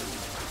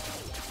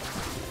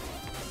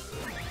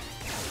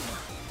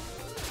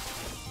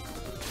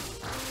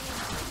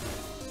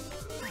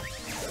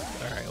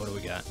 Alright, what do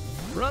we got?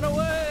 Run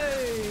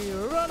away!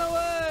 Run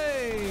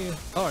away!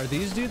 Oh, are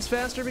these dudes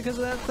faster because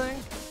of that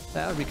thing?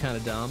 That would be kind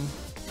of dumb.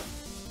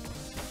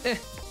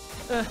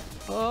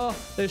 Oh,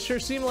 they sure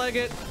seem like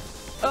it.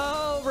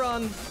 Oh,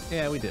 run.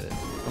 Yeah, we did it.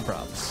 No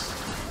problems.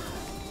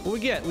 What we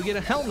get? We get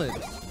a helmet.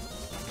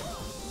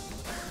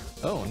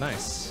 Oh,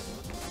 nice.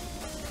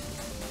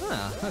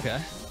 Ah,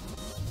 okay.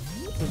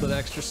 A little bit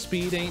extra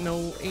speed ain't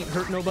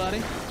hurt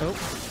nobody. Oh,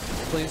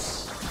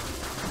 please.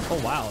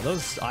 Oh wow,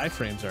 those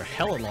iframes are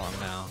hella long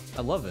now.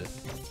 I love it.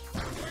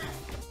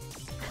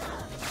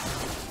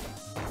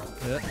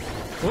 Yeah.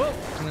 Whoa!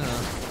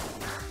 No.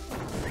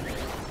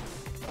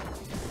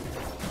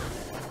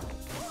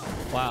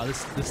 Wow,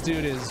 this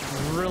dude is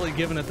really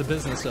giving it the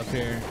business up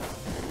here.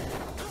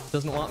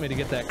 Doesn't want me to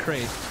get that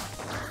crate.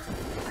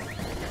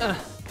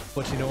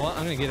 But you know what?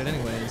 I'm gonna get it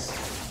anyways.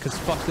 Cause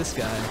fuck this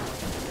guy.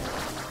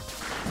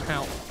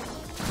 Ow.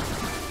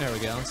 There we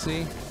go,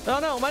 see? Oh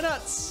no, my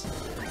nuts!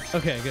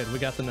 Okay, good, we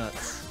got the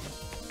nuts.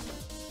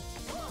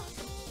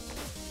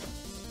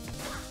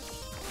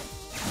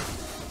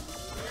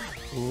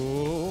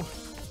 Ooh.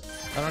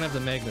 I don't have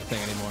the magnet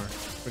thing anymore.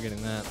 We're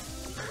getting that.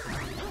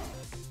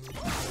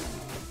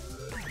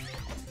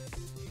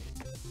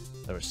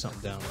 There was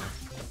something down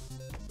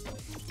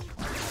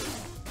there.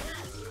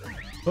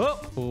 Oh!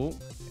 Ooh.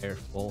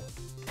 Careful.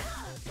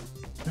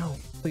 No,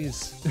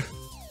 please.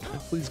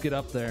 Please get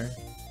up there.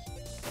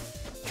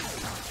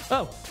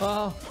 Oh!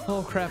 Oh!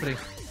 Oh, crappity.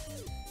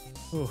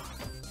 Ooh.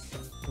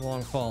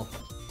 Long fall.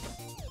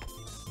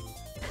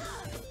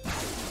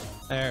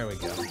 There we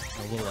go.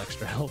 A little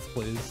extra health,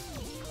 please.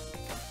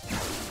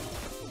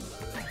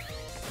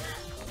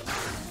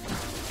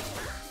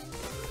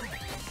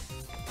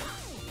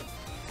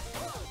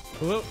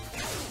 Whoa.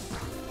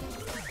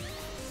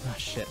 Ah,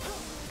 shit.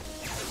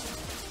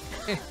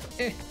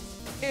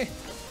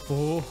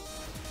 Oh.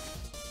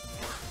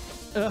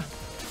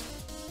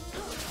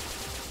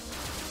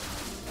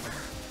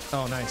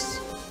 Oh, nice.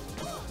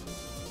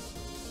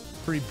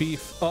 Free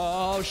beef.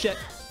 Oh, shit.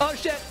 Oh,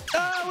 shit.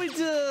 Oh, we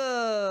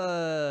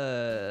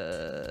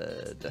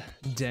did.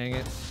 Dang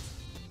it.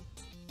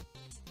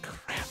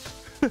 Crap.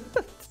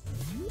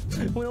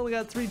 We only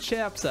got 3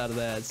 chaps out of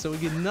that, so we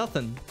get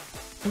nothing.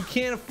 We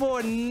can't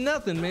afford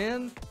nothing,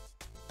 man.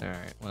 All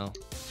right, well,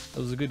 it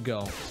was a good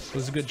go. It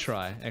was a good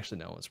try. Actually,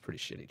 no, it was a pretty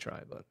shitty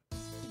try, but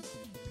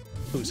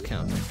who's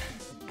counting?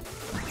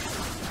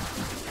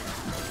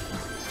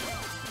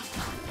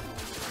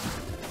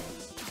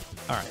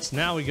 All right, so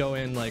now we go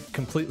in like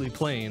completely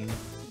plain,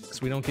 so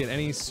we don't get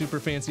any super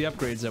fancy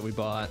upgrades that we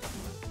bought.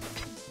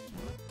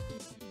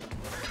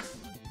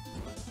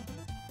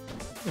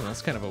 Oh,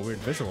 that's kind of a weird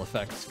visual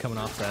effect coming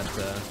off that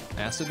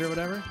acid or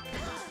whatever.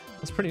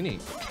 That's pretty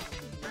neat.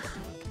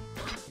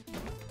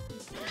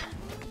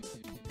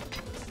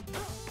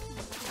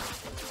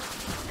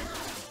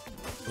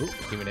 Ooh,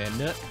 give me that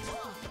nut.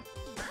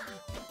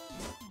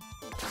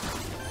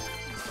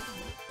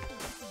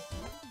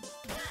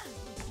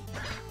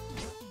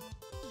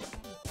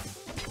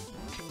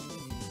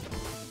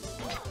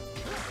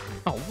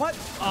 Oh, what?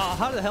 Oh,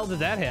 how the hell did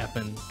that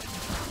happen?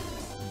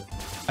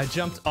 I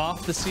jumped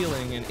off the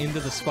ceiling and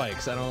into the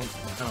spikes. I don't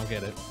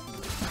get it.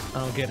 I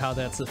don't get how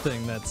that's a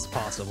thing that's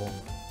possible.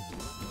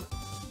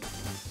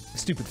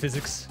 Stupid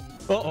physics.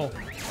 Uh-oh.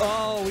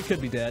 Oh, we could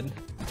be dead.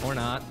 Or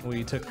not.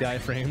 We took the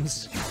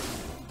iframes.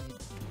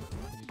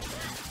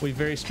 We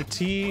very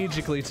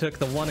strategically took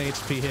the 1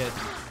 HP hit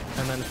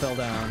and then fell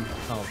down.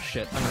 Oh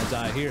shit, I'm gonna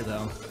die here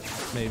though.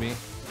 Maybe.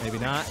 Maybe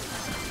not.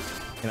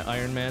 Gonna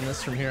Iron Man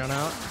this from here on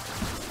out?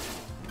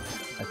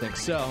 I think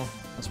so.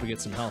 Unless we get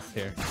some health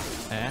here.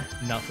 Eh?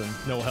 Nothing.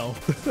 No health.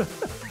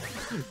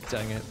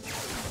 Dang it.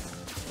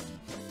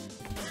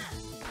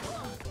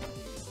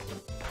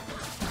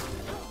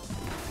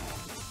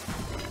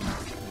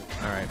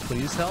 Alright,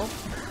 please help?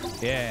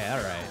 Yeah,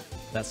 alright.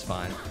 That's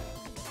fine.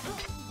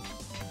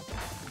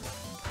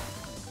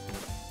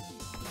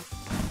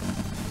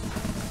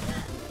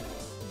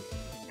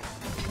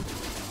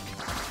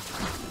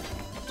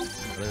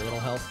 Another little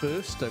health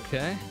boost,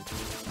 okay.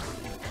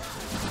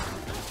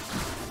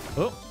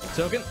 Oh,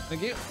 token,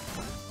 thank you.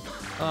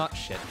 Oh,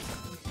 shit.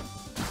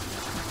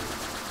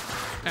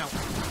 Ow.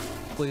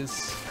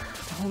 Please.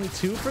 Only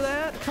 2 for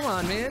that? Come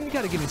on, man. You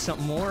gotta give me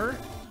something more.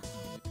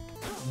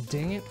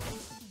 Dang it.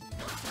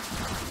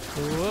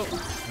 Whoa.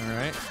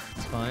 Alright,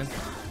 it's fine.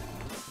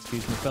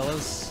 Excuse me,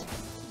 fellas.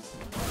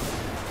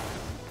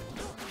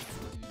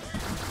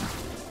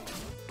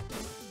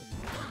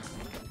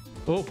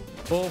 Oh,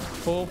 oh,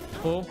 oh,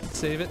 oh.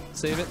 Save it,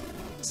 save it,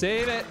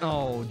 save it.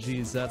 Oh,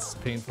 jeez, that's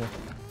painful.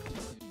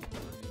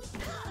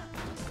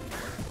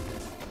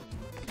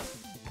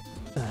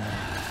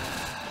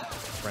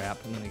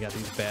 Crap, and then you got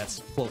these bats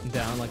floating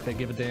down like they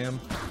give a damn.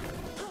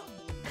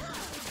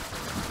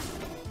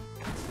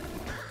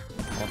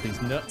 Want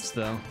these nuts,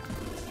 though.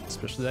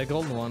 Especially that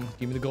golden one.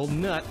 Give me the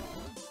golden nut.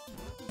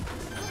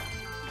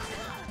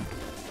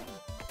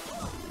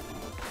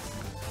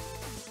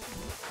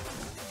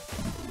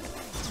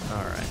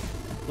 Alright.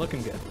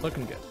 Looking good,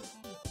 looking good.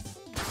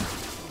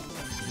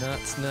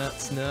 Nuts,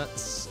 nuts,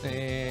 nuts.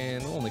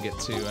 And we'll only get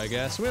 2, I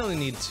guess. We only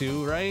need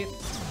 2, right?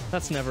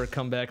 That's never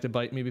come back to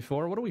bite me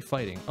before. What are we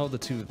fighting? Oh, the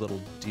 2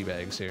 little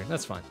D-bags here.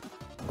 That's fine.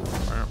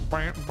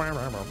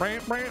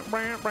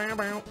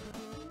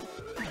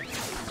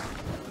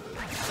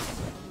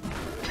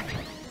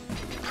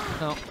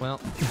 Oh, well.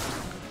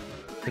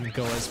 Didn't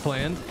go as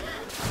planned.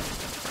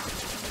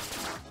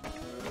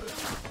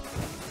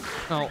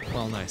 Oh,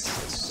 well, nice.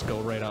 Let's just go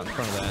right out in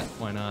front of that.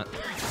 Why not?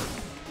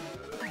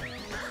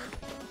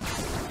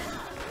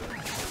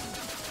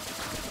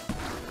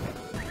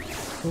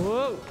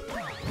 Whoa!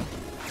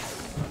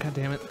 God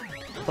damn it.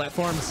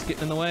 Platform's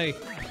getting in the way.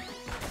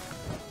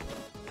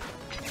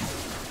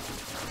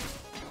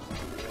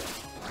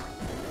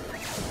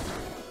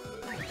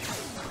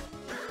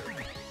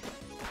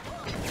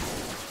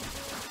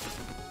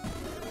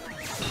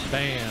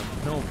 Bam.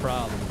 No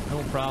problem.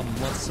 No problem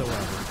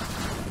whatsoever.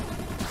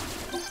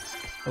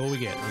 Oh, we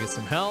get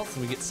some health,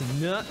 we get some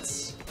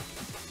nuts.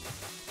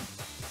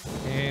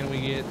 And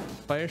we get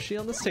fire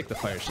shield. Let's take the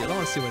fire shield. I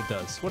want to see what it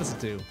does. What does it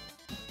do?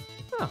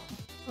 Oh,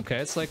 okay.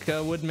 It's like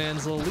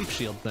Woodman's little leaf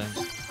shield thing.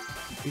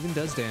 Even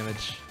does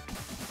damage.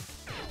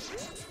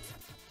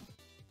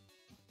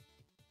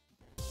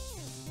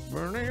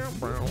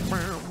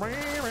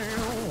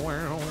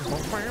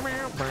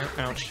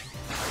 Ouch.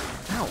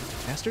 Ow,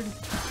 bastard.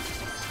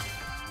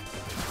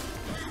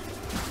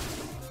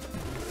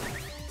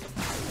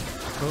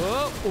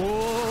 Oh,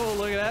 oh,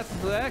 look at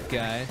that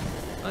guy.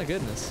 My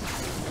goodness.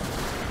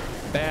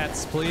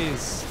 Bats, please.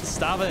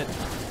 Stop it.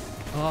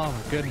 Oh,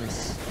 my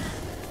goodness.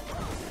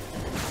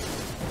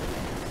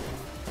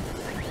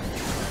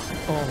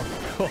 Oh,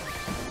 my God.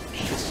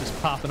 Shit's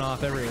just popping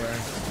off everywhere.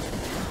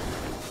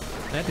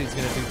 That dude's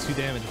gonna do 2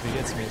 damage if he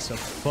hits me, so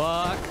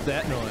fuck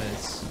that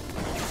noise.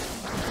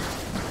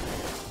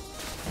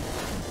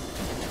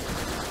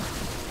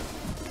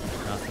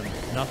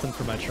 Nothing. Nothing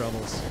for my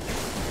troubles.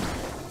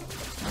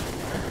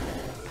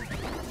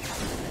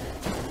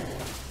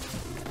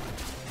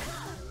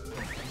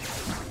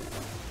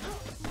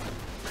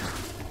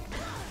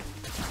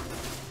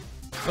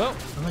 Oh,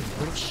 oh,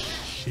 little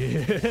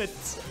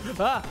shit.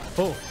 Ah,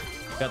 oh,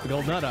 got the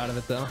gold nut out of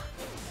it though.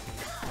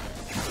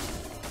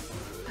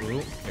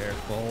 Ooh,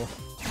 careful.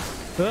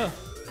 Ah.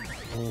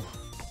 Oh.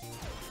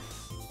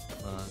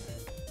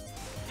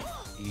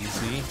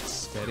 Easy,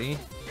 steady.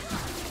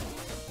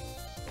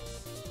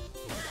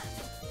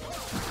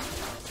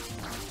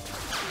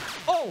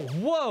 Oh,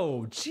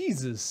 whoa,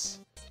 Jesus.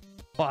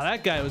 Wow,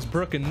 that guy was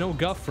brooking no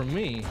guff from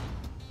me.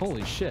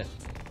 Holy shit.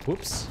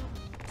 Whoops.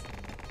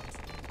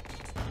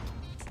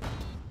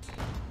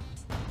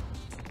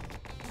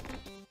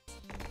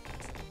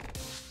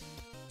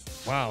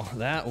 Wow,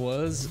 that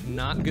was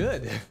not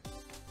good.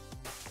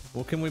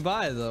 What can we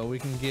buy though? We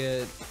can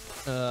get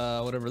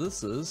whatever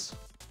this is.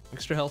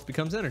 Extra health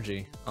becomes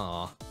energy.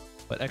 Aw.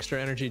 But extra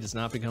energy does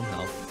not become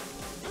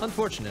health.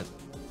 Unfortunate.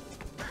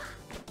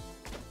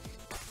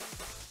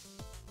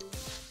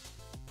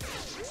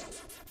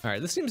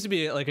 Alright, this seems to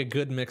be like a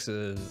good mix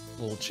of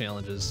little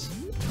challenges.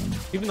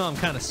 Even though I'm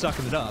kind of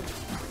sucking it up,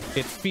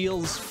 it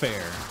feels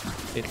fair.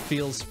 It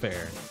feels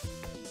fair.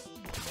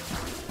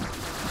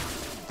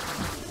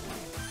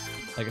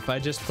 Like if I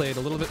just played a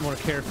little bit more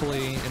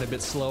carefully and a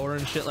bit slower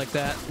and shit like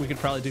that, we could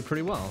probably do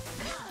pretty well.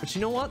 But you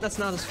know what? That's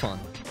not as fun.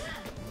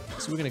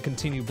 So we're gonna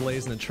continue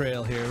blazing the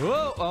trail here.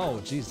 Whoa! Oh,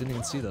 geez, didn't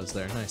even see those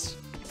there. Nice.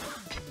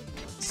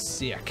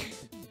 Sick.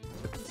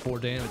 Took 4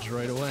 damage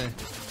right away.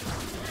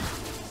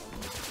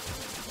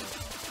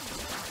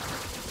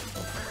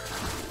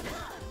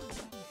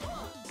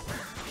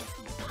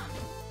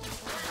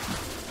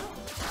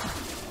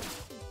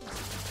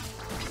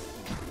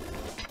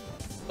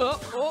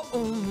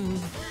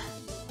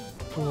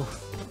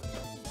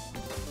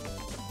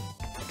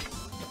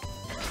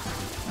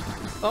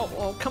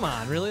 Oh, come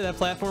on, really? That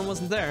platform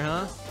wasn't there,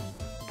 huh?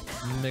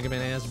 Mega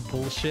Man ass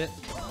bullshit.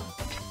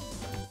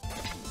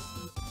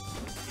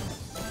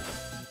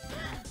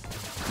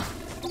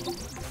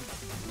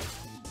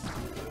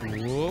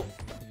 Whoa.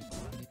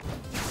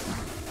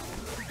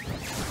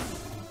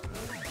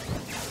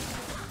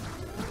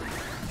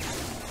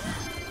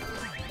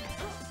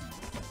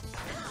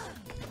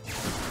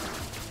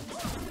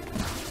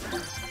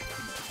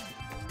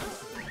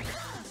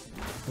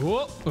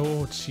 Whoa!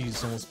 Oh,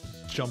 jeez, almost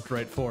jumped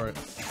right for it.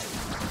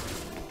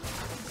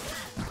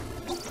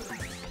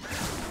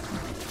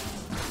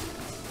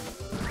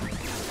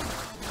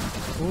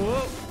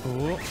 Whoa!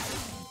 Whoa!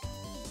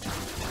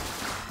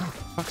 Oh,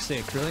 fuck's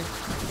sake, really?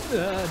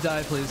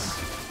 Die, please.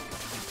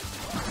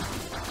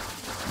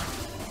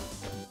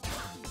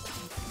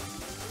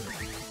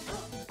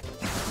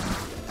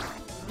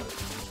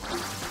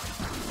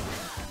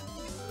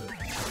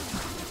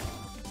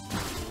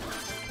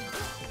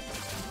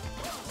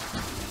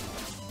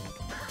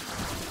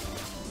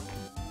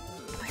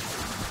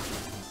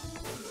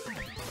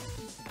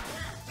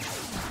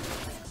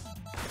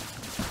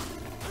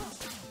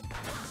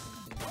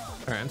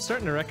 Alright, I'm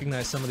starting to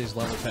recognize some of these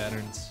level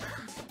patterns,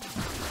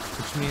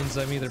 which means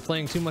I'm either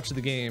playing too much of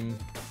the game,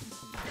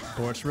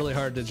 or it's really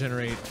hard to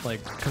generate,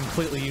 like,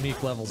 completely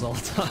unique levels all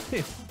the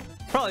time.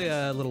 Probably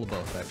a little of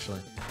both,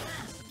 actually.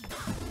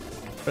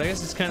 But I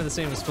guess it's kind of the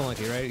same as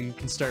Spelunky, right? You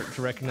can start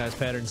to recognize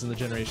patterns in the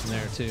generation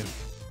there, too.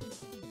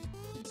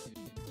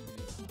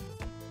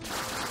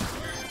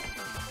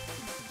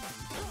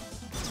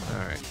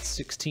 Alright,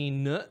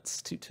 16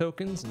 nuts, 2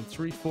 tokens, and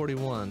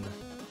 341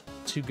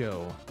 to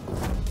go.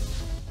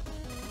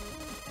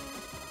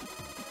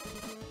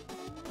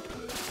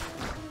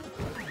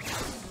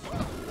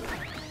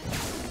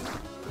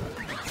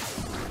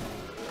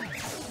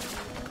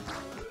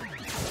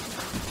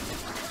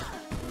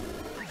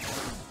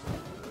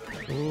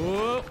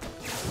 Whoa.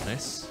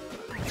 Nice.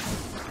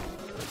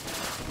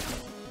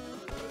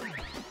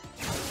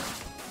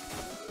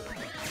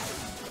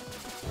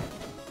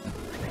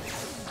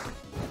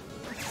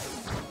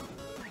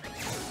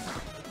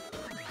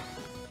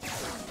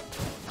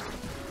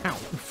 Ow.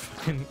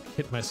 Fucking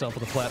hit myself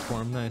with a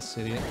platform. Nice,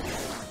 idiot.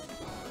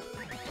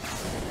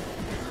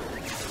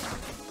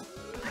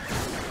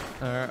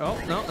 Oh,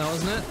 no, that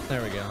wasn't it.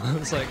 There we go.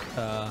 It's like,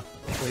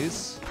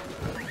 please.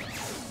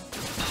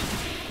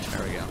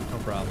 There we go, no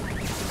problem.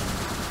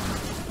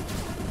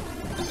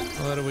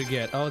 What do we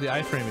get? Oh, the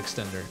iframe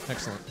extender.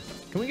 Excellent.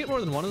 Can we get more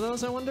than one of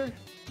those, I wonder?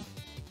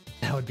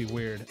 That would be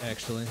weird,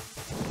 actually.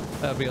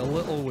 That would be a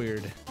little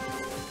weird.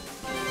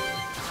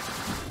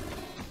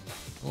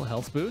 A little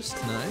health boost.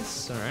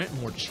 Nice. Alright,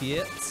 more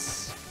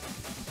cheats.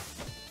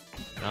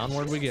 And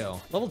onward we go.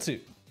 Level 2.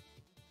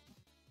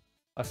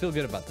 I feel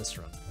good about this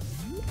run.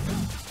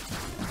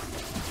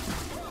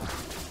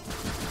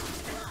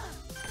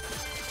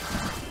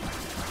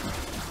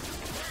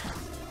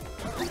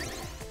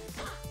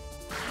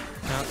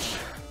 Ouch.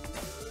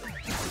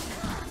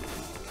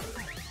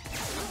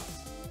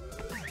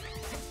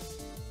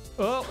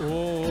 Oh,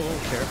 whoa,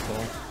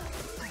 careful.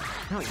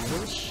 Ow, you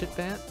little shit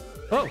bat.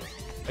 Oh,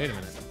 wait a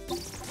minute.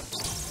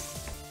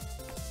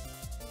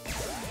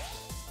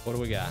 What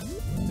do we got?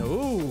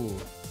 Ooh,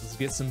 let's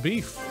get some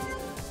beef.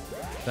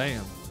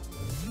 Damn.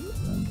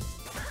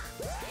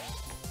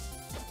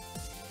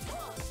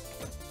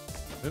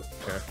 Oop,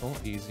 careful,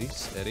 easy,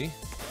 steady.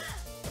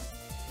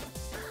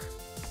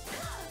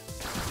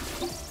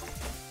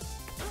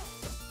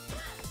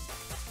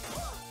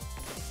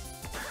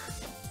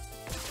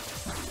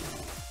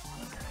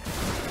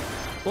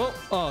 Whoa!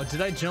 Oh,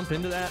 did I jump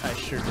into that? I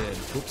sure did.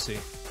 Whoopsie.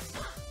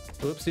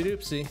 Whoopsie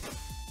doopsie.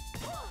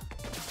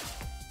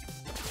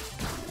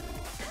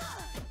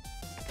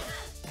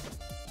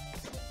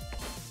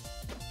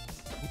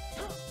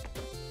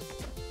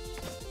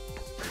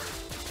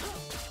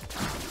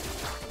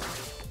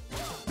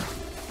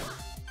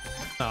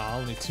 Oh,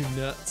 only 2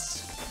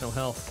 nuts. No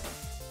health.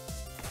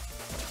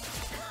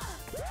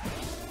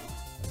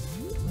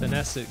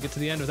 Finesse it. Get to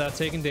the end without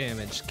taking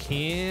damage.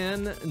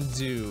 Can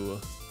do.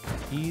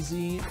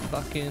 Easy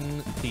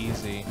fucking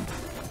easy.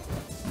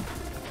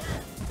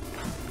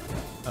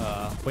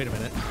 Wait a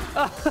minute.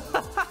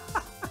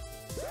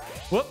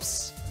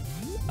 Whoops.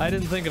 I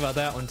didn't think about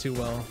that one too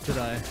well, did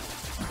I?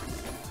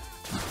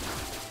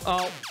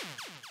 Oh.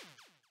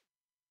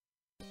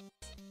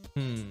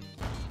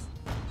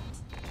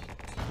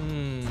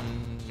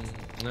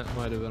 That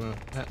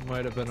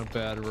might have been a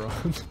bad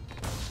run.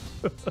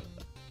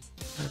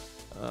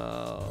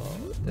 Oh,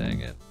 dang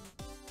it.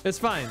 It's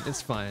fine.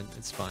 It's fine.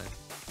 It's fine.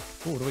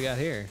 Ooh, what do we got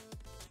here?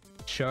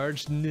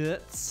 Charged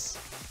nuts.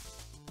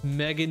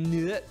 Mega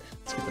nut.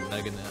 Let's get the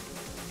mega nut.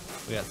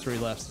 We got 3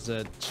 left. Is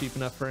that cheap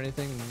enough for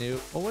anything?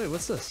 Nope. Oh wait,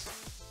 what's this?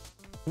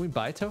 Can we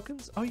buy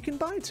tokens? Oh, you can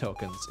buy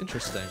tokens.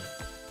 Interesting.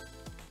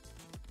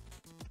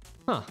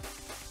 Huh.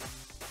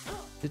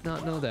 Did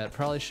not know that.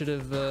 Probably should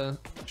have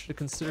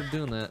considered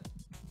doing that.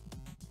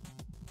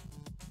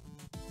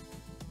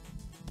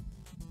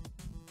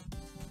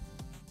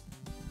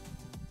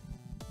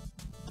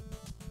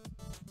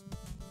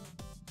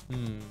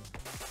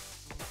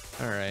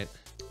 All right.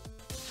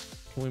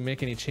 Can we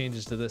make any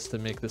changes to this to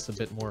make this a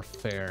bit more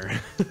fair?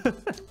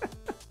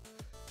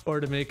 Or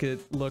to make it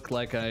look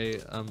like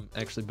I'm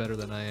actually better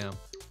than I am?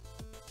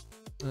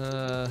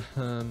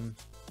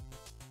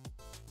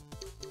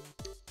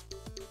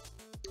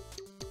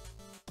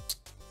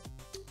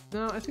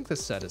 No, I think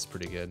this set is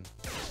pretty good.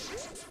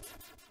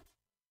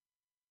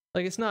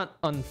 Like, it's not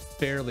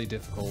unfairly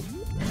difficult,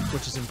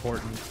 which is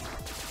important.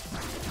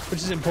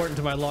 Which is important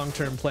to my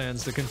long-term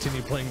plans to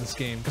continue playing this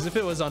game. Because if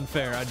it was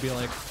unfair, I'd be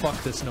like, fuck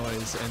this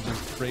noise, and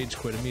just rage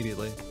quit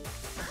immediately.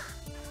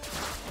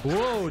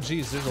 Whoa,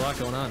 geez, there's a lot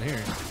going on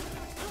here.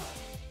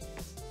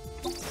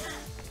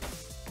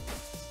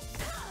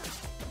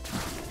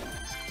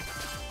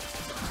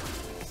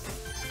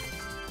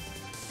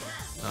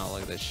 Oh,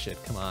 look at this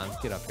shit. Come on,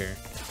 get up here.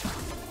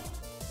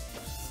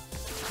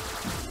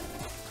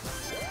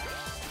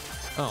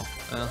 Oh,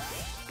 well,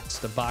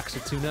 just a box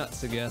of 2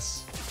 nuts, I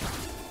guess.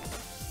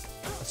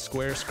 A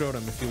square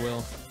scrotum, if you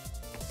will.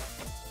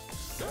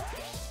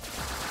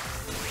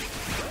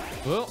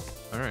 Well,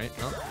 alright,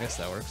 well, I guess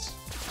that works.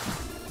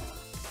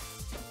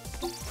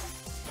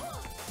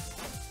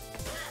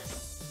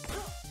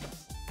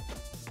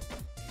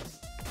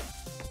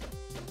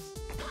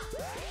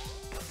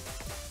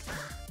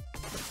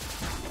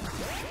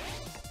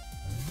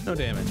 No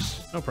damage,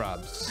 no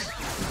probs.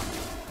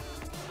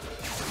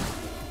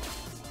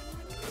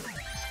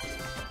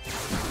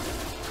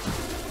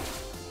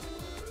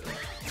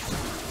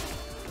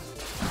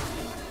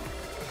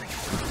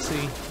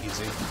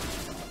 Easy.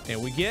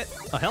 And we get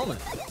a helmet.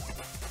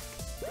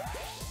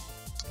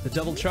 The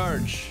double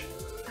charge.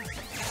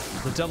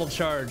 The double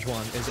charge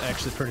one is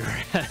actually pretty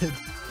rad.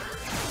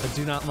 I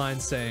do not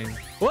mind saying.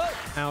 Whoa!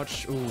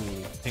 Ouch. Ooh,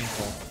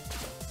 painful.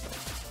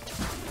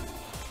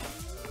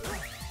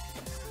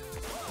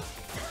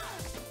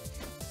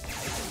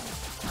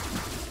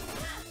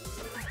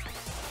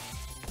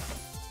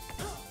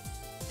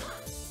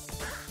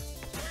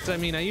 So, I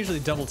mean, I usually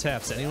double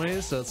taps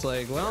anyways, so it's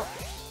like, well,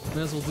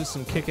 might as well do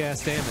some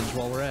kick-ass damage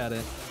while we're at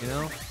it, you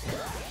know?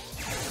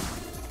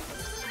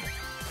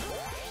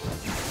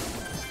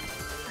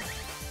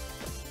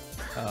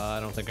 I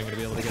don't think I'm gonna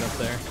be able to get up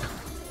there.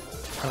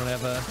 I don't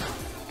have a...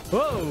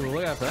 Whoa,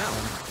 look out for that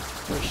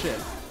one. Oh shit.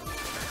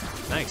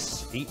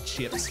 Nice, 8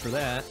 chips for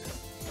that.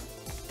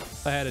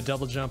 If I had a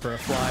double jump or a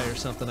fly or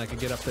something, I could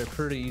get up there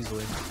pretty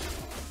easily.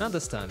 Not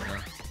this time,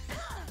 though.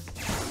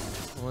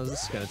 What is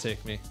this gonna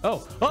take me?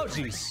 Oh, oh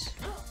jeez.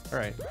 All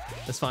right,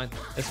 it's fine,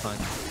 it's fine.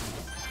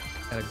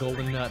 Got a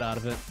golden nut out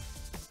of it.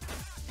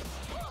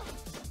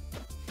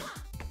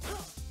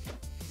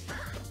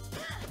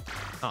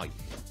 Oh, you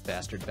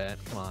bastard bat.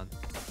 Come on.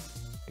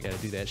 You gotta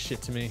do that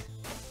shit to me.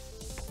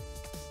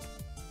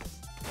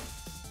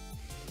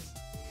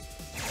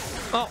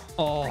 Oh!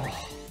 Oh!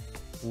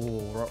 Ooh,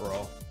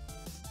 ruh-roh.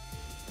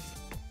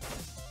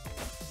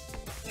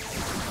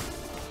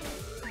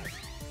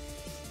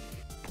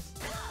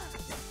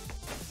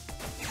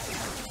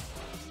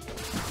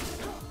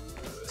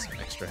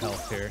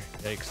 Health here.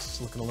 Yikes,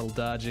 looking a little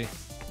dodgy.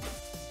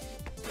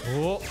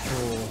 Whoa,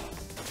 oh.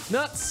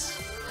 Nuts!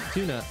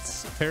 2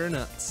 nuts. A pair of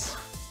nuts.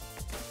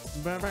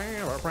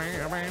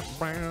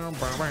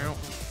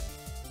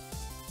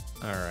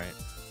 Alright.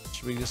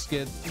 Should we just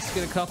get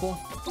a couple?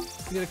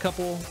 Get a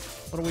couple.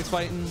 What are we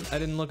fighting? I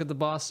didn't look at the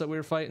boss that we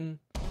were fighting.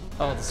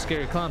 Oh, the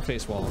scary clown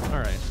face wall.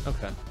 Alright,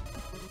 okay.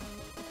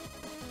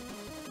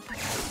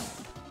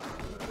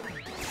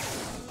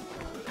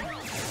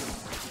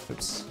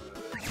 Oops.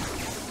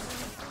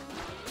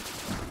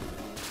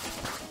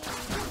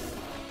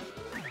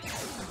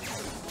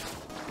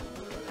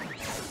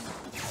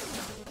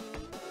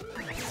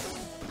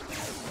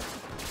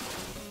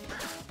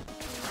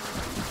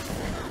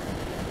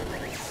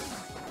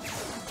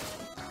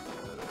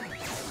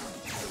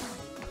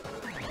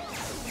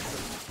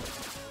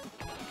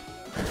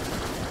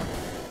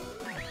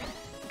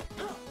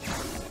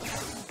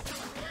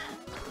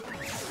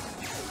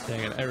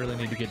 Dang it, I really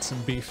need to get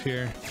some beef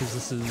here, because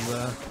this is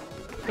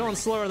going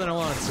slower than I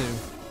want it to.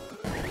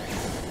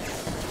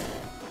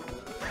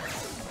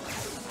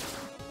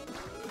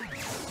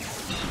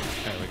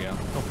 There we go,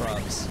 no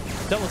problems.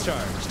 Double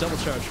charge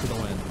for the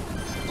win.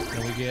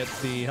 And we get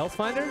the health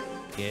finder?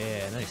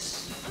 Yeah,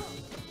 nice.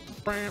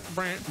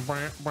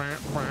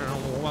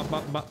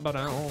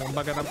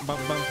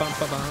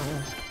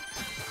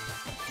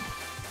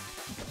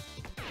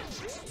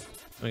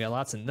 We got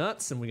lots of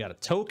nuts and we got a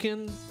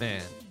token.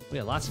 Man, we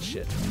got lots of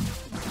shit.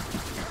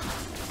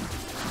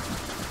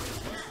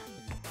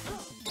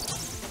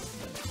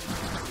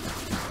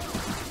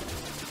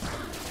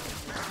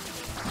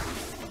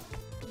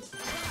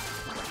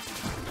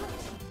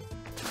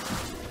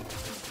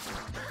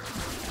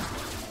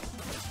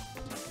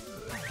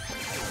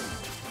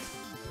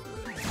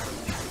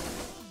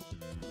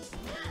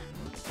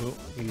 Oh,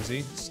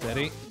 easy,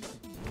 steady.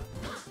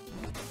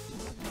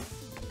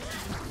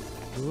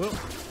 Whoa,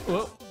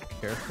 whoa,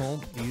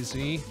 careful,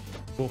 easy.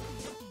 Whoa,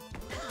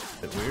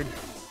 bit weird.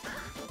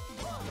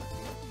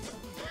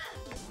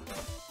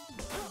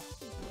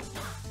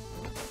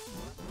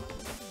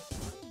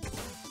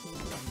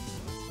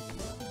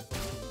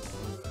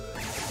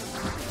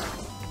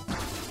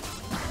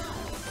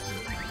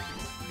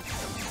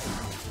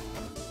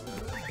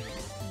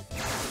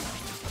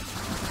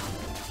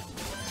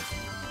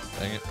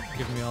 Dang it,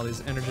 giving me all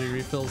these energy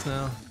refills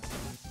now.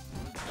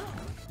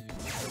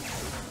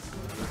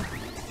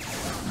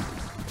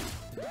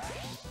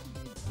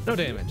 No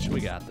damage,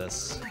 we got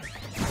this.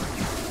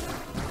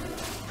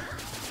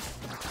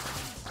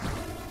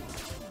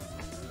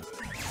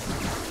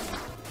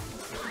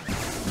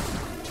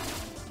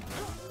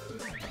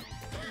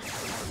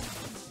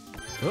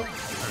 Oh, all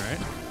right.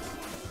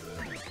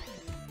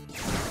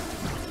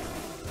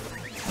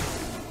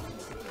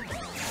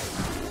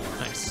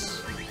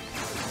 Nice.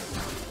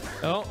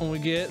 Oh, and we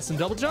get some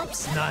double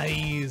jumps.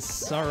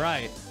 Nice. All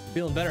right.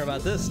 Feeling better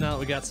about this now that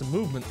we got some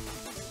movement.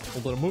 A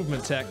little bit of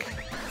movement tech.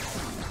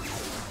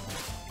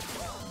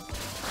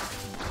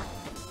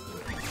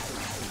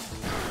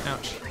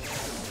 Ouch.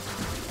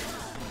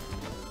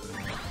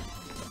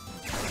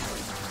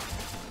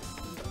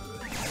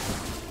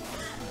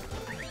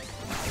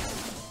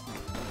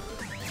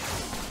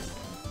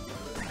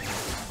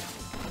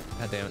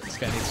 God damn it, this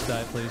guy needs to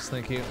die, please.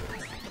 Thank you.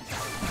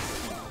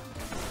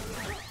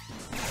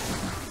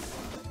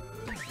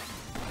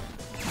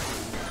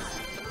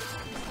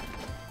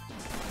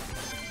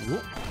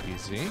 Ooh,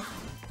 easy.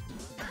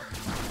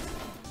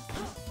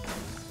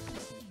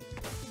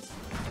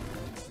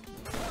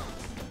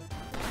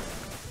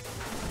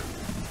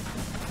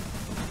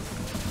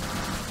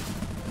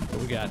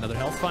 We got another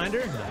health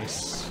finder.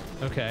 Nice.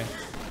 Okay.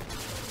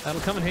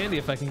 That'll come in handy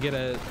if I can get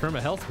a perma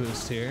health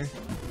boost here.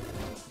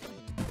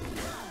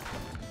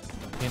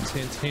 Hint,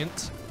 hint,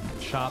 hint.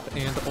 Chop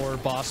and or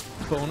boss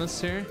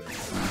bonus here.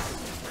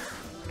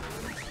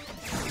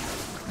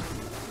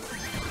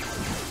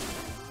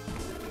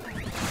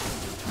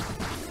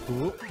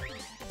 Ooh.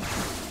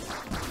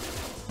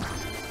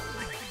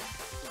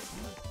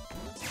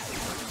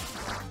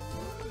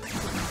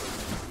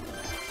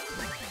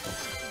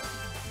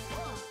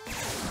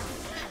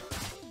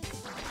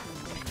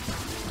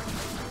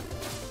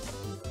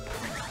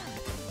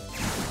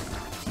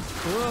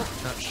 Whoa,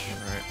 ouch.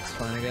 Alright, that's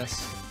fine, I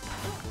guess.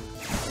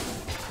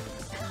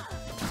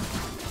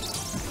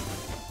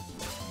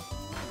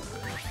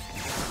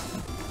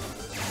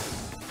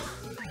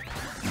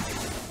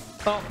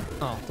 Oh,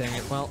 oh, dang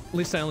it. Well, at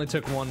least I only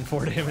took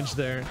 4 damage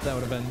there. That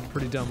would have been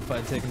pretty dumb if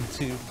I'd taken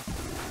 2.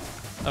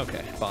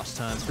 Okay, boss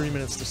time. 3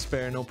 minutes to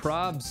spare, no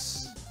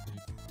probs.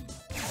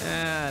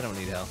 I don't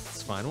need health.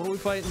 It's fine. What are we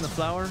fighting? The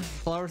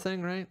flower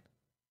thing, right?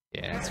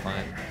 Yeah, it's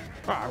fine.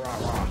 Rah, rah,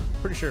 rah.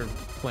 Pretty sure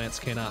plants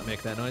cannot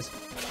make that noise.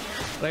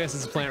 But I guess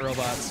it's a plant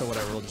robot, so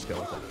whatever, we'll just go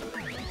with it.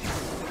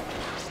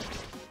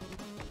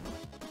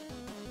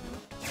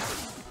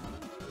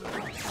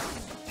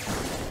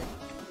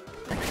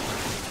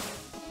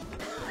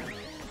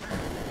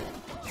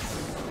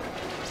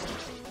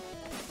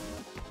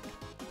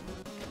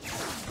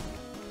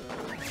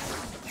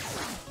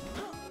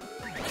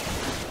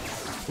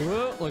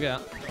 Whoa, look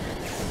out.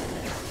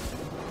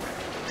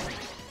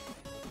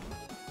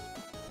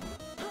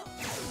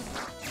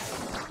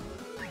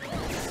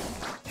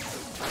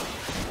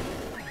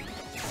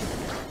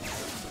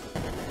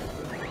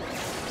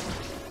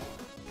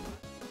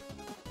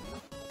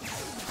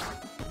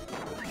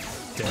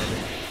 Dead.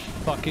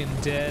 Fucking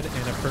dead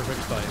and a perfect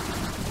fight.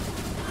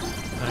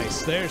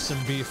 Nice, there's some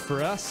beef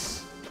for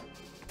us.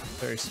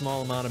 Very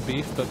small amount of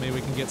beef, but maybe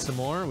we can get some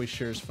more. We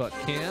sure as fuck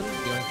can.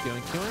 Yoink,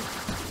 yoink,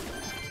 yoink.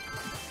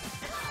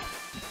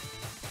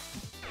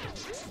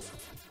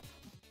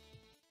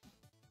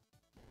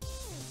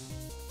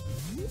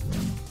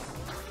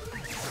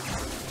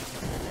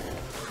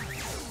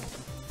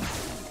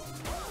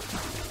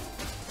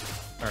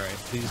 Alright,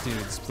 these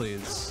dudes,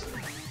 please.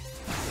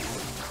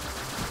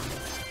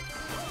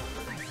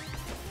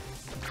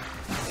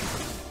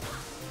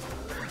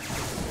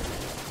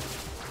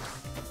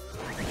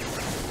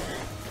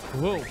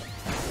 Whoa.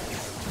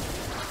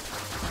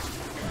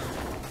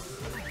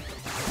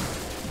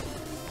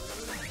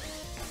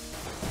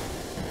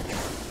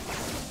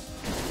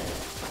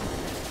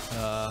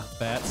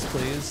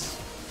 please.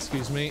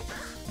 Excuse me.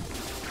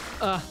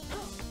 Yeah.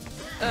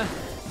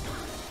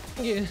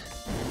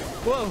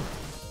 Whoa.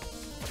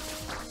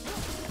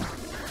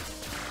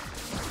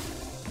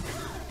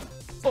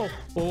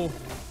 Oh.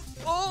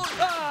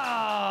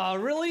 Ah,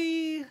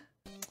 really?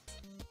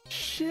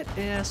 Shit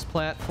ass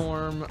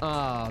platform.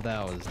 Ah,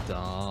 that was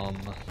dumb.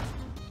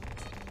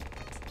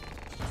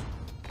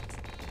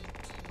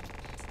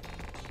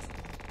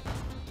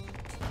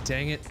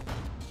 Dang it.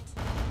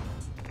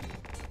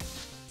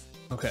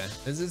 Okay,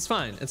 it's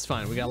fine. It's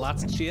fine. We got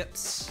lots of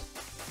chips.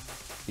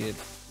 Get a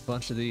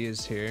bunch of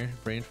these here.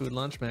 Brain food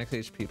lunch, max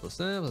HP plus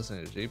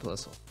energy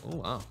plus. Oh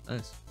wow,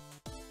 nice.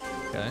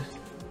 Okay.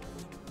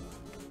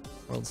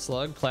 World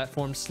slug,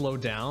 platform slow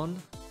down.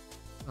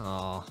 Oh,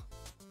 I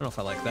don't know if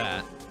I like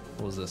that.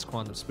 What was this?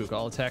 Quantum spook.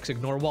 All attacks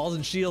ignore walls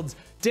and shields.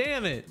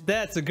 Damn it!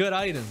 That's a good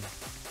item.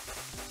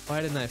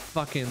 Why didn't I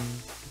fucking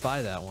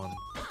buy that one?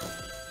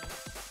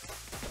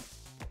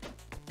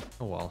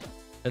 Oh well.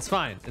 It's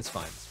fine. It's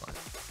fine. It's fine.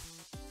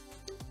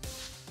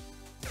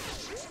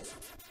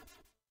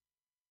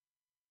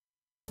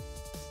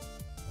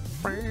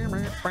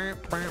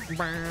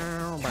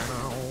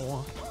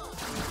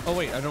 Oh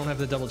wait, I don't have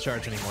the double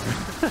charge anymore.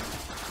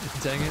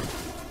 Dang it.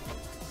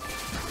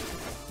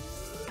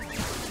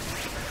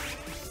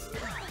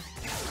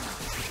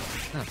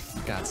 Oh,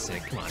 for God's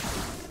sake, come on.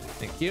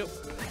 Thank you.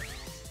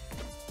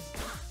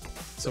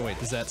 So wait,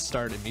 does that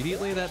start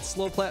immediately, that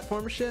slow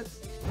platform shit?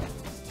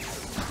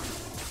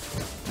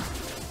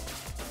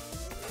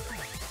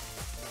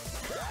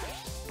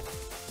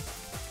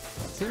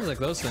 Seems like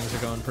those things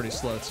are going pretty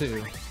slow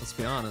too, let's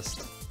be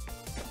honest.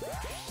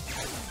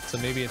 So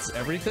maybe it's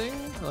everything?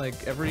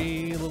 Like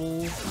every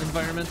little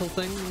environmental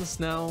thing is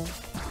now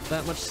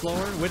that much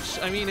slower? Which,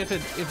 I mean, if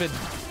it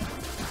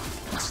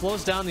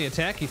slows down the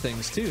attacky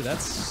things too,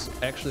 that's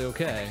actually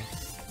okay.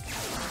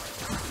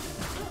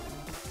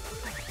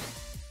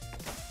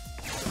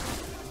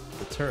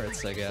 The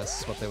turrets, I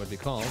guess, is what they would be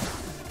called.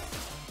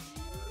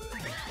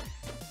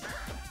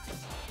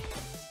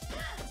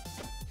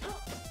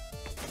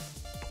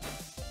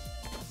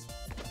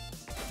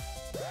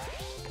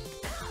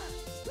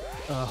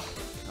 Oh,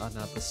 God,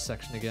 not this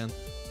section again.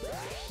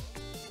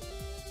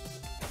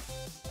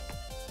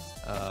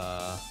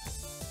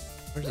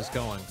 Where's this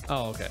going?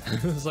 Oh, okay.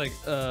 It's like,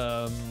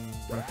 what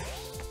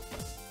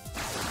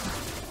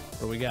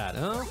do we got?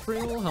 Oh, free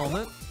little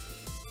helmet.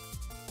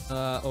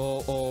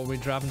 Oh, we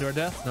dropping to our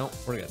death? No,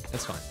 we're good.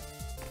 It's fine.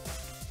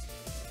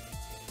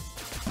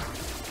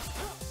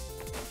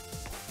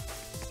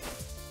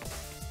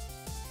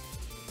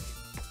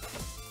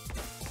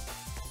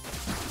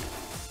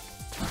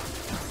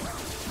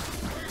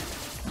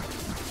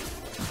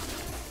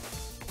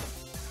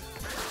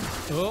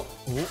 Oh,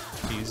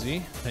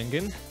 easy.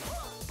 Penguin.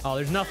 Oh,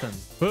 there's nothing.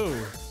 Boo.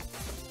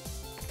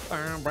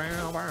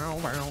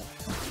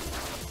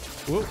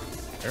 Whoa,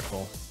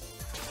 careful.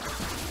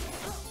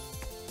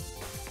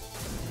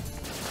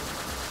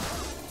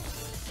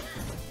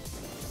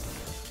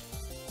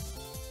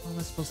 What am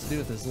I supposed to do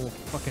with this little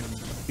fucking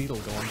beetle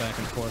going back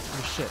and forth?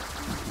 Oh, shit.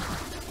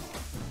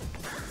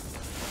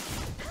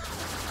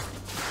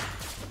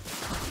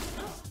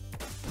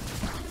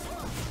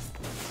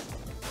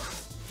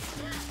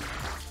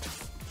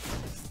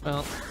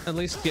 Well, at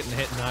least getting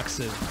hit knocks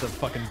the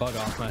fucking bug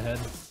off my head.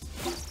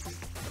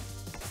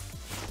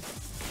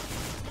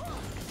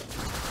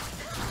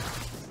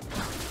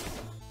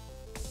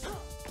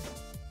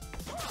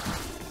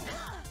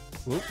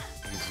 Whoop,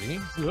 easy.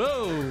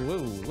 Whoa,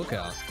 look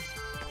out.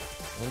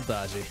 A little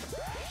dodgy.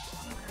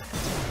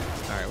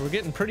 Alright, we're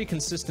getting pretty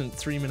consistent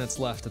 3 minutes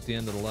left at the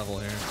end of the level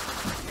here.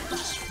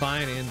 Just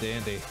fine and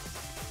dandy.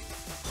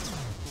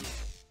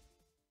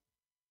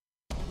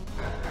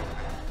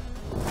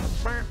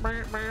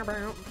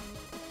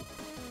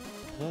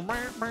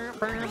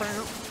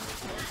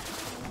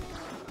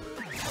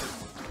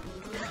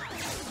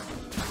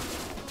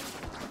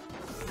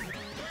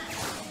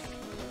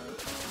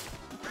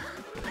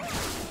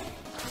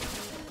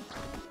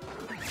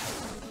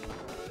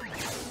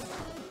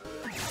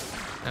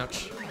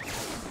 Ouch.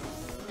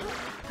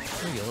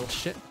 You little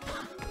shit.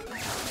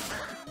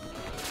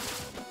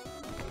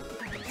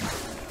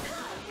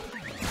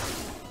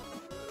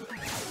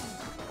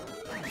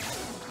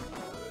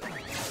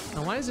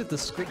 Now, why is it the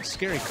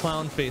scary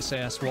clown face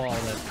ass wall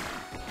that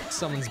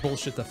summons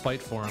bullshit to fight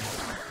for him?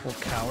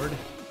 Little coward.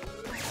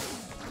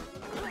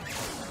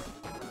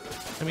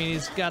 I mean,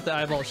 he's got the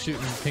eyeball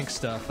shooting pink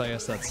stuff. I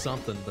guess that's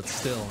something, but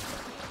still.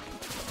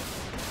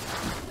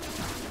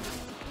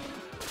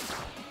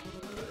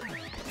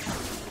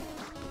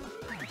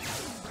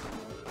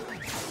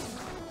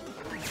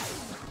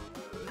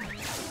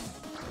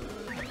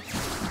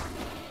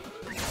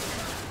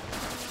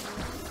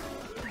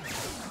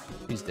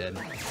 He's dead.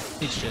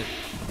 He's shit.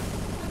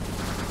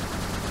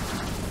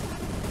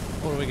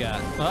 What do we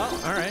got? Well,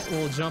 alright,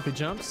 little jumpy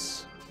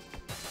jumps.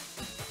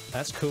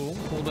 That's cool.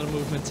 A little bit of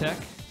movement tech.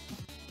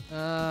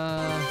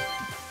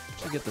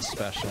 Should get the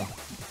special.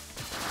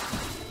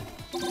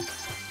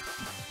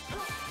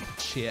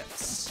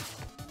 Chips.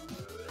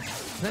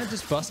 Can I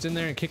just bust in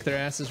there and kick their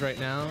asses right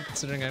now,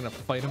 considering I'm gonna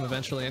fight them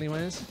eventually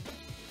anyways?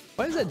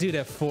 Why does that dude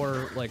have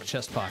 4, like,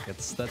 chest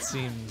pockets? That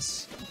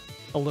seems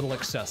a little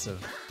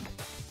excessive.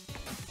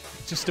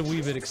 Just a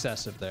wee bit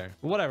excessive there.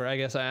 Whatever, I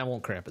guess I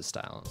won't cramp his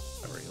style.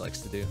 Whatever he likes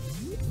to do.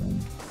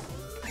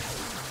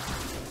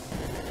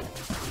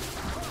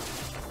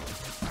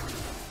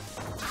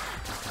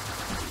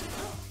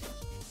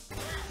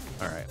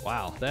 Alright,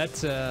 wow. That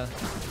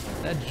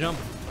jump,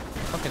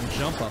 fucking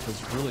jump up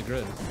is really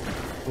good.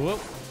 Whoop,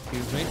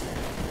 excuse me.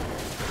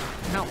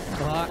 Ow,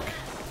 block.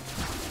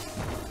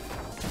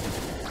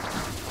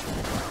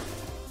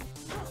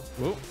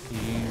 Whoop,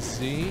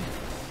 easy.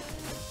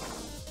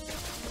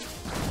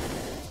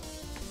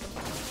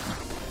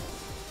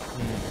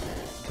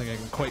 I think I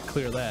can quite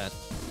clear that.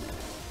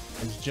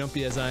 As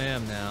jumpy as I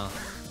am now.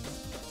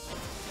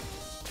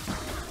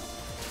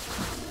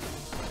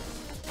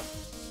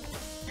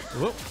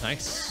 Whoop,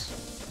 nice.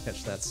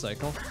 Catch that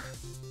cycle.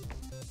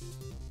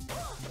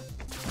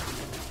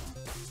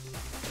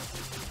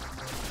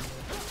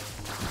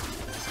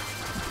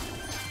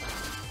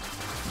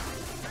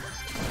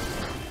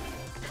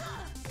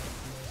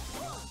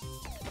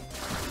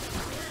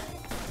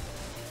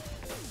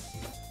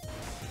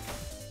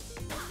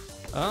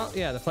 Oh,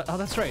 yeah, oh,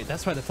 that's right.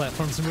 That's why the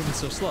platforms are moving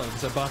so slow,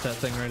 because I bought that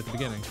thing right at the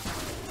beginning.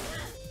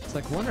 It's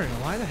like wondering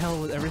why the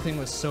hell everything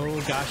was so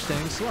gosh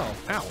dang slow.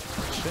 Ow,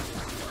 shit.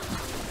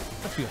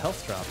 A few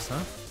health drops,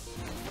 huh?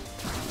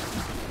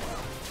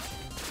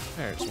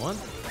 There's one.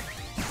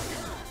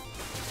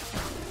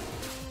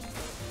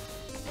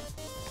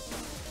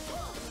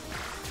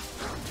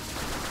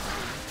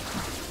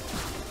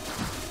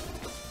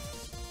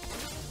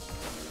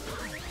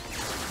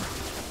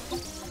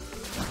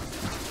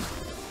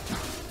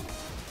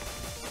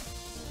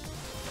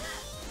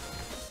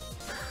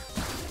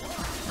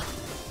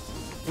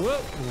 Whoa,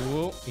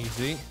 whoa,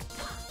 easy.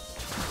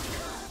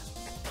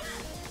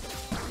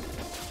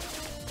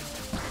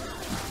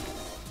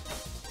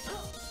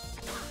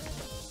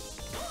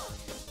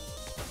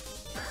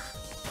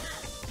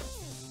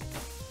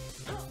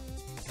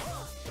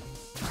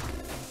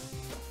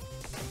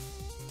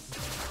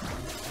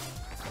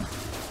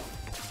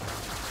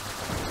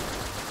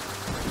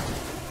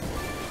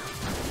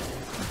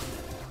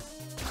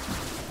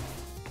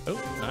 Oh,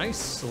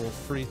 nice little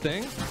free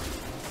thing.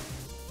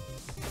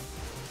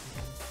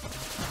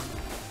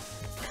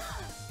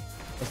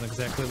 Wasn't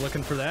exactly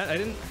looking for that. I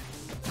didn't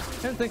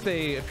think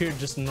they appeared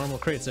just in normal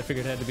crates. I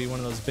figured it had to be one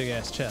of those big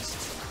ass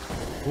chests.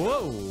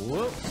 Whoa,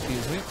 whoa,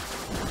 excuse me.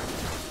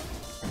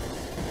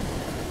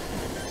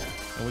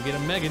 And we get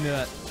a Mega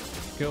Nut.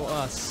 Go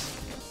us.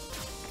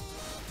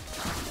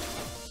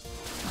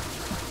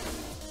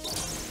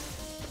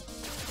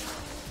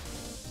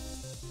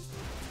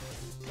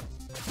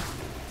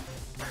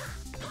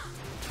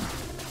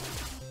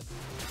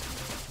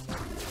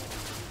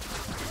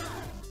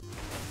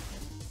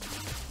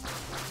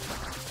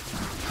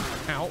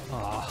 Ow.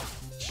 Ah,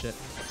 shit.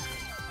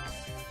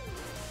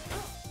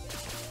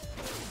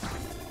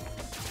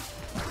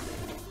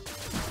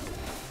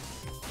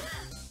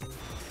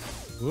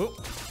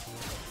 Whoop.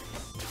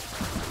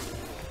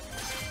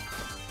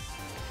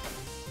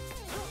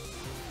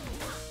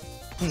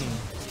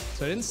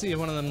 So I didn't see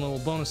one of them little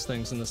bonus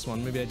things in this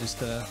one. Maybe I just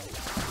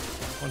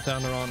went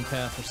down the wrong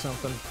path or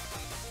something.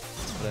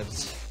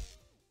 But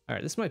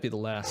alright, this might be the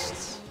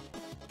last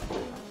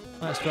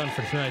run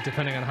for tonight,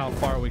 depending on how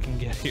far we can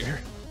get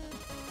here.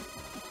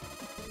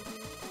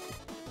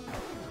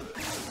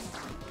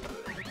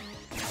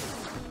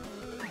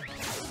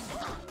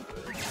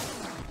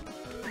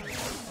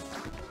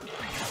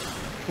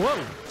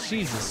 Whoa!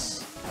 Jesus.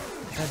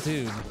 That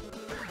dude.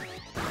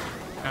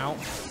 Ow.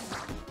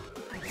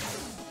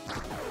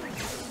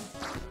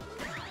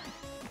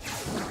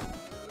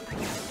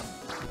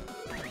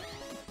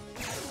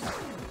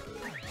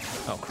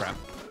 Oh, crap.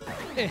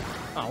 Eh.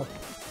 Oh.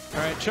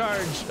 Alright, charge!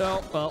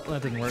 Oh, well,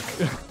 that didn't work.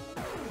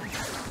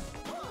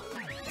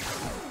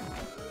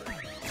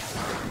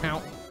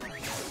 Ow.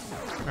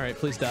 Alright,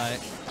 please die.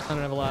 I don't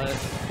have a lot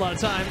of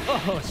time.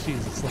 Oh,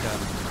 Jesus, look out.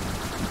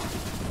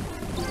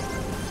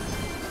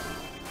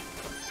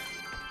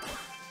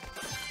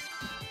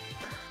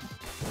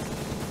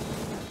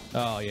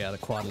 Oh yeah, the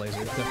quad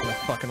laser is definitely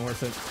fucking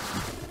worth it.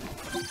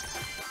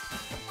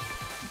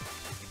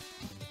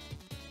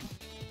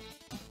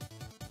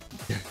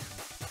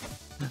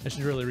 I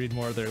should really read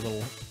more of their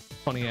little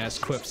funny ass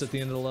quips at the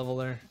end of the level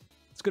there.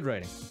 It's good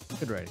writing.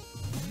 Good writing.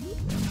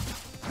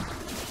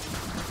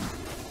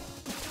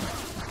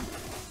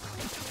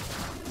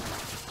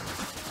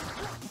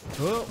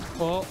 Oh,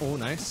 oh, oh,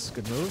 nice.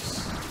 Good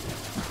moves.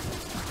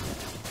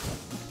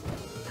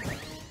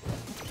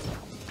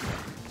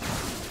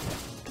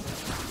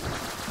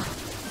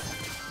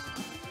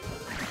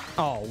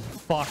 Oh,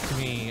 fuck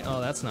me.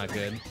 Oh, that's not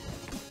good.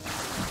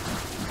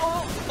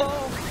 Oh,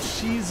 oh,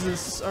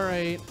 Jesus. All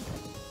right.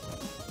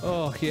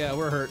 Oh, yeah,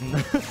 we're hurting.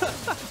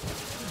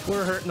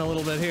 We're hurting a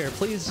little bit here.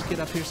 Please get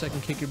up here so I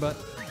can kick your butt.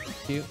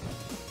 Thank you.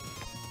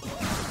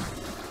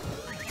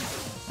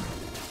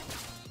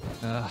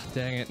 Ah,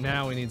 dang it.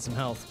 Now we need some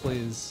health,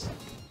 please.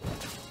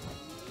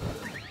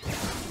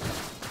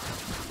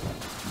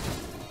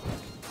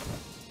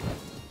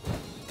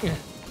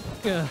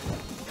 Yeah.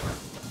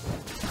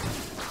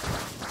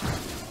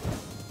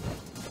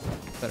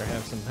 Better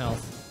have some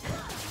health.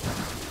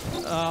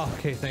 Oh,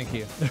 okay, thank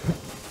you.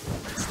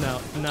 It's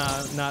now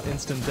not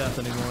instant death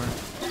anymore.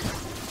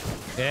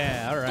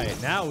 Yeah, all right.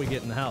 Now we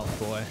get in the health,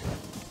 boy.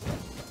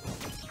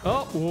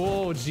 Oh,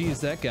 whoa,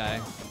 geez, that guy.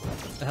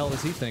 What the hell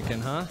was he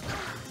thinking, huh?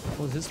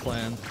 What was his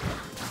plan?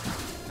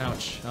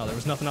 Ouch. Oh, there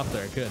was nothing up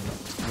there. Good.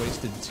 Just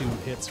wasted 2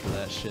 hits for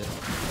that shit.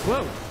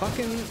 Whoa,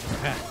 fucking...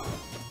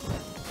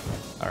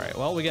 All right,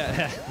 well, we got...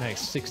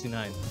 nice,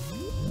 69.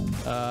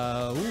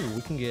 Ooh,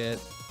 we can get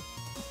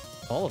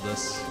all of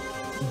this.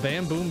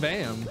 Bam, boom,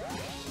 bam.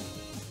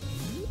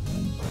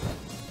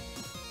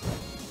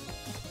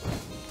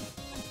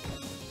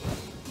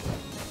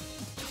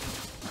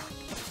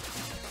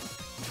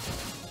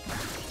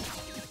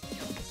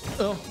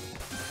 Oh.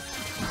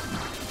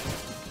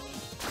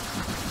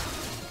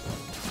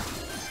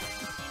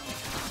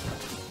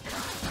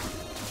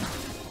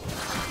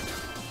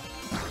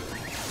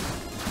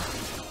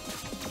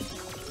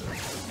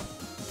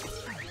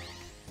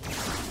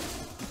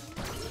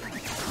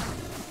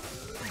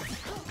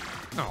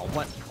 Oh,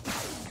 what?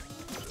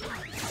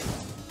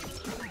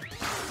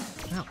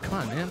 Oh, come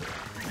on, man.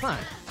 Come on.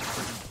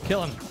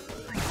 Kill him.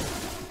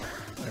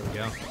 There we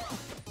go.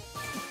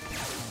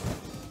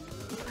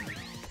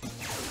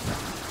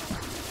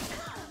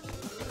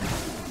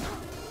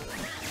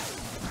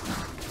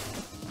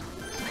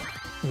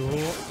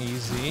 Ooh,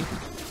 easy.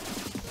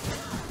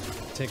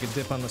 Take a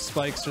dip on the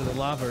spikes or the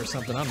lava or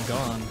something, I'm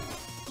gone.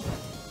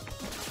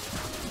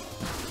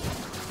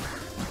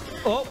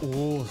 Oh,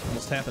 ooh,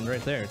 almost happened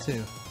right there,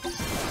 too.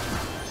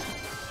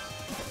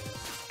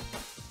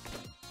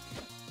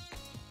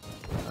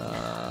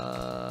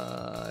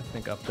 I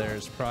think up there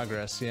is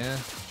progress, yeah?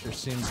 Sure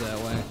seems that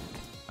way.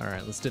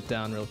 Alright, let's dip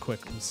down real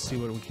quick and see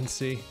what we can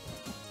see.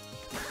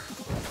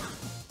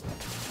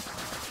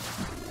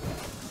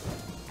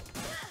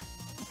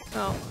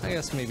 Oh, I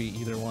guess maybe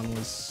either one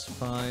was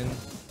fine.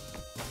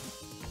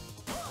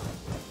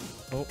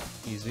 Oh,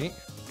 easy.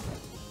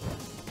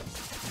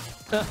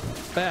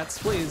 Bats,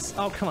 please.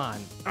 Oh, come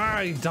on. Ah,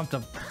 you dumped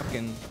a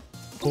fucking...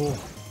 Oh.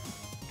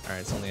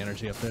 Alright, it's only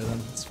energy up there then.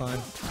 It's fine.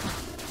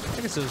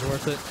 I guess it was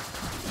worth it.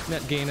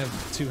 Net gain of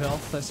 2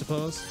 health, I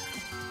suppose.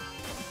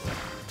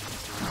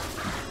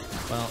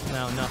 Well,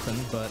 now nothing,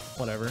 but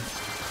whatever.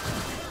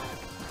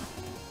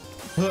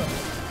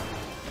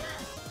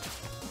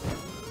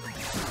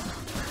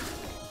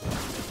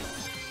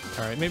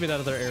 Alright, maybe that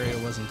other area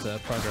wasn't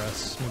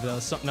progress. Maybe that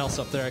was something else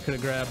up there I could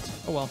have grabbed.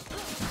 Oh well.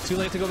 Too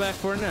late to go back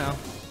for it now.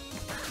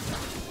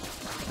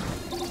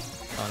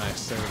 Oh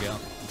nice, there we go.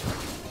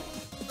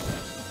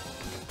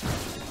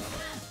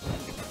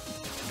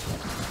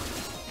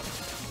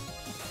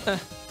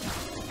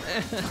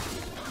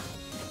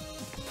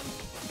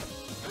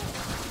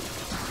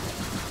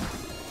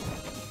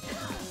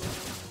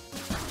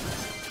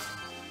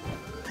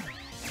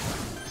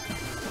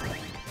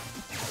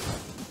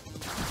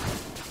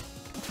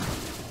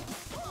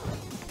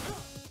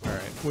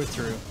 Alright, we're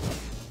through.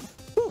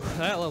 Whew,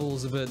 that level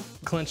was a bit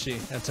clinchy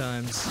at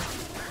times.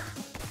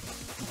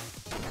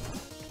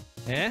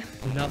 Eh?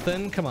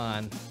 Nothing? Come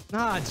on.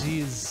 Ah,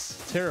 jeez.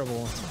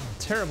 Terrible.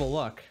 Terrible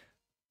luck.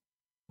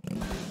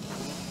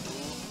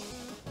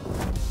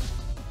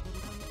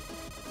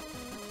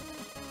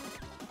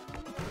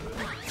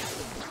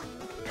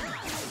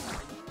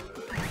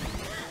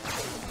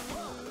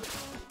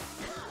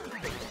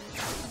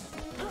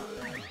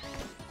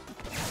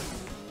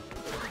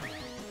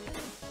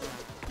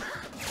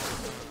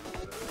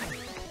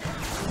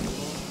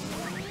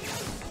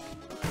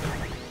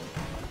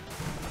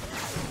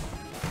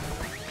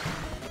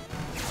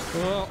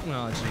 Oh,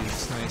 oh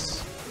jeez,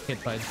 nice.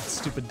 Hit by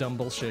stupid dumb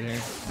bullshit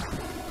here.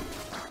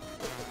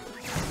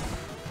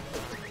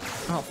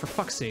 Oh, for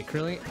fuck's sake,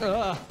 really?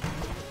 Ugh.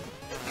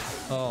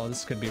 Oh,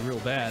 this could be real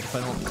bad if I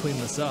don't clean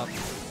this up.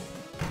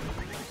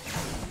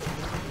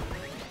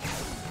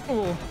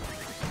 Oh.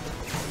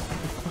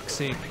 For fuck's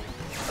sake.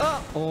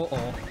 Oh, oh,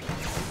 oh.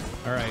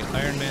 Alright,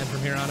 Iron Man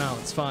from here on out,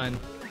 it's fine.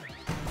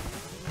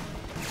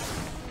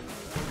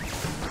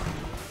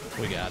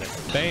 We got it.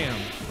 Bam!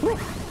 Woo.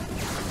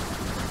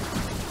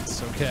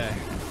 It's okay.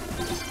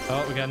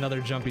 Oh, we got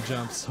another jumpy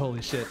jumps.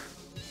 Holy shit.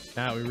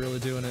 Now we're really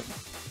doing it.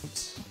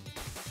 Oops.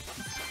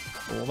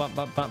 Oh,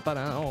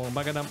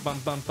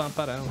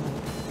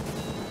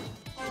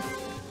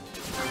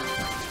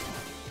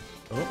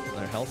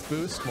 another health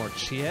boost. More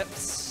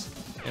chips.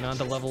 And on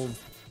to level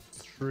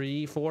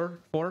 3, 4?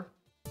 4?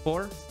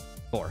 4?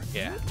 4,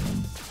 yeah.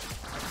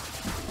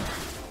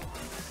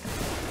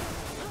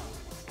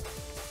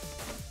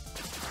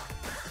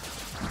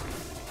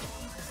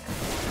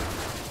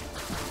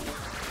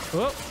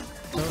 Oh,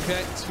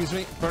 okay, excuse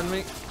me, pardon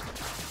me.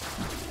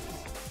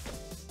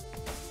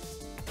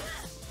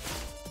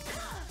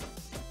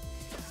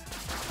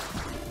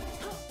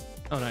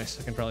 Oh, nice.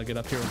 I can probably get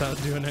up here without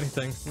doing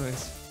anything.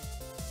 Nice.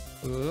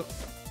 Ooh.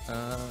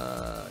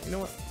 You know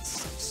what? Let's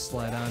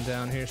slide on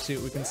down here, see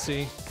what we can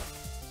see.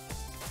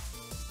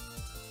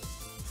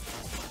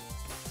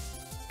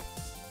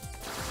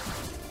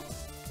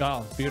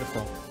 Oh,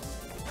 beautiful.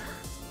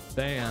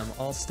 Bam,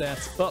 all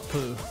stats up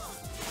poo.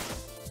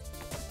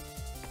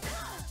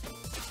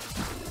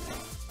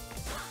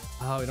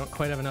 Oh, we don't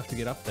quite have enough to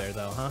get up there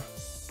though, huh?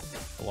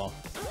 Well,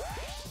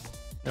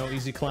 no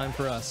easy climb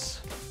for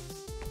us.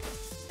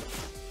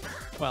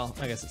 Well,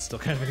 I guess it's still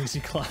kind of an easy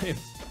climb.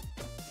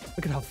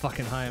 Look at how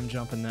fucking high I'm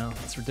jumping now.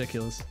 It's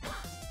ridiculous.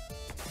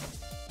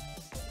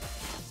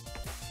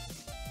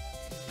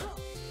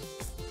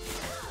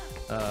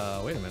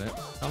 Wait a minute.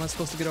 How am I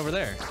supposed to get over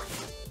there?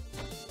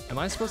 Am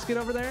I supposed to get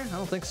over there? I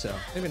don't think so.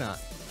 Maybe not.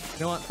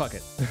 You know what? Fuck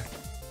it.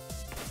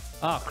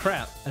 Oh,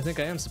 crap. I think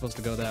I am supposed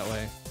to go that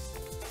way.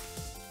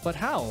 But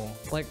how?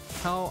 Like,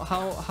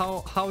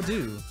 how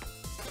do?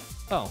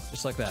 Oh,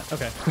 just like that.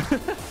 Okay.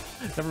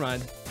 Never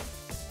mind.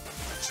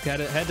 Just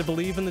had to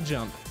believe in the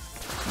jump.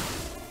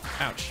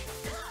 Ouch.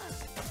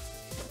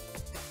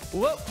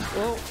 Whoa,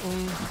 whoa.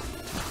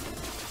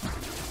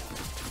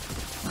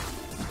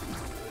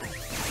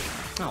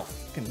 Oh,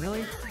 fucking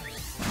really?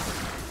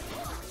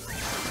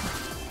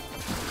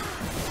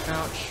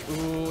 Ouch.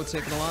 Ooh,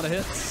 taking a lot of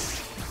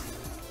hits.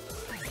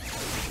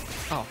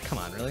 Oh, come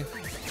on, really?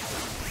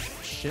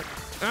 Shit.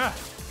 Ah!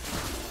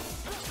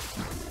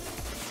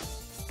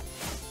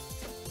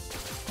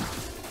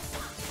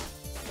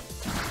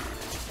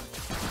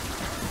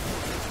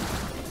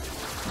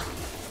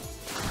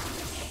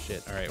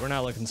 Shit, alright, we're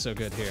not looking so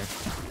good here.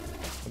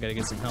 We gotta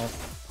get some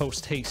health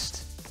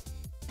post-haste.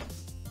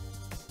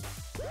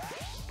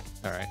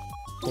 Alright.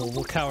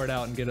 We'll cower it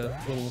out and get a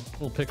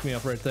little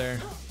pick-me-up right there.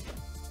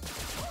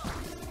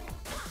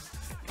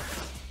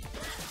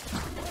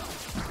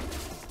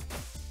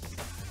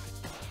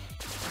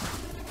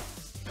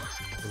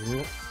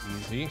 Ooh,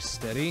 easy,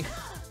 steady.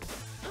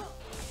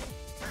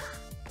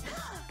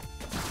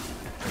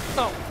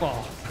 Oh,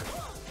 oh.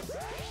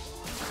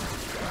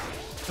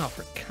 Oh,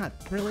 for God,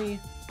 really?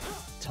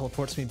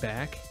 Teleports me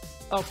back?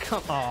 Oh,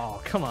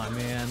 come on,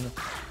 man.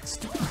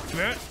 Stupid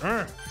bit.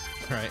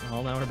 Alright,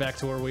 well, now we're back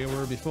to where we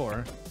were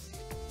before.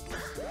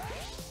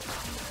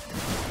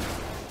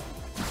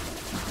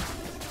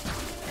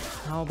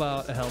 How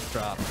about a health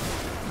drop?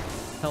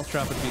 Health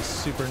drop would be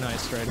super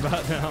nice right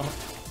about now.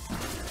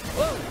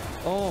 Whoa!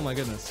 Oh my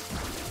goodness.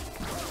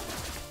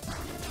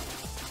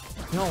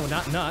 No,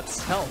 not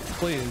nuts. Health,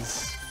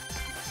 please.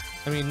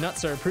 I mean,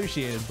 nuts are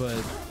appreciated, but...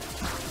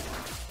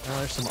 Well,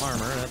 there's some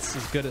armor. That's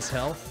as good as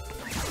health.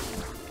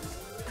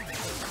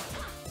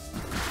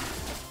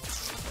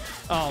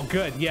 Oh,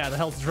 good. Yeah, the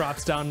health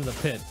drops down in the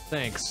pit.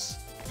 Thanks,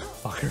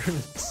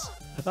 fuckers.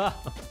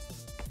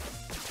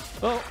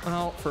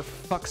 Oh, for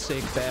fuck's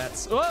sake,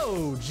 bats.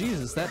 Oh,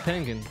 Jesus, that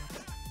penguin.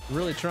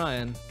 Really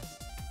trying.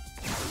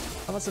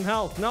 How about some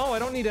health? No, I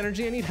don't need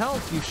energy. I need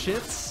health, you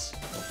shits.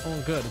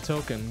 Oh, good. A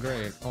token.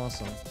 Great.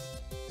 Awesome.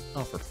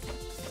 Oh, for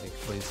fuck's sake,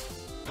 please.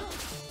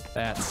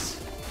 Bats.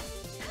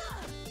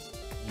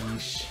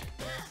 Yeesh.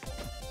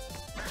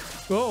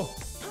 Oh!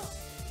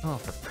 Oh,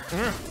 for...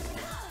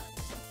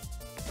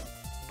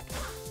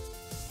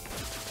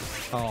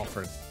 Oh,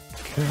 for...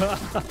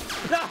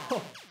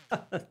 No!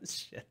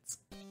 Shit.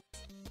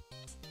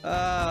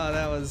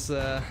 That was,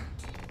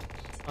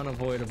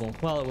 unavoidable.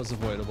 Well, it was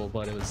avoidable,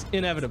 but it was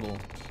inevitable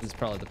is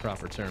probably the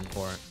proper term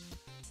for it.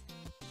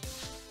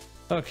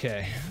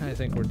 Okay, I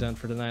think we're done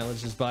for tonight.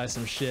 Let's just buy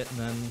some shit and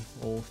then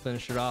we'll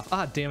finish it off.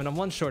 Ah, damn it, I'm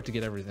one short to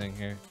get everything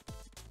here.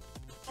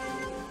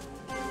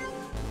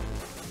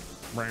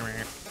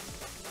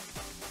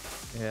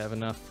 You have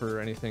enough for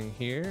anything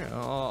here?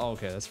 Oh,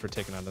 okay, that's for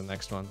taking on the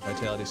next one.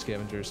 Vitality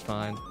Scavenger is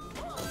fine.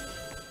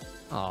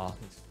 Oh,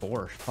 it's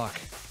 4.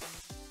 Fuck.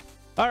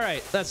 All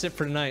right, that's it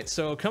for tonight.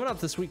 So coming up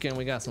this weekend,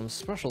 we got some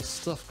special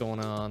stuff going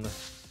on.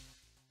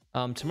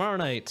 Tomorrow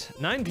night,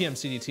 9 p.m.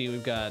 CDT,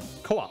 we've got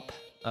co-op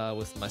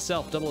with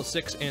myself,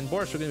 006, and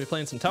Boris. We're going to be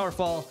playing some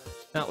Towerfall.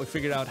 Now we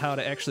figured out how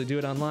to actually do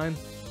it online.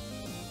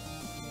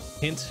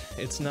 Hint,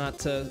 it's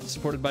not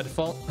supported by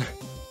default.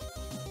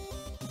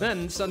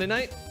 Then Sunday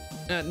night,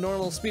 at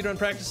normal speedrun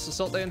practice,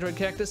 Assault the Android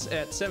Cactus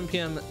at 7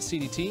 p.m.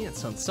 CDT.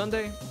 It's on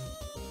Sunday.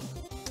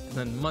 And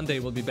then Monday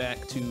we'll be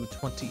back to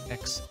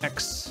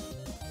 20XX.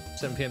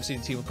 7 p.m.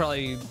 CDT. We'll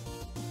probably,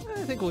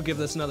 I think we'll give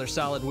this another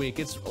solid week.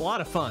 It's a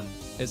lot of fun.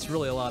 It's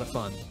really a lot of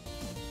fun.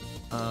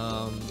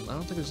 I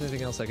don't think there's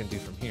anything else I can do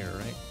from here,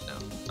 right?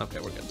 No. Okay,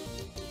 we're good.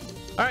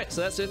 All right,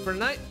 so that's it for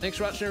tonight. Thanks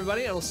for watching,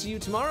 everybody. I will see you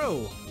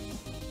tomorrow.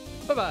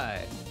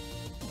 Bye-bye.